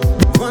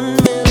 1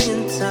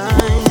 million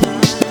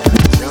times,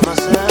 tell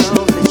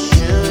myself it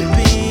should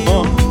be you,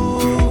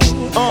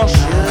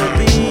 should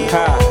be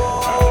you,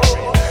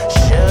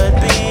 should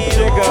be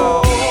you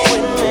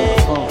with me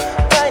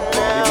right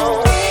now.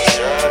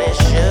 It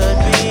should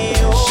be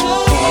you,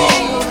 should be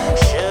you,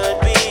 should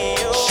be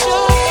you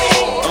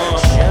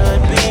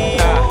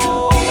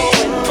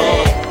with me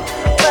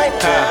right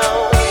now.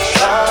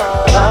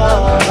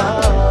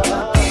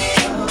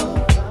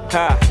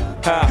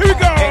 Here we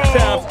go.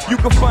 Sometimes you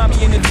can find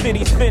me in the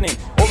city spinning,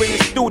 or in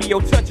the studio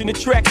touching the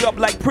track up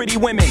like pretty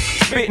women,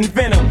 spitting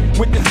venom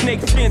with the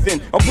snake skins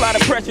in. Apply the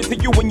pressure to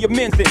you and your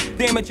men's in.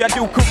 Damage I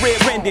do, career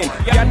ending.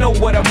 Y'all know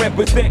what I'm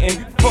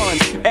representing. Fun,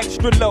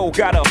 extra low,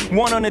 got a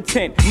 1 on a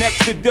 10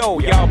 next to dough.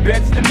 Y'all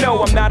bets to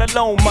know I'm not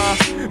alone, ma.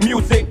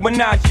 Music,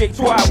 menage a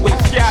trois with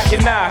Shy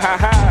and I, ha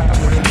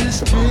ha.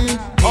 This dream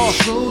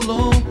so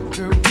long,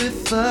 girl,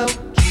 without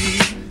you.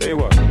 Say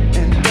what?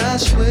 And I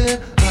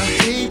swear I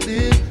hate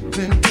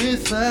living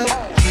without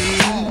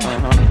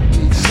you.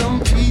 Need some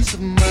peace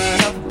of mind.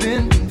 I've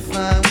been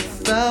fine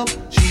without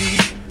you.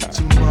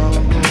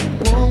 Tomorrow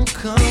won't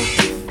come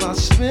if I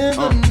spend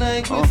the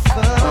night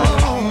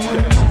without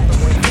you.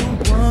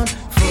 The one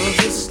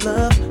for this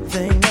love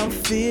thing I'm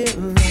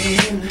feeling,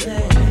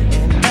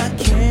 and I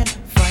can't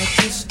fight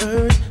this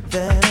urge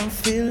that I'm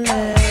feeling.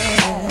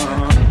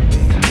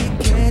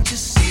 Baby, can't you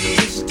see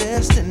this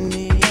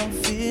destiny I'm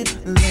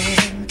feeling?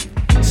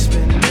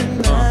 Spend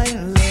the night,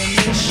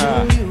 let me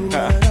show you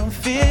what I'm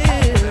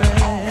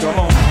feeling. Come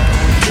on.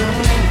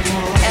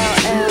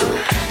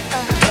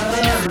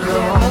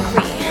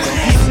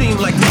 You seem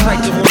like the type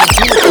that wanna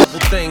do a couple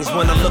things.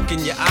 When I look in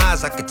your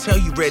eyes, I can tell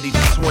you ready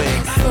to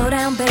swing. Slow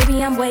down,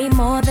 baby, I'm way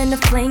more than a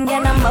fling,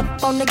 and I'm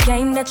up on the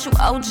game that you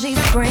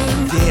OGs bring.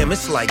 Damn,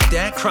 it's like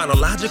that.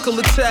 Chronological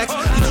attacks.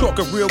 You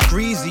talking real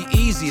greasy,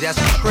 easy, that's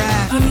a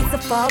trap. You need to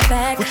fall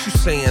back. What you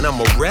saying, I'm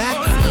a rap?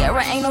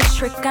 Sierra ain't no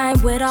trick, I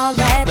ain't with all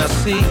that. Now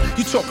see,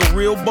 you talking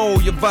real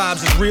bold, your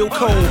vibes is real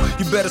cold.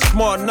 You better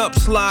smarten up,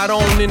 slide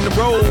on in the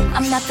road.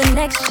 I'm not the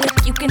next chick,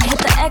 you can hit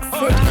the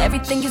exit.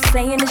 Everything you're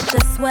saying is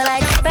just what I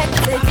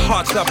expected.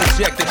 Hearts are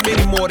projected,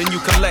 many more than you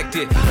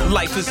collected.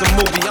 Life is a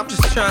movie, I'm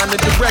just trying to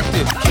direct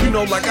it. You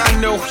know, like I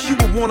know, you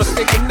would wanna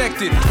stay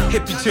connected.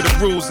 Hip you to the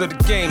rules of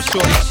the game,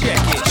 shorty, check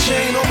it.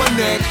 Chain on my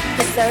neck,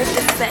 Deserve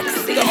the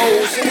sexy. the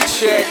O's in the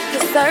check,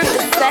 Deserve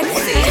the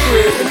sexy.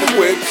 crib in the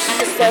whips,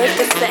 Deserve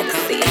the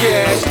sexy.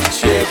 cash the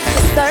chips,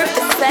 Deserve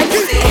the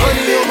sexy.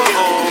 honey on my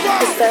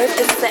arm, Deserve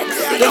the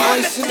sexy. the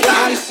ice in the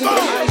ice in the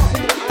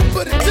ice.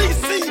 But until you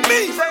see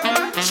me,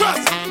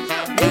 trust me.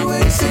 You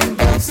ain't seen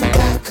bouncing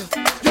back.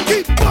 You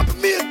keep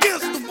bumping me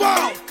against the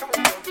wall.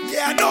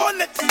 Yeah, I know I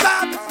let you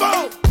slide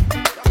before.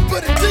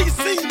 But until you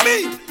see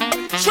me,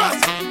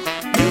 trust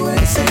me. You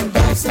ain't seen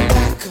bouncing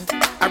back.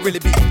 I really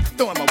be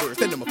throwing my words,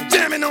 then I'm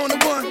jamming on the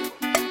one.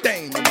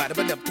 They ain't nobody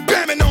but up to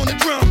bamming on the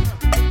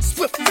drum.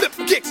 Swift flip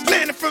kicks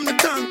landing from the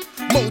tongue.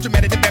 More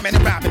dramatic than Batman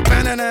and Robin.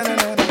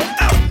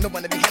 No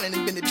one to be handling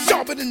and been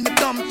sharper than the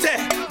thumb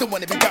tag. The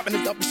one to be dropping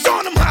this up and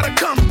showing them how to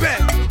come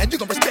back. And you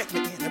gon' respect me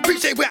and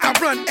appreciate where I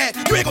run at.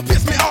 You ain't gon'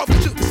 piss me off, but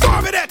you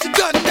sorry that you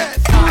done that.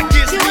 I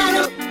get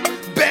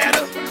sweeter,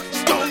 better,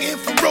 strong and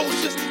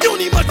ferocious. You don't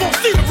need much more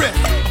see the rest.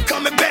 I'm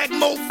coming back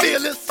more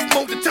fearless,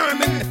 more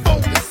determined and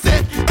focused.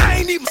 I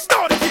ain't even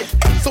started yet.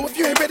 So if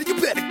you ain't ready, you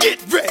better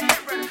get ready.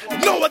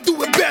 Know I do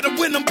it better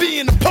when I'm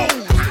being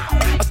opposed.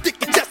 I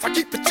stick your chest, I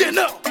keep your chin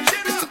up.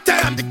 Cause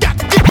sometimes you got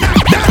to get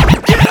knocked down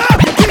to get up.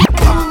 Keep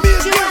pumping me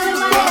against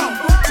the wall.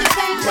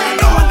 I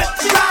know I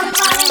let you slide.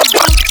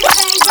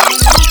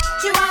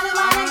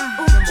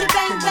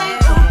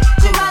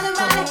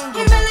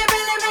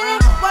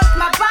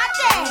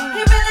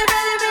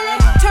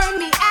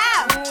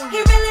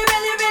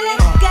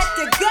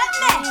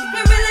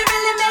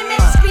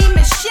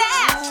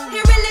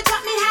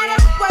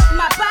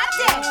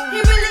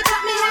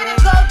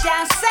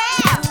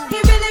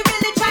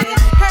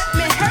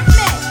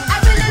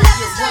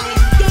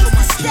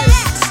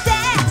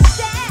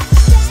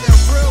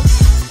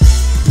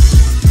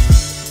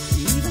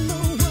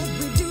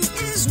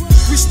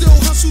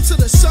 Till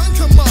the sun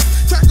come up,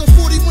 crack a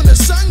 40 when the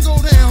sun go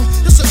down.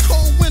 It's a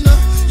cold winter,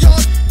 y'all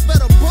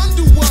better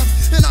bundle up.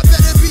 And I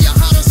better be a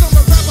hotter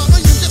summer rapper than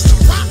you just to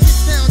rock it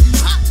down. You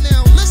hot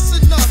now,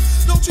 listen up.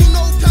 Don't you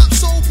know cop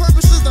sole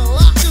purpose is to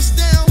lock us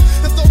down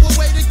and throw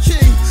away the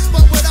king?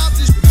 But without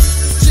this,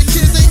 your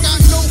kids ain't got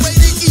no way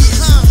to eat,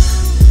 huh?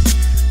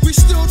 We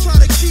still try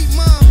to keep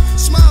mom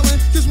smiling,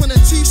 cause when the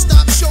teeth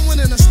stop showing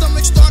and the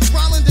stomach start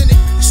growling, then it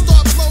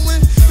start blowing.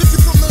 If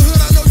you're from the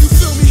hood, I know you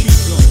feel me.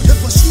 If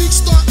a sneak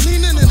start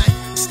leaning and I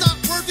stop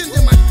working,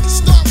 then my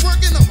start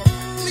working. I'm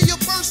me a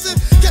person,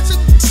 catch it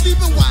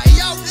sleeping while he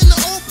out in the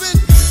open,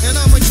 and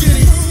I'ma get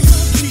it.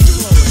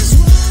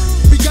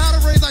 We gotta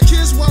raise our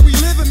kids while we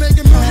live and make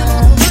 $1 million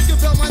off a record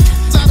belt. My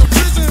out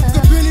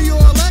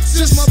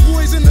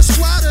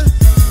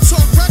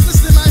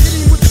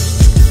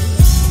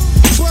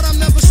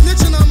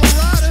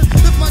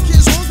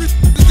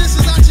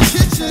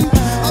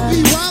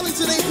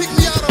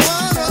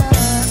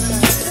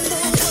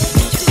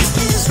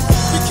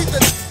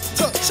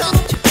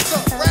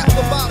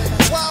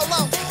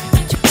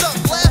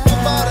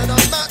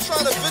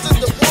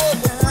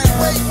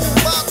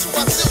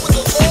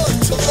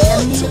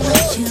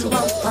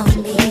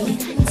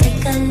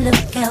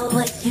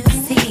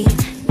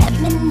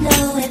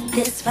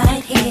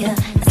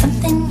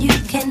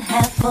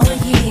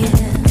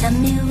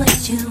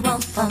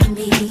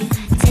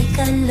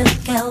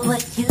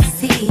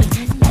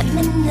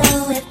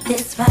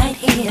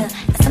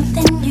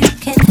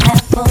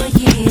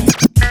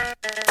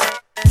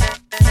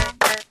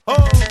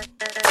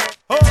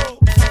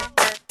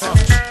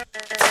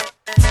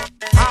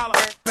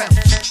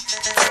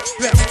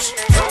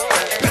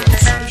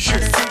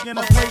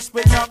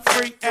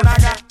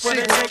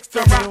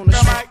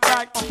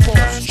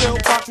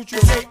what you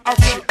say out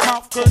your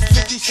mouth, cause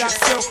 50 shots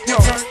still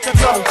turn the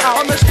flow.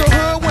 I miss the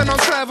hood when I'm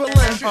traveling.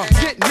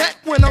 Get neck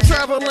when I'm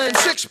traveling.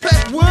 Six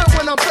pack wood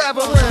when I'm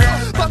traveling.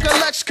 Fuck a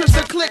Lex cause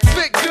the click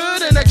fit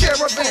good in a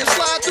caravan.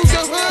 Slide through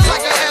your hood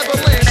like an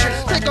avalanche.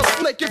 Take a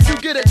flick if you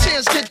get a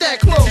chance, get that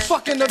close.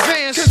 Fucking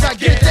advance, cause I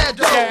get that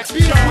dough.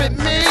 Beat with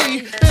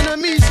me,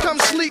 enemies come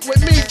sleep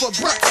with me for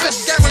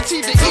breakfast.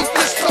 Guaranteed to eat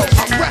this toast.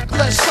 I'm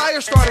reckless,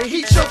 fire starter,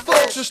 heat your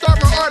folks. And start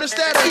my artists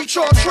that'll eat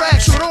your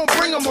tracks, so don't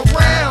bring them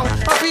around.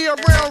 I be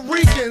around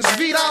Ricans,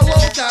 Vida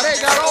Loca, they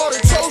got all the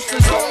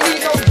toasters, don't need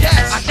no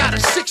gas. I got a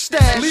 6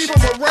 stash, leave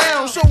them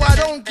around so I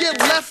don't get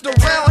left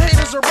around.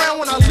 Haters around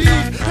when I leave,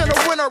 in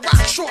the winter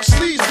rock short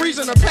sleeves,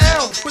 breezing a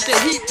pound. With the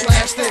heat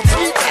blasting,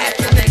 heat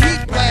acting, the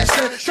heat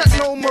blasting.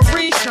 Techno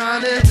marine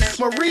shining,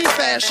 marine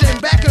fashion,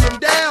 backing them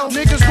down.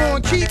 Niggas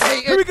gon' keep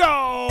hating, here we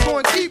go.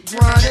 Gon' keep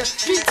grinding,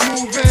 keep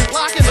moving,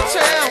 locking the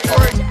town.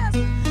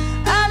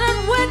 I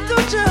done went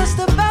through just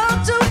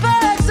about 2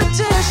 bags of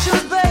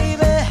tissues,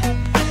 baby.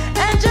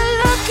 And you're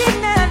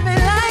looking at me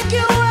like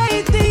you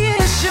ain't the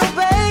issue,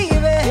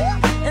 baby.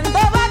 And though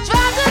I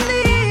tried to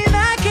leave,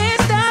 I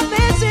can't stop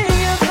missing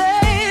you,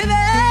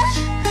 baby.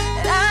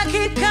 And I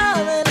keep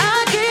coming back.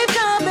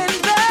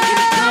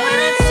 Going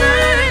in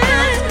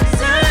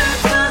circles,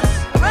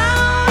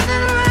 round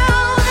and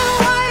round. And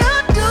why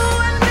you're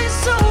doing me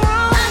so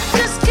wrong, I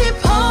just keep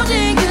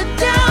holding you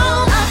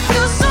down. I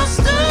feel so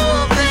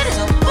stupid,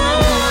 so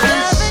fool,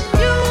 loving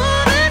you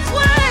this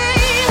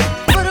way.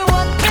 But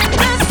what can I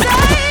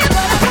say?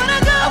 But I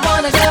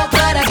wanna go,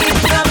 but I keep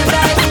coming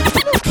back.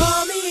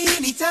 Call me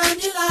anytime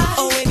you like.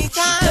 Oh,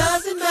 anytime.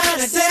 Doesn't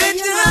matter. It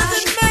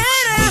doesn't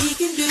matter. We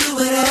can do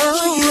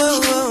whatever you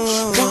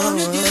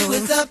wanna do.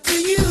 It's up to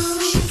you.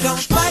 Don't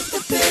fight the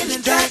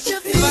feeling that you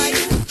feel. I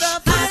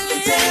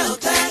can tell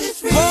that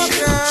it's real. Oh,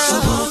 girl. So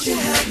won't you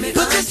help me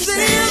But you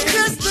say I'm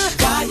just a,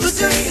 why you but you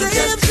say say I'm I'm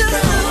just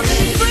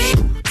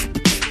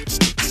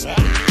a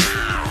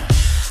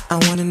I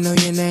wanna know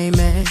your name,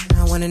 man.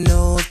 I wanna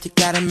know if you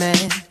got a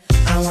man.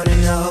 I wanna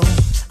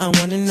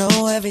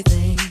know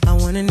everything. I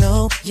wanna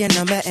know your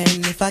number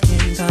and if I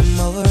can come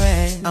over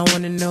and I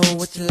wanna know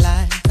what you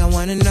like. I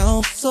wanna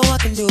know so I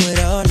can do it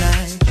all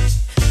night.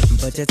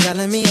 But you're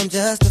telling me I'm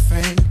just a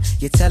friend.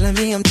 You're telling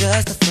me I'm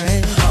just a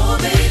friend. Oh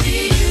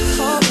baby, you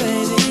got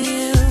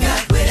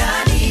what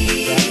I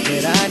need. Got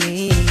what I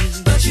need.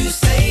 But you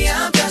say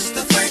I'm just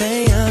a friend.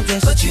 Say I'm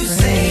just But a you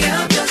friend. say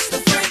I'm just a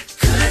friend.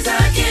 Cause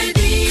I can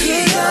be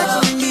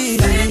your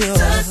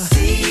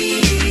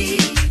fantasy.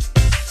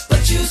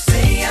 But you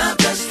say I'm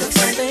just a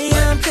friend. You say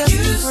I'm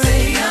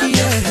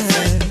just a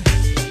friend.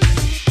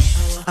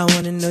 I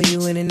wanna know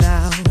you in and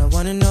out. I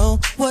wanna know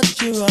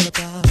what you're all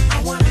about.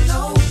 I wanna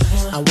know.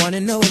 I wanna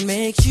know what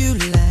makes you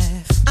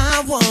laugh.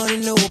 I wanna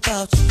know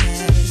about your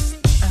past.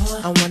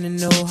 I wanna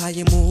know how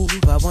you move.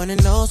 I wanna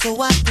know so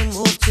I can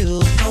move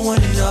too. I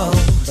wanna know,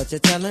 but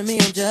you're telling me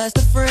I'm just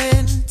a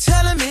friend.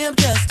 Telling me I'm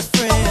just a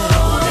friend.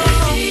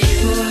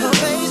 Oh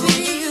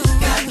baby, you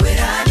got what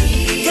I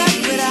need. Got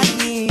what I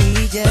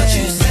need, yeah. But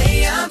you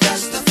say I'm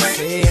just a friend.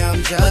 Say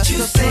I'm just But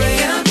you a say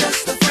friend. I'm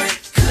just a friend.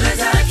 Cause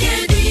I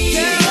can be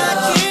your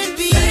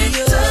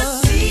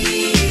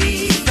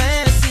fantasy.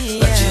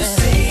 But you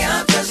say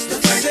I'm just a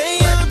friend.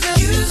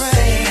 You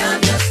say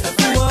I'm just a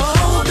friend.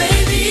 Oh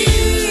baby,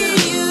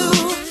 you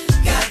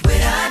got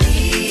what I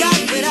need. Got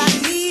what I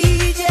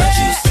need, yeah. But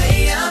you say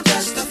I'm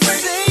just a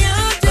friend.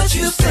 But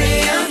you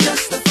say I'm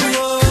just a friend.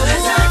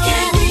 Cause I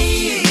can be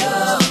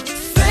your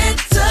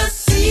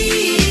fantasy.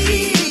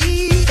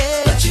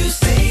 But you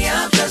say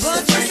I'm just a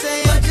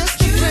friend. But you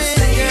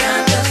say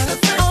I'm just a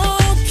friend.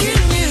 Oh,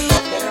 can you?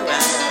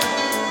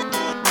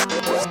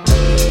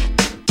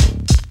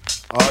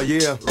 Oh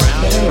yeah.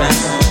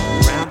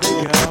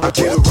 I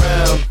get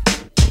around.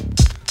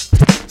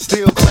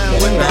 Still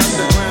clown when the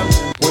underground.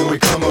 When we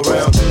come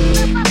around.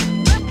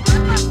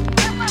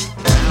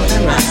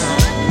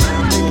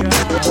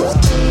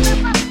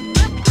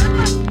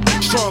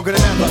 Stronger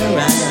than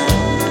ever.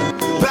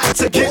 Back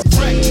to get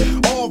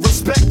wrecked. All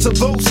respect to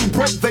those who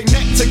break their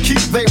neck to keep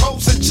their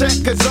hopes in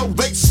check. Cause though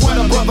they sweat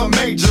a brother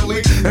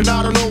majorly. And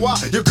I don't know why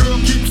your girl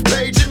keeps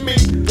paging me.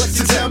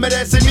 She tell me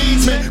that she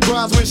needs me.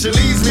 Cries when she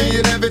leaves me.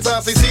 And every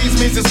time she sees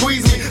me, she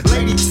squeeze me.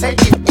 Lady,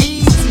 take it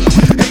easy.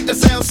 Hate to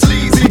sound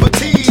sleazy, but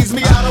tease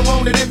me. I don't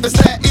want it if it's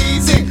that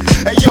easy.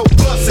 Hey yo,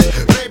 bust it.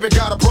 Baby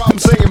got a problem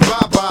saying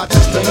bye-bye.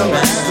 Just another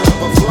answer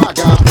of a fly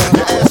guy.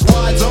 Your ass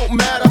wide don't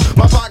matter.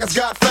 My pockets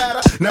got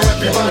fatter. Now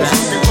everybody's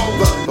looking for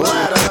the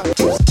ladder.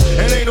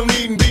 And ain't no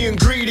need in being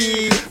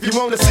greedy. If you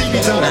wanna see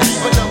me, try to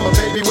keep a number,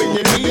 baby, when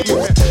you need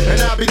me.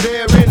 And I'll be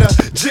there in a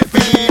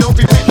jiffy. Don't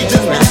be picky,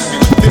 just be happy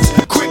with this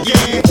quick,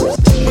 yeah.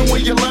 But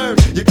when you learn,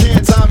 you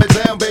can't time it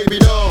down, baby,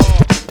 dog.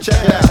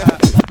 Check it out.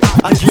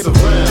 I get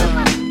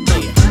around.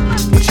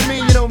 What you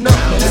mean you don't know?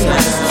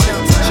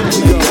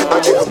 I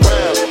get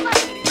around.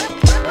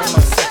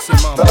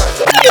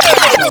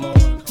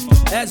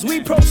 As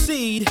we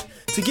proceed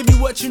to give you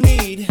what you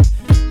need,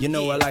 you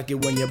know I like it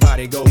when your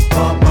body goes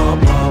bum, bum,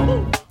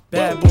 bum.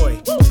 Bad boy,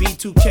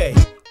 B2K.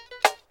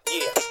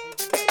 Yeah.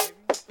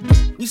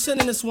 We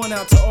sending this one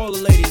out to all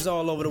the ladies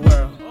all over the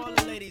world.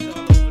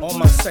 All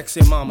my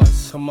sexy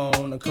mamas, come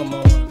on, come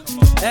on.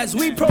 As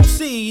we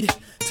proceed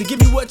to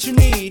give you what you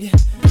need,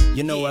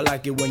 you know I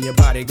like it when your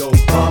body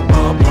goes bum,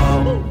 bum,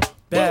 bum.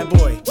 Bad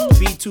boy,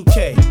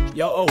 B2K,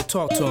 yo,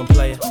 talk to him,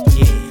 player.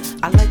 Yeah,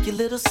 I like your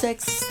little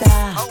sexy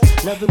style.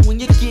 Love it when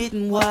you're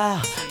getting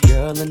wild.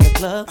 Girl in the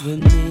club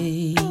with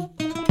me.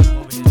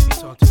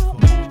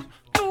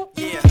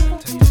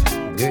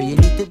 Girl, you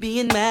need to be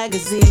in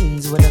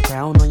magazines with a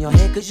crown on your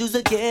head, 'cause you's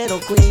a ghetto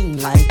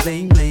queen. Like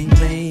bling, bling,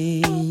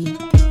 bling.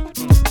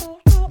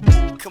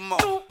 Come on.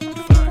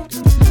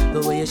 The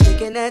way you're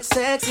shaking that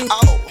sexy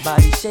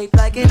body shaped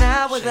like an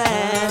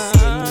hourglass.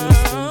 Can we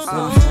spend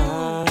some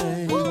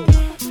time?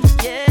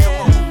 Yeah.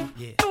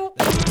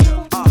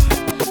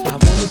 I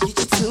wanna get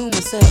you to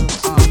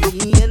myself,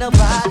 me and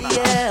nobody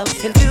else,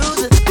 and do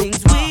the things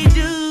we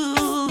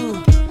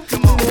do.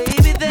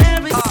 Baby,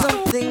 there is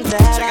something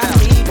that I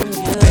need from you.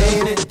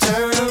 Baby,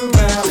 turn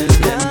around and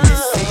let me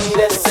see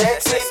that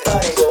sexy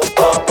body go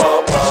bum,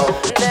 bum, bum.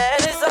 That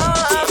is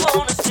all I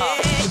wanna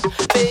see.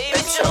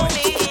 Baby, show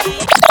me.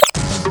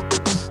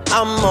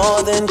 I'm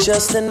more than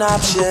just an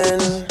option.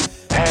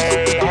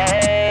 Hey,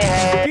 hey,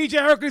 hey. DJ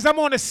Hercules, I'm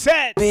on the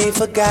set. Be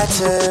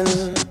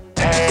forgotten.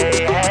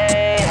 Hey,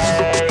 hey,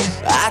 hey.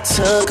 I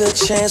took a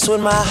chance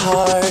with my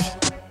heart.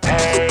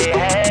 Hey,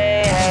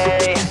 hey,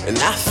 hey. And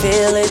I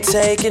feel it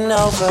taking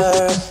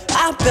over.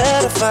 I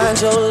better find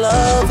your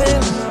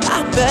loving.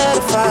 I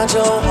better find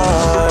your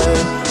heart.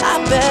 I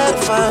better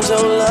find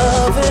your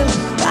loving.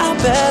 I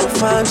better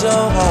find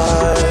your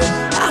heart.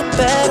 I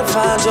better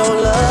find your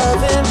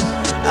loving.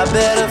 I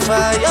better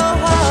find your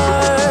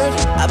heart.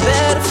 I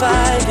better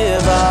find,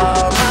 give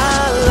all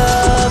my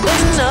love,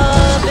 and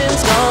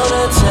nothing's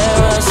gonna tear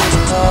us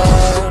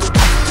apart.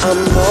 I'm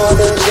more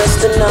than just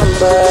a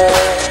number.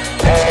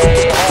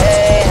 Hey,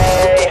 hey,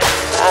 hey.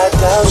 I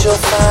doubt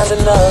you'll find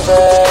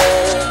another.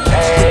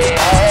 Hey,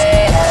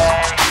 hey,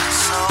 hey.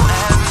 So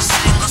every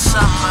single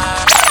summer,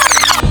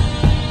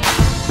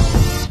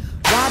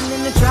 Riding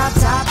in the drop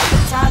top, with the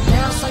top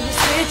down, so you're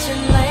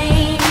switching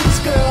lanes,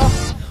 girl.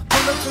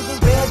 Pull up to the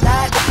red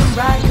light, looking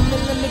right, come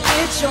and let me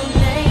get your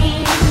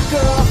name,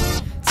 girl.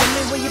 Tell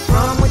me where you're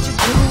from, what you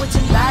do, what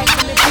you like,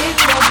 let me pick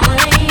your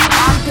brain,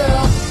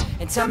 girl.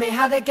 And tell me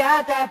how they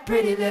got that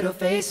pretty little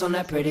face on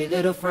that pretty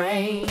little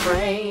frame.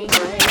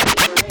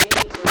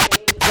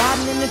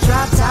 Riding in the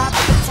drop top,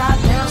 with the top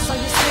down, so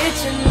you're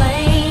switching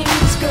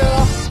lanes,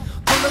 girl.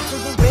 Pull up to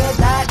the red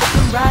light,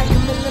 looking right,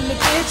 come and let me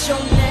get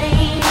your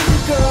name,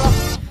 girl.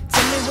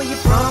 Tell me where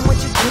you're from, what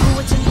you do,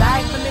 what you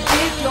like, let me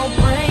pick your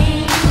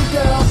brain,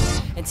 girl.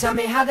 And tell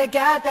me how they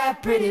got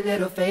that pretty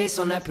little face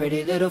on that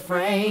pretty little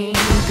frame,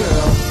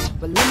 girl.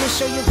 But let me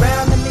show you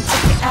around, let me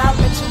take you out,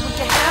 bet you we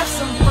can have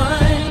some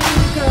fun,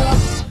 girl.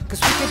 'Cause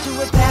we can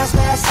do it fast,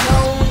 fast,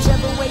 slow,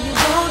 whichever way you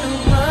wanna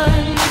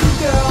run,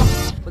 girl.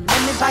 Well,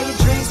 let me buy you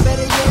drinks,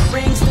 better yet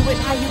rings, do it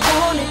how you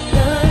want it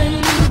done,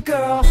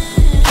 girl.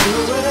 You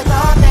would've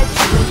thought that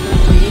you would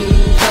be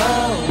the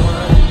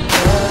one,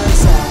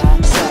 'cause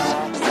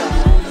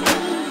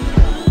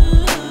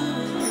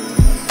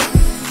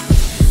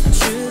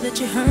True that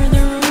you heard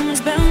the rumors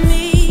about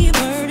me,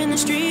 word in the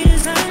street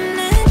is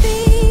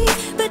unhappy,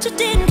 but you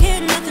didn't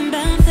care nothing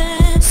about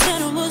that.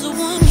 Said I was the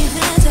one you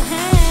had to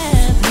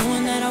have,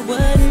 knowing that I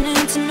wasn't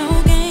into no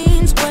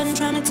games, wasn't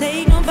trying to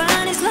take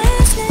nobody's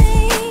last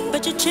name,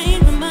 but you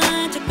changed my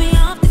mind, took me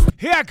off the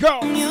Here I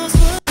go. yours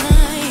for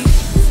life.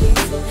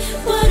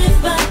 What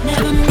if I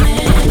never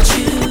met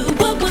you?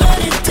 What would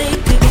it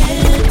take to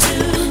get to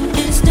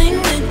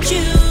instinct that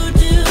you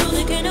do,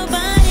 like ain't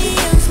nobody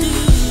else do?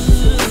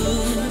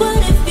 What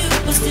if you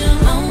were still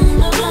on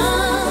the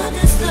block?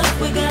 This stuff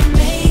we gotta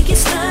make it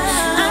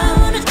stop. I don't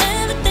wanna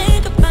ever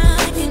think about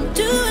it, can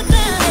do it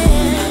that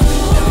way.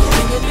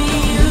 It could be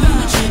you,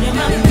 changing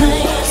my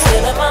mind,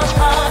 stealing my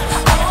heart.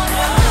 Oh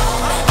no,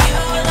 you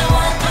were the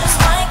one just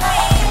like me.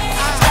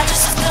 Not your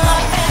sister,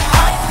 like me,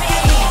 like me.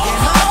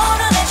 Oh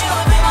no, that you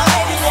would be my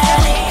baby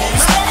daddy.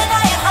 Spending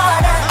all your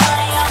hard earned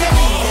money on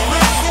me.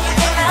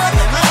 Everything out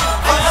the blue,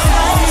 all I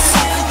want is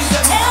you.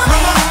 Tell me.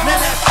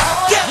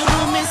 The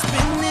room is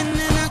spinning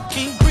and I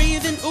can't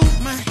breathe, and ooh,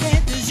 my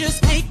head is just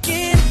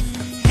aching.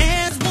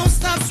 Hands won't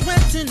stop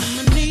sweating and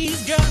my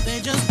knees, girl, they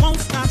just won't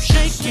stop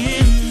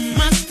shaking.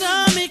 My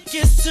stomach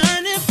is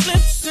turning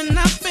flips and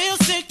I feel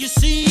sick, you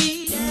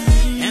see.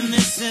 And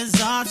this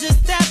is all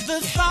just at the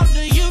thought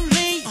of you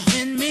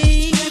leaving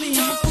me. Baby,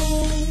 I'm a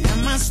fool.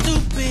 Am I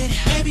stupid?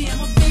 Baby,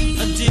 I'm a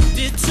fiend.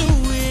 Addicted to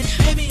it.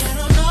 Baby, I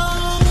don't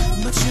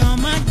know. But you're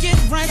my get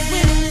right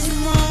when it's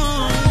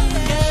wrong.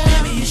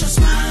 Baby, it's your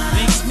smile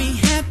makes me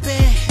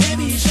happy.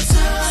 Baby, it's your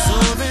touch so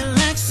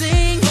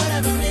relaxing.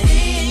 Whatever it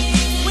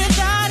is,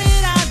 without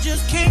it I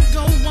just can't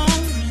go on.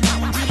 I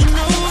want you to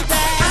know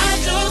that I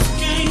just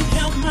can't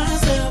help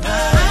myself.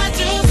 I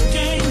just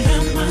can't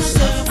help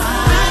myself.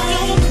 I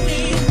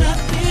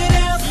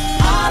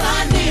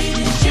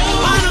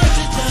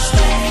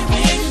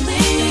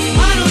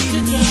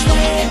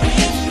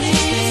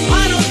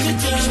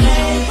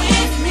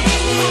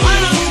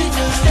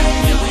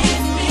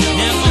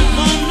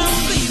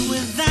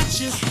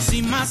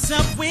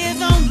myself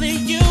with only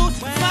you.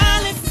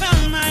 Finally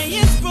found my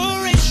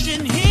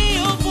inspiration. Hear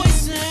your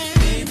voices.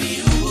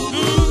 Baby,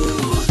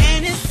 ooh.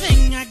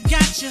 Anything I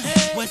got you.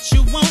 What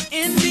you want,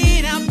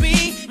 indeed I'll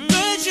be.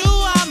 Cause you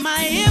are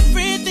my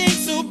everything.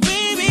 So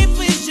baby,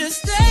 please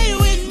just stay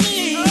with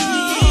me.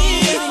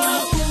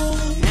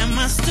 Am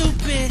I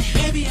stupid?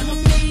 Baby, I'm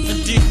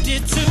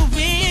addicted to it.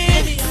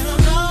 Baby, I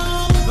don't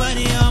know. But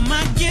you're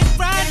my gift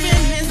right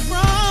when it's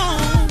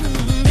wrong.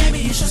 Baby,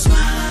 you should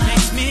smile.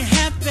 Makes me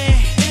happy.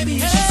 Baby, you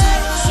should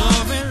smile. So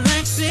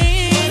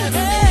relaxing.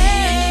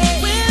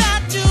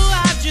 Without you, I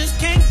just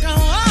can't go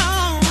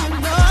on.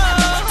 No, I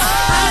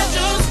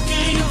just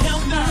can't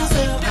help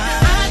myself. I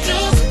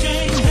just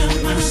can't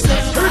help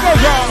myself. Here we go, y'all.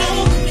 I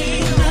don't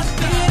need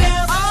nothing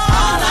else.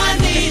 All I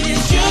need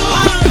is you.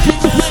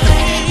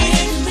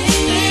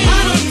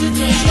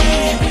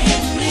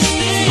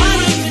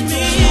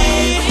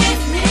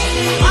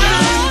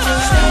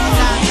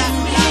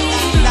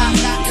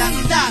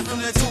 From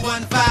the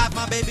 215,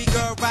 my baby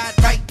girl ride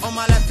right on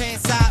my left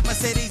hand side.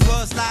 Mercedes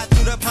will slide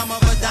through the palm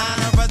of a dime.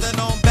 Brother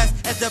known best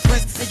as the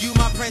prince, and you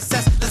my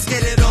princess. Let's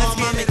get it on,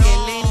 mami, que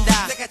linda.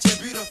 Look at your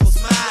beautiful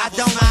smile. I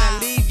don't wanna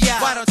leave ya.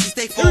 Why don't you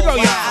stay for a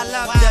while? I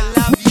love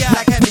ya,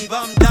 like heavy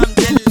bum dum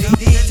diddly.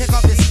 Take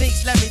off your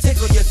sneaks, let me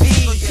tickle your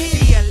feet.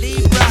 Petey a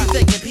Libra, you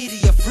thinking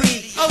Petey a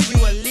freak? Oh, you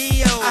a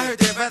Leo. I heard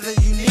that brother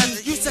you need.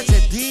 You such a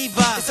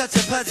diva. It's such a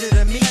pleasure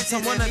to meet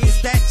someone of your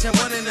stature.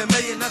 1 in a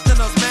million, nothing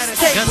else matters.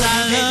 Cause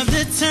I love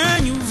to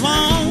turn you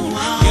on.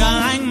 You're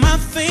like my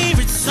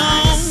favorite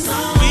song.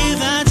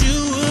 Without you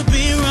would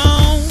be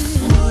wrong.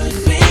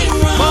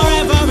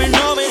 Forever and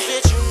always,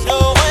 that you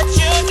know what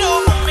you do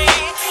for me.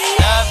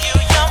 Love you,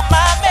 you're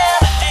my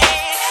melody.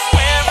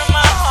 Wearing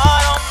my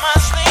heart on my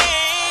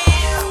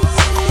sleeve.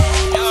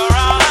 You're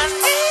all I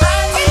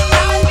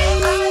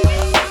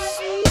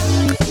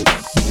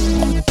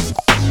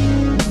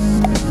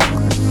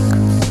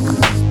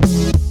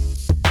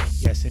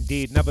Yes,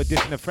 indeed. Another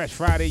edition of Fresh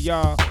Friday,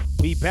 y'all.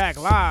 We back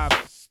live.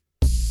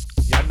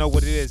 Y'all know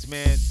what it is,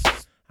 man.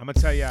 I'm going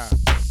to tell y'all,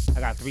 I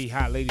got 3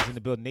 hot ladies in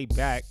the building. They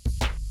back.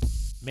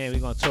 Man, we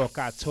going to talk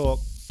our talk.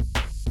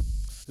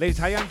 Ladies,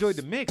 how y'all enjoyed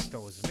the mix,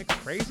 though? Is the mix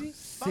crazy?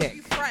 Funky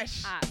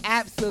fresh.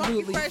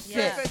 Absolutely Funky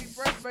fresh,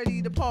 fresh,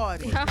 ready to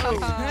party. Crazy.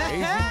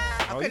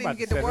 I Oh, you couldn't about even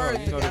get to the set it words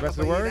off. You know the together, rest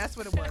of the but yeah, words? that's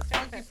what it was.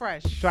 Funky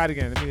fresh. Try it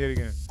again. Let me hear it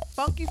again.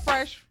 Funky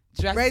fresh.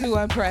 Dressed to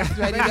impress,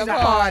 ready to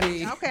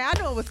party. Okay, I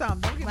knew it was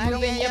something.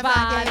 Move your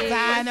body.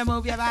 Trying to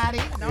move your body.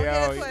 Don't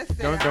get it twisted.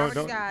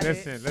 Don't.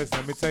 Listen.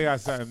 Let me tell y'all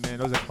something, man.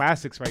 Those are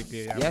classics right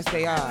there. Y'all. Yes,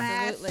 they are.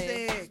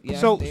 Absolutely. Yes,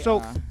 So they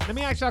are. let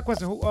me ask y'all a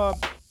question. Who,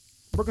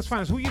 Brooklyn's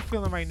Finest, who you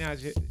feeling right now,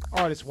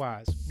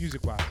 artist-wise,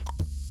 music-wise?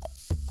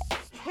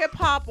 Hip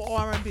hop or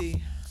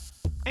R&B?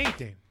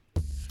 Anything.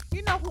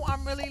 You know who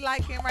I'm really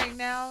liking right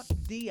now?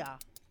 Dia.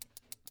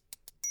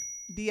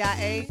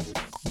 DIA.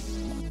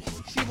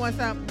 She wants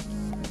some.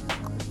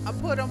 I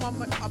put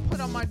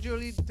on my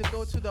jewelry to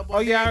go to the bodega. Oh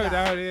yeah, I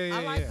heard.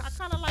 Yeah. I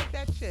kind of like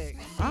that chick.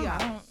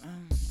 I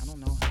don't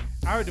know her.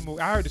 I heard the movie.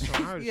 I heard the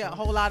song. Yeah, a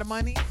whole lot of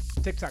money.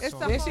 TikTok It's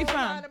song. Where's she a whole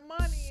from? lot of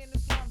money in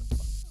this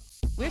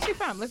motherfucker. Where's she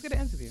from? Let's get an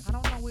interview. I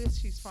don't know where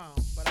she's from,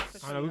 but I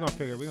could I know we're gonna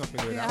figure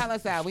it Yeah, out. holla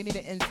us out. We need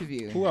an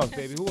interview. Who else,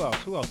 baby? Who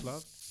else,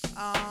 love?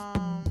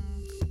 As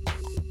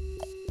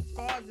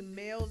far as the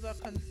males are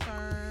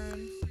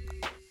concerned,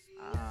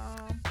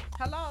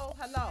 hello.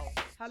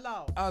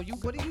 Oh,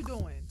 What are you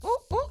doing? Ooh.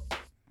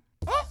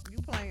 You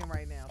playing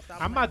right now? Stop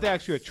I'm playing. about to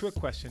ask you a trick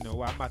question,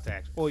 though. I'm about to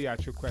ask all y'all a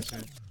trick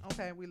question.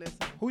 Okay, we listen.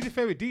 Who's your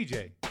favorite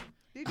DJ?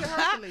 DJ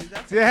Hercules.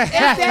 That's Yeah.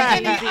 Is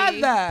there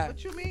any other?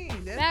 What you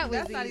mean? That was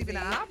That's not even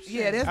an easy. option.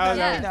 Yeah, there's That was-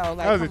 nothing, you know. Like,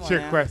 that was a come on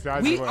trick now. question. I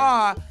We swear.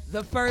 are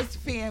the first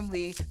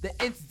family, the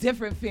It's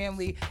Different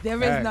family.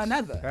 There is Facts, none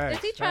other. facts,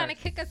 Is he trying to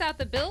facts. kick us out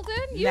the building?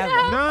 You Never.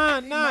 know?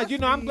 Nah. You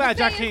know, I'm glad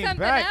y'all saying came something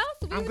back. else?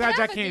 We I'm would glad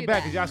y'all never came do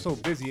back that. because y'all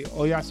so busy.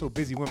 Oh, y'all so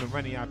busy women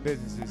running y'all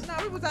businesses. No,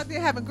 we was out there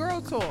having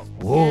girl talk.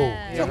 Whoa.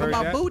 Yeah. You Talking heard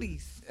about that?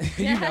 booties.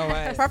 You know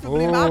what?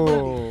 Preferably my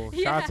booty.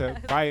 Oh, shout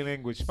out to body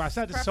language. Shout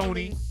out to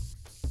Preferably. Sony.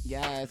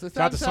 Yes. What's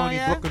Shout out up, to Sony,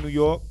 Sonya? Brooklyn, New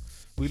York.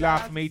 We Shout live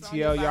out from to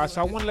ATL, Sonya, y'all.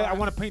 So I by the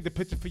want to paint the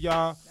picture for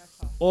y'all,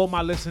 all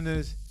my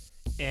listeners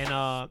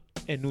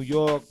in New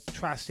York,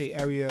 tri-state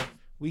area.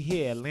 We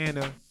here,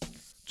 Atlanta,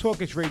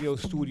 Talkish Radio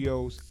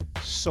Studios,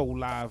 so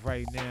live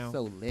right now.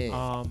 So lit.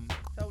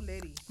 So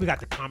litty. We got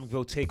the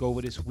Comicville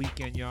takeover this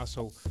weekend, y'all.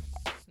 So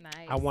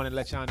Nice. I want to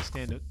let y'all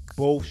understand that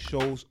both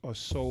shows are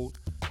sold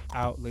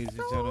out, ladies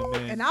and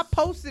gentlemen. And I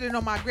posted it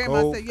on my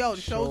grandma. Both I said, yo,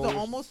 the shows are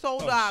almost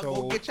sold are out. Go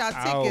sold get y'all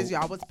out. tickets.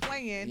 Y'all was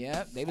playing.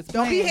 Yep, they was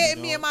Don't be playing.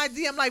 hitting me in my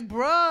DM like,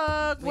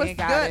 bruh, We what's ain't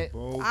got good? it.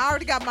 Both. I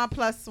already got my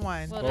plus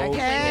one. Well, Both. that's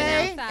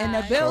Okay, outside. in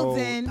the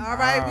building. Sold All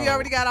right, we out.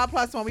 already got our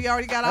plus one. We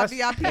already got our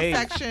That's- VIP hey,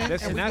 section.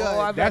 listen, and we that's- good.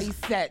 Already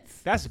set.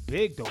 That's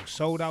big though.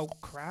 Sold out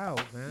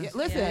crowd, man. Yeah, That's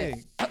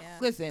listen, big.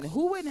 listen.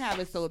 Who wouldn't have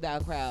a sold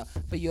out crowd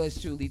for yours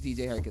truly,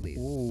 DJ Hercules?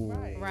 Ooh,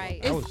 Right.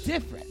 that It's was-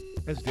 different.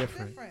 It's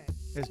different.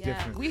 It's Yeah.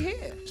 different. We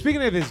here.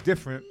 Speaking of it's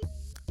different,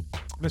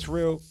 Miss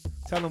Real,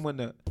 tell them when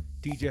the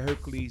DJ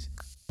Hercules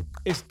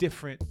It's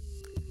different.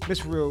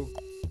 Miss Real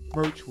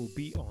merch will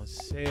be on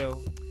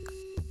sale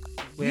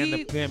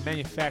They're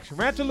manufacturing.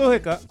 Ran into a little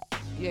hiccup.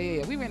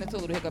 Yeah. We ran into a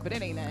little hiccup, but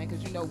it ain't nothing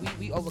because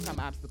we overcome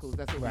obstacles.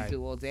 That's what we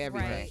do all day,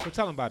 every day. So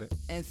tell them about it.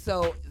 And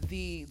so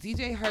the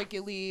DJ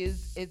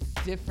Hercules, it's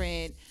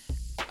different.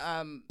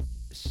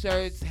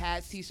 Shirts,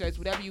 hats, t-shirts,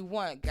 whatever you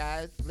want,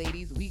 guys,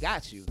 ladies, we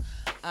got you.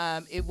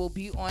 It will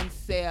be on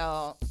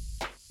sale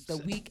the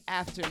week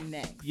after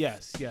next.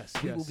 Yes.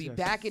 We will be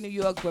back in New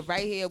York, but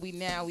right here, we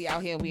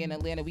out here, we in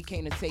Atlanta. We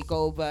came to take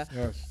over.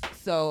 Yes.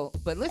 So,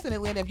 but listen,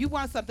 Atlanta, if you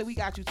want something, we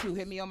got you too.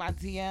 Hit me on my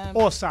DM.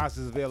 All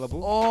sizes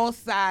available. All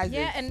sizes.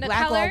 Yeah, and the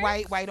black colors? on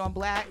white, white on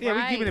black. Yeah,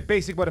 we're keeping it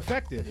basic but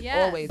effective.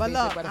 Yeah. Always But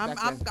basic look, but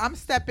effective. I'm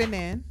stepping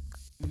in.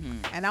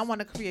 And I want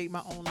to create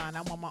my own line.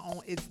 I want my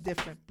own It's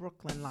Different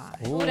Brooklyn line.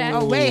 Ooh.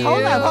 Oh, wait,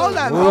 hold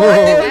up. Ooh. I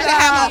think we should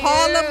have a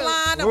Harlem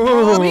line, a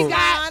Brooklyn We line,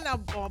 got a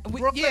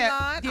Brooklyn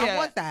line. I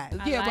want that.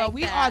 Yeah, I well, like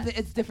we that. are the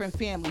It's Different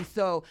family.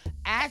 So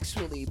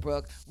actually,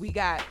 Brooke, we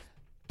got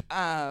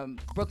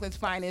Brooklyn's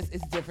Finest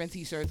It's Different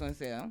t-shirts on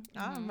sale.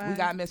 Oh, We man.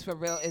 got Miss For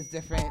Real It's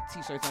Different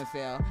t-shirts on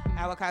sale.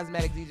 Our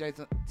Cosmetic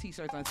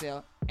t-shirts on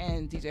sale.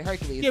 And DJ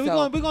Hercules. Yeah,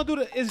 so, we're gonna do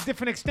the It's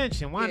Different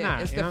extension. Why Yeah,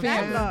 not? it's You the know what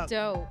I'm family. saying? Look,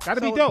 Dope.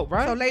 Gotta be dope,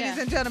 right? So, ladies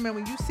Yeah. and gentlemen,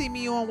 when you see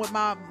me on with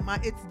my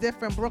It's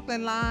Different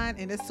Brooklyn line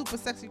and it's super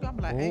sexy, I'm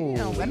like, hey, you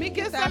know, Ooh. let me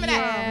get some of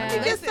that. Let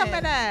me get some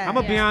of that. I'm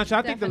gonna be Yeah, honest.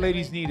 I think the definitely.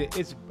 ladies need it.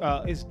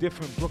 It's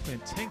different Brooklyn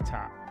tank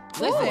top.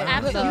 Listen,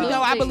 absolutely. you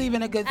know I believe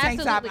in a good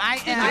tank top.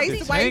 Absolutely. I am.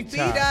 Nice white tank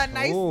top. beater,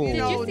 nice, Ooh. you Did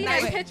know, you see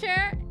nice. that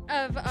picture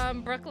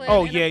of Brooklyn?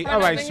 Oh in the yeah. front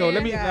All right. over So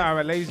let me. here? All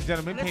right, ladies and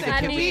gentlemen, paint the I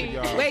picture, need-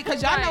 y'all. Wait,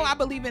 cause y'all know Right. I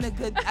believe in a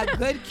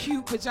good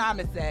cute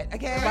pajama set.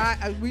 Okay.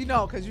 Right, we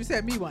know, because you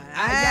said me one.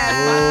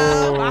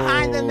 Yes.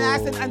 Behind the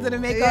mask and under the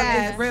makeup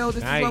Yes. is real.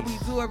 This Nice. is what we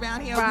do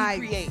around here. Right.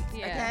 We create.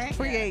 Yeah. Okay.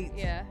 Create.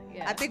 Yeah.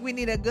 I think we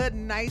need a good,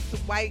 nice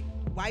white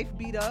wife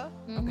beater,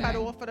 cut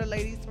off for the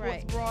ladies, sports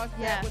Right. bra set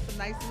Yeah. with some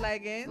nice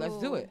leggings. Let's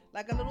do it.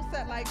 Like a little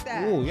set like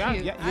that. Ooh, yeah,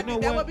 Cute. yeah. I You know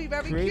think that what? would be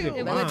very Creative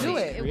cute. Let's minds, do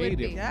it. It would creative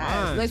be. Yes.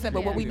 minds, Listen,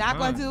 but what we creative not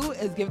gonna minds. do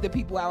is give the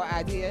people our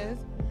ideas.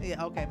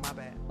 Yeah, okay, my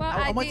bad. Well,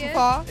 I went too ideas.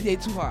 far. They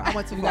too hard. I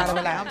went too You far. gotta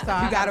relax. I'm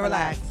sorry. You gotta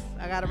relax.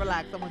 I gotta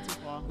relax. I went too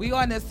far. We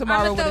on this I'm tomorrow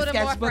gonna with throw a them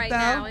off sketchbook right though.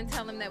 now and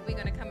tell them that we're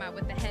gonna come out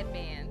with the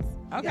headbands.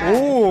 Okay.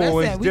 Ooh,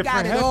 Listen, it's we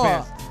got different it all.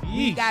 headbands.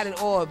 We Yeesh. got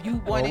it all. If you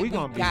want we it,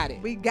 gonna we be- got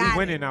it. We We got it.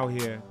 winning out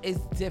here. It's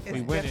different.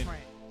 We winning. Different.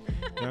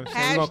 You know what I'm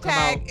saying? We're gonna come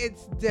Hashtag out.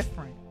 it's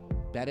different.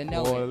 Better know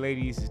All the it.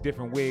 ladies is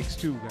different wigs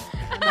too.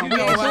 You know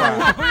That's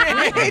what?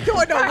 fine. We ain't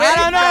doing no I wigs,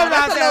 don't know now. about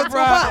That's a that, little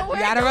bro. too much.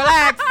 You gotta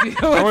relax.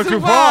 I went too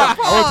far.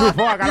 I went too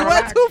far. I gotta You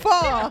relax. went too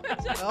far.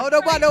 I don't know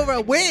about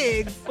over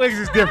wigs. Wigs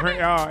is different,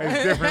 y'all.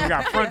 It's different. We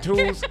got front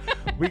tools.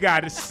 We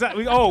got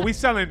we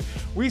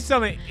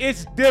selling.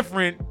 It's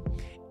different.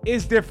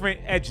 It's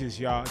different edges,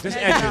 y'all. Just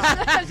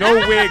edges. No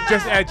wig,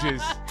 just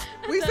edges.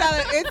 We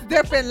selling it's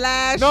different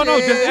lashes. No,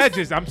 just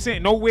edges. I'm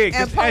saying no wig,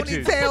 And just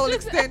edges. ponytail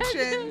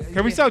extensions.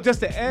 Can we sell just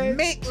the edge?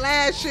 Mink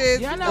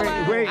lashes. You know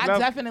what? Wait, I love-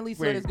 definitely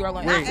saw wait, this girl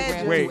on wait,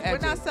 Instagram. wait. do We're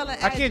edges. not selling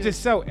edges. I can't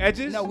just sell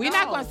edges. No, we're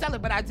not gonna sell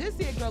it, but I did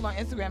see a girl on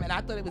Instagram and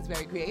I thought it was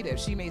very creative.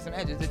 She made some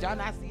edges. Did y'all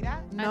not see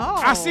that? No.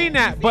 I seen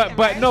that, but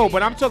no,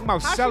 but I'm talking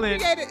about How selling.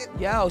 she created it?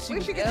 Yo, she Where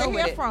was she get ill the with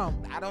hair it.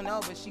 from? I don't know,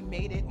 but she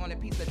made it on a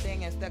piece of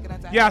thing and stuck it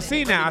onto her Yeah, I head,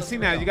 seen and it that. I really seen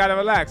looks that. real. You gotta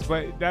relax,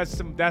 but that's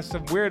some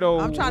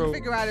weirdo. I'm trying to real-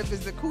 figure out if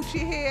it's the coochie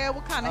hair.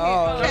 What kind of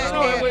Oh, hair?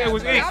 No, it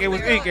was ink. I'm It was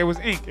figuring ink. It was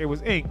ink. It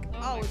was ink.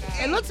 Oh, it's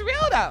It looks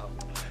real though.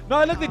 No,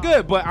 it looked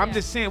good, but I'm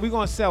just saying we're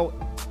gonna sell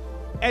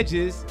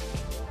edges.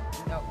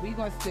 No, we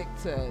gonna stick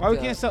to. Why we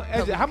can't sell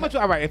edges? How much?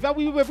 All right,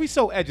 if we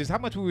sold edges, how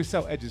much would we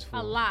sell edges for?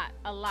 A lot,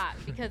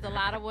 because a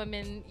lot of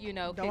women,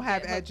 Don't could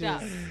have get hooked edges.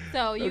 up.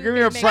 So you give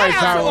me a can make price,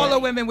 Shout out to Howard. all the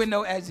women with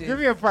no edges. Give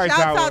me a price,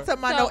 Shout Howard. out to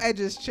my So- no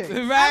edges chick.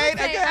 Right?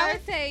 I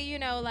would say,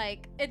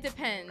 like it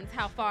depends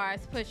how far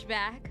it's pushed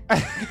back.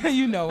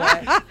 You know what?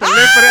 The length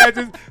for the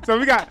edges. So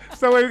we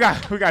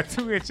got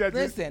 2-inch edges.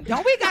 Listen,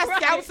 don't we got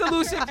scalp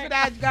solutions for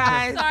that,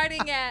 guys?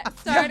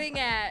 starting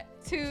at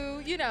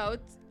two,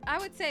 I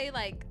would say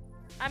like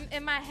I'm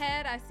in my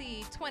head I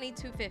see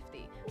 $22.50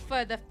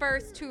 for the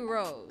first 2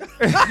 rows.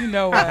 You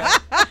know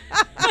what?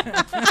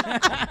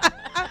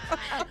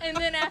 And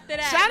then after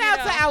that, Shout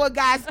out to our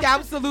guy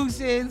Scalp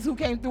Solutions who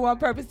came through on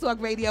Purpose Talk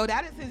Radio.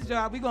 That is his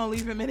job. We gonna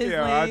leave him in his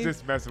Yeah, lane. I'm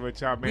just messing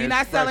with y'all, man. We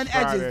not It's Fresh selling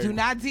edges. Friday. Do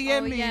not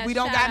DM me. yeah, We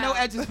don't shout got no out.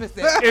 edges for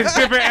sale. It's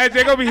different edges.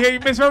 They're gonna be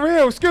hating Miss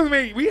Real. Excuse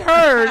me. We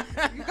heard.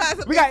 You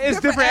guys, We got it's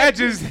different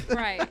edges.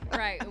 right.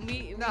 And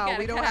we No, gotta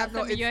we don't cut have out no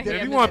some of your it's hair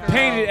If you for want the girl.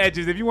 painted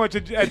edges, if you want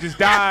your edges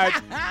dyed,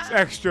 it's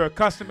extra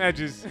custom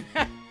edges.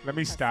 Let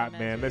me stop,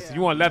 man. Listen,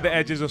 you want leather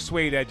edges or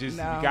suede edges?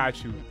 No. We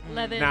got you.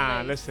 Leather and Nah,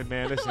 lace. listen,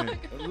 man. Listen.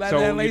 Leather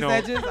and lace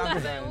edges? I'm Leather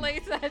done. and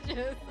lace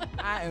edges.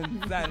 I am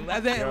done.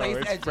 Leather and Yo, lace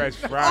it's edges. Fresh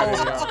Friday,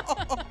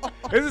 y'all.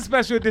 It's a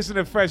special edition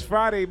of Fresh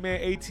Friday, man.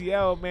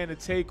 ATL, man, the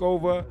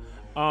takeover.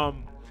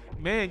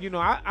 man, you know,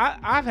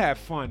 I've had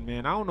fun,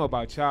 man. I don't know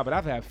about y'all, but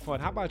I've had fun.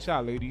 How about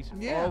y'all, ladies?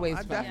 Yeah, Always I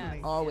fun.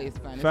 definitely. Always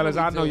fun. It's Fellas,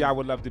 what we I know do. y'all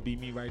would love to be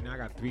me right now. I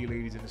got 3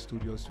 ladies in the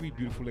studio, 3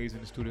 beautiful ladies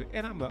in the studio,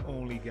 and I'm the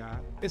only guy.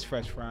 It's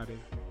Fresh Friday.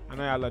 I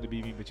know y'all love to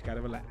be me, but you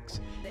gotta relax.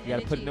 You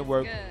gotta put in the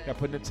work, you gotta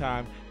put in the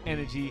time,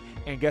 energy,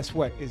 and guess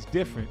what? It's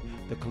different.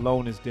 The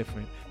cologne is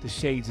different. The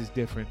shades is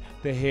different.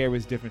 The hair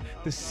is different.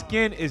 The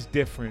skin is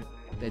different.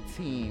 The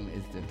team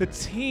is different. The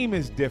team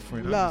is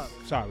different. Love.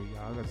 I'm sorry,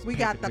 y'all. I gotta We paint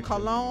got the picture.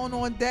 cologne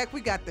on deck.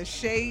 We got the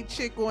shade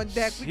chick on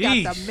deck. We got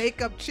the Sheesh.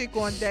 makeup chick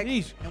on deck.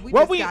 Sheesh. And we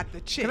What just we- got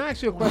the chick. Can I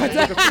ask you a on question?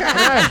 deck.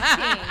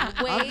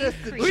 I'm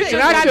just the Can chick.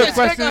 I ask you a Check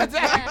question? on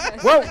that.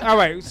 Well, all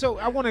right. So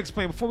I want to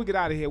explain before we get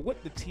out of here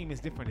what the team is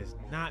different is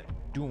not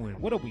doing.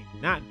 What are we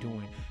not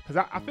doing?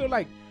 Because I feel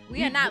like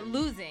We are not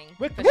losing.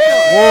 With for the-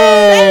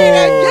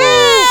 sure.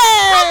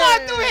 Come on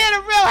through here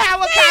to Real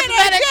Howard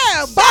Cosmetics.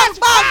 Yeah, Shots bug,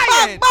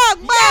 fired. bug,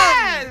 bug, bug.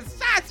 Yes,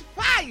 shots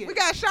fired. We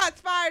got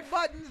shots fired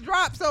buttons,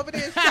 drops over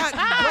there, shots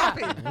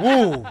dropping.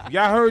 Woo!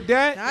 Y'all heard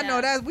that? I know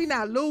that we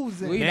not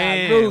losing.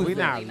 Man, we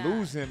not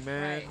losing,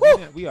 man.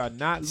 We are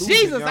not losing.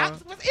 Jesus, y'all.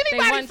 was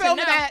anybody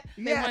filming that?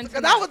 Yeah,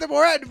 because I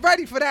wasn't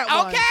ready for that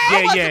one. Okay. Yeah,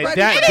 I wasn't yeah, ready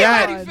that- for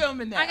that- one.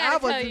 filming that. I gotta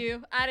tell wasn't-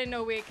 you, I didn't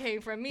know where it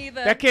came from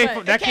either. That came but-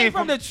 from. That came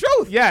from the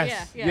truth.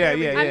 Yes. Yeah.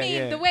 Yeah. I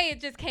mean, the way it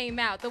just came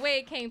out, the way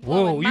it came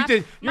Whoa, flowing. you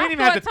didn't even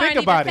have to think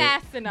about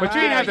it. But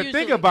you didn't have to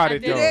think about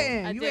it, You though.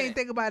 didn't. You ain't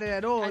think about it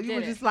at all. You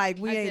were just like,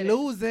 we ain't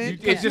losing. You-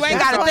 it's You just ain't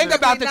that's got to one think thing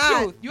about the we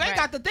not. truth. You ain't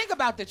got to think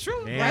about the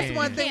truth. Man. That's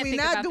one thing Can't we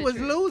think not about do the is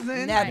truth.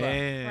 losing. Never.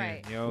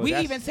 Man, yo, We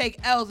that's- even take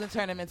L's and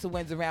turn them into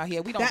wins around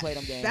here. We don't play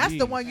them games. That's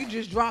the one you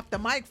just dropped the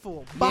mic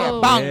for. Yeah,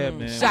 Boom. bang. Yeah,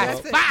 man. Shots That's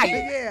it. fired.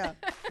 Yeah.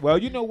 Well,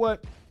 you know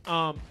what?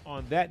 On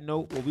that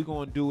note, what we're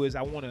gonna do is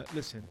I want to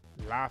listen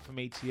live from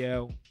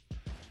ATL.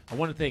 I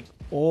want to thank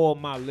all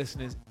my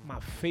listeners, my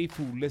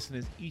faithful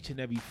listeners, each and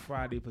every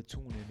Friday for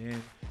tuning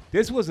in.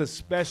 This was a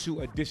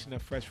special edition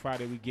of Fresh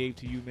Friday we gave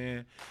to you,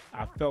 man.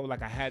 I felt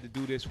like I had to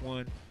do this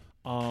one.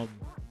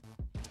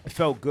 It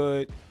felt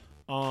good.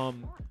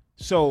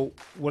 So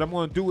what I'm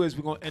gonna do is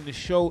we're gonna end the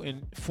show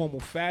in formal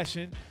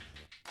fashion.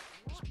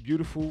 This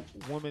beautiful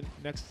woman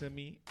next to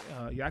me.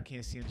 Y'all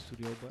can't see in the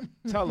studio, but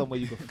tell them where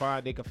you can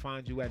find. They can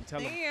find you at. And tell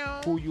them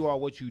who you are,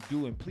 what you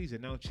do, and please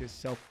announce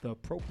yourself the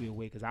appropriate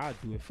way, because I'll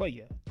do it for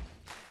you.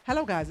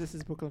 Hello, guys. This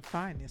is Brooklyn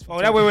Finest. Oh,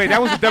 that wait,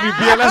 that was the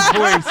WBLS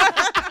voice.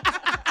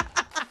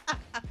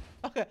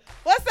 Okay.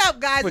 What's up,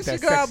 guys? Put It's your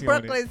that girl, sexy on it.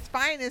 Brooklyn's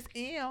Finest.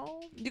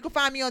 You can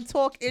find me on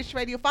Talk Ish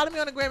Radio. Follow me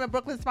on the gram at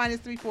Brooklyn's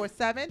Finest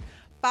 347.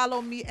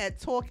 Follow me at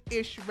Talk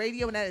Ish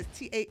Radio, and that is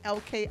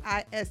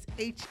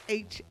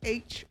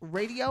TALKISHHH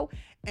Radio,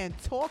 and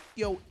Talk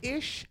Yo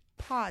Ish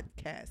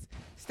Podcast.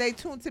 Stay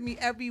tuned to me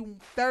every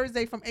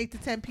Thursday from 8 to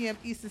 10 p.m.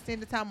 Eastern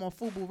Standard Time on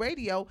Fubu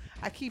Radio.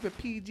 I keep it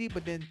PG,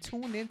 but then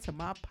tune into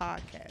my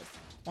podcast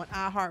on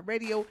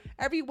iHeartRadio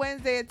every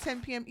Wednesday at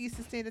 10 p.m.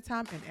 Eastern Standard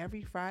Time and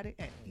every Friday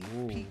at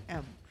 8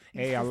 p.m.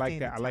 Hey, I Eastern like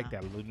that. Standard I like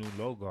Time. that little new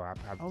logo.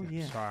 Oh,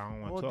 yeah. Sorry, I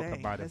don't want All to talk day.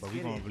 about it, Let's but we're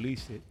get gonna it.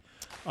 release it.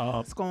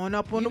 It's going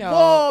up on You the know,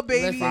 wall,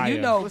 baby. Listen,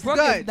 you know, What's Brooke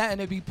good? is nothing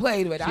to be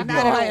played with. I She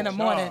call not her at in the all.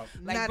 morning. Sharp.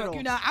 Like, Not Brooke, at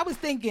you know, I was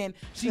thinking,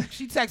 she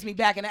texted me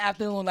back in the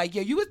afternoon, like,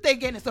 yeah, you was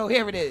thinking, so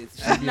here it is.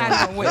 She's She not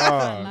on even the with it.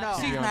 job. No.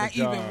 She She's on not the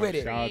job. even with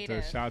it.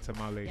 Shout out to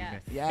my lady,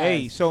 man. Yes.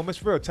 Hey, so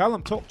Miss Real, tell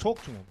him, talk to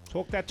him.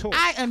 Talk that talk.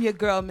 I am your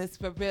girl, Miss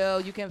For Real.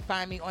 You can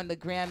find me on the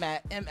gram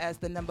at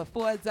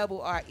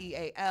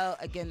MS4REAL.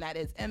 Again, that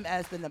is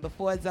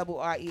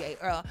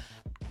MS4REAL.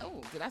 Oh,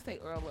 did I say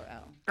Earl or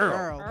L?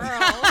 Earl.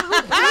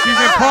 She's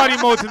in party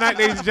mode tonight,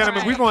 ladies and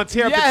gentlemen. We're going to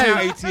tear up the town,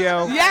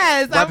 ATL.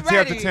 Yes, About I'm to tear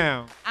up ready. the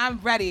town. I'm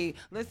ready.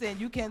 Listen,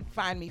 you can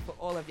find me for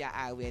all of your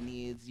eyewear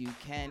needs. You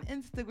can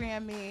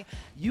Instagram me.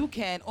 You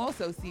can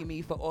also see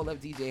me for all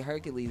of DJ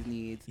Hercules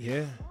needs.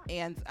 Yeah.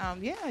 And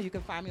yeah, you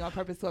can find me on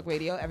Purpose Talk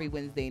Radio every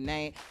Wednesday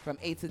night from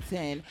 8 to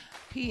 10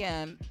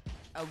 p.m.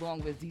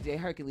 along with DJ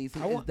Hercules,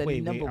 who is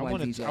the number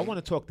one DJ. I want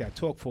to talk that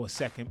talk for a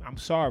second. I'm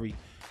sorry.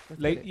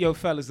 Let's get it. Yo,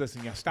 fellas,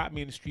 listen, y'all stop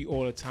me in the street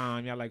all the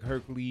time. Y'all like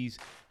Hercules,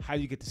 how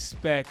you get the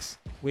specs,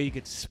 where you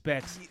get the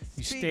specs.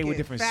 You stay with Speaking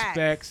different facts.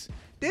 specs.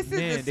 This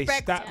Man, is the they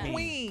specs stop me.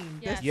 queen.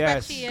 Yes. The Yes.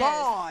 specs She is.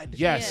 god.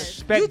 Yes, She is.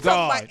 spec You talk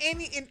God. about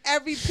any and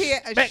every pair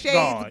of Spec shades,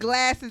 god.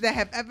 glasses that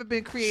have ever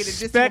been created.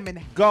 This Spec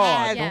woman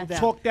God. has Don't them.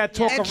 talk that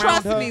talk And around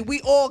trust her. me, we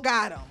all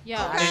got them. Yo.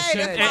 Okay? And, That's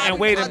why and we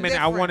wait a are minute, I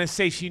different. want to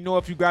say she know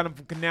if you got them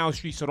from Canal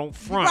Street, so don't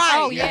front. Right.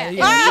 Oh yeah,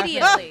 Yeah.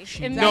 immediately.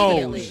 She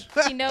Immediately. knows.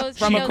 She knows.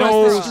 From she She knows across the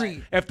knows what's street.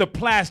 wrong. if the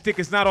plastic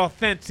is not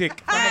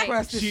authentic. Right.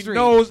 Across the She street.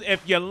 knows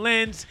if your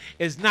lens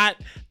is not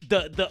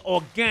the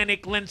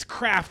organic lens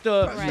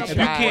crafter. Right. If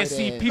you Right. can't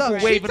see people Look,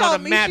 she waving on told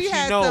the me map, she she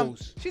had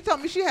knows. She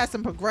told me she has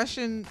some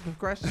progressive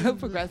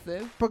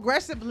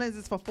Progressive.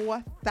 lenses for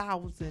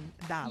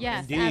 $4,000.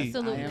 Yes, Indeed.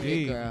 absolutely.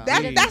 Indeed. girl.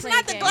 Indeed. That's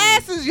not the Play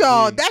glasses,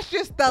 y'all. Indeed. That's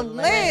just the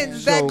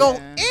lens So- that go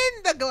Yeah.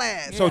 in the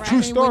glass. So Yeah, true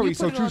I mean, when story. you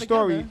So put it true all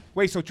story. together-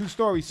 Wait. So true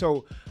story.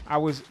 So I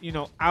was,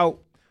 out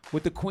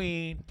with the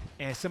queen,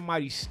 and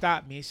somebody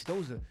stopped me and said,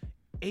 "Those are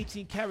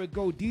 18 karat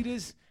gold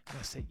Adidas." And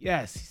I said,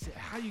 yes. He said,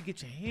 how you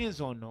get your hands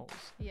on those?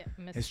 Yeah,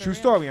 It's true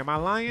story. Am I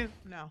lying?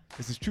 No.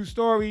 This is true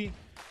story.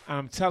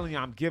 I'm telling you,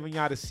 I'm giving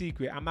y'all the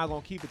secret. I'm not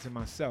going to keep it to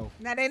myself.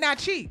 Now, they not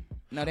cheap.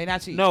 No, they're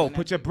not cheap. No,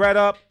 put your bread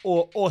up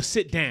or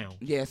sit down.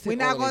 Yeah, We're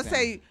not going to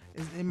say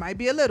it might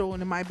be a little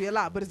and it might be a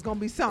lot, but it's going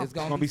to be something. It's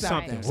going to be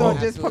something. So Whoa.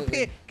 just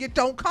prepare.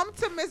 Don't come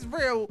to Miss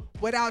Real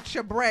without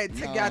your bread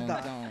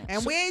together. don't.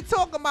 And we ain't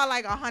talking about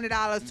like $100,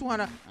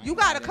 $200. You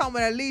got to come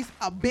with at least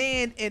a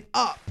band and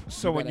up.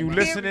 So when you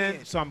listening,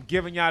 so I'm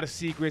giving y'all the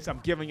secrets. I'm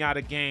giving y'all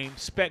the game.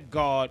 Spec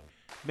Guard,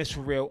 Miss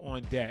Real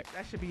on deck.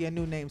 That should be your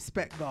new name,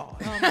 Spec God.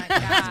 Oh my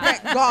God.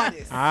 Spec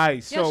Goddess. All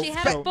right, so she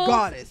had a full,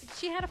 Goddess.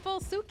 She had a full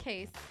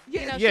suitcase.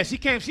 Yeah, she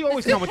came. She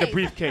always come with the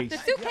briefcase. The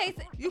suitcase.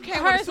 You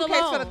came with a hers suitcase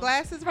alone. for the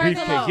glasses?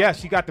 Briefcase. Yes,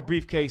 she got the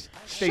briefcase.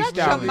 Stay Shut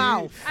your stylish.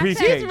 mouth.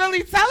 Briefcase. She's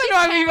really telling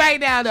on me right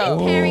now, though.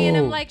 She's carrying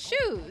them like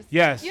shoes.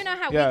 Yes, You know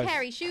how yes. we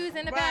carry shoes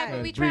in the bag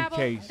when we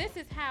Briefcase. travel? This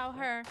is how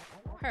her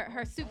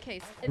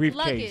suitcase, Briefcase,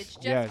 luggage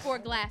just yes. for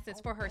glasses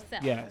for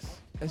herself. Yes.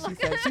 And she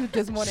said she was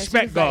this morning.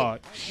 Spec she was God.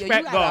 Like, yo, Spec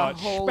you got God. a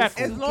whole Spec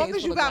As long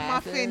as you got my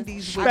glasses.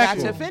 Fendi's. I got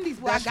Specul. your Fendi's.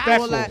 Well, I got Specul.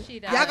 all that. She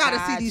does. Y'all got to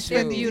I see these got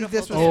you. Fendi's. Beautiful.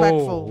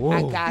 Disrespectful. Oh,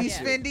 I got These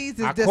you. Fendi's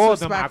is I called them.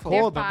 disrespectful. I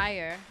called them.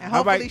 Fire. And All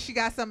hopefully right. she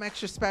got something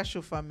extra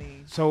special for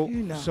me. So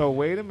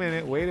wait a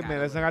minute.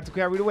 Let's not get too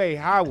carried away.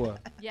 Howard.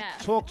 Yeah.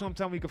 Talk to him.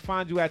 Tell him we can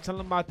find you at. Tell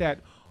him about that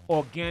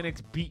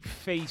Organics Beat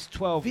Face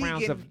 12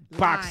 rounds Vegan of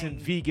boxing line.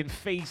 vegan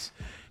face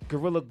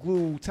Gorilla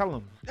Glue. Tell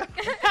him.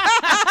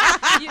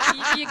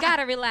 You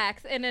gotta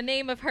relax. In the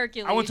name of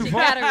Hercules, I went too you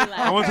far? gotta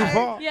relax. I went too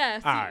far?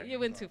 Yes, All right. you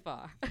went too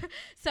far.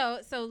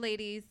 So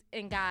ladies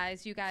and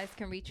guys, you guys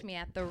can reach me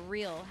at The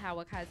Real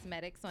Hawa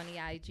Cosmetics on the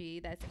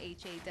IG. That's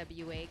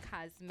HAWA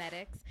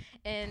Cosmetics.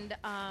 And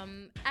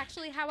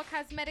actually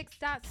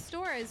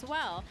hawacosmetics.store as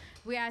well,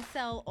 where I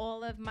sell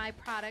all of my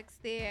products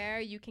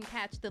there. You can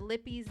catch the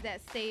lippies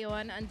that stay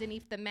on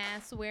underneath the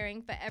mask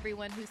wearing for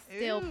everyone who's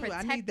still Ew, I need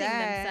protecting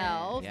that.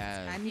 themselves.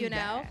 Yes. I need You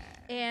know,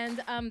 that.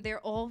 and they're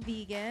all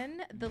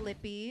vegan, the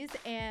lippies,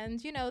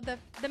 and you know the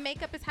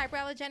makeup is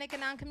hyperallergenic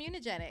and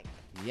non-communogenic.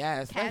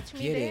 Yes, Catch let's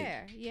me get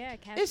there. it. Yeah,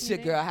 catch It's me your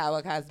there. girl,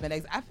 Howard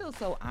Cosmetics. I feel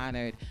so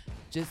honored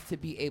just to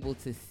be able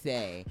to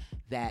say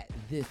that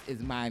this is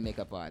my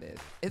makeup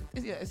artist. It's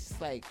just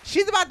like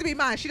She's about to be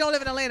mine. She don't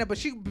live in Atlanta, but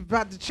she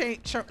about to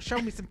show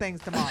me some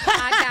things tomorrow.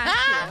 I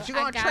got you. She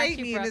gonna I got trade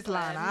you, me in this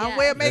Brooklyn. line. I don't Yes.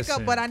 wear makeup,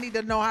 Listen. but I need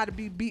to know how to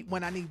be beat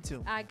when I need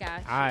to. I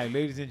got you. All right,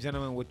 ladies and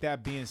gentlemen, with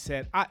that being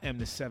said, I am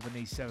the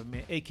 787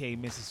 man, a.k.a.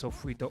 Mrs.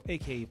 Sofrito,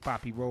 a.k.a.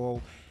 Papi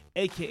Rojo,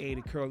 a.k.a.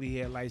 the curly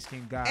hair light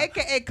skinned guy,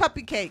 AKA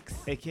Cuppy Cakes.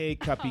 a.k.a.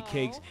 Cuppy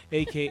Cakes,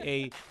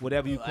 a.k.a.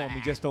 whatever you call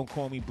me. Just don't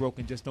call me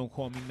broken. Just don't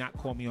call me not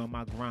call me on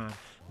my grind.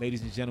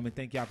 Ladies and gentlemen,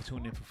 thank y'all for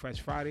tuning in for Fresh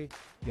Friday.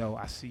 Yo,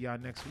 I see y'all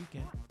next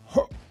weekend.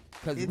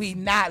 because we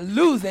not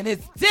losing.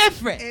 It's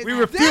different. It's We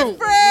refuse.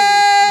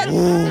 different.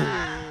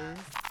 Ooh.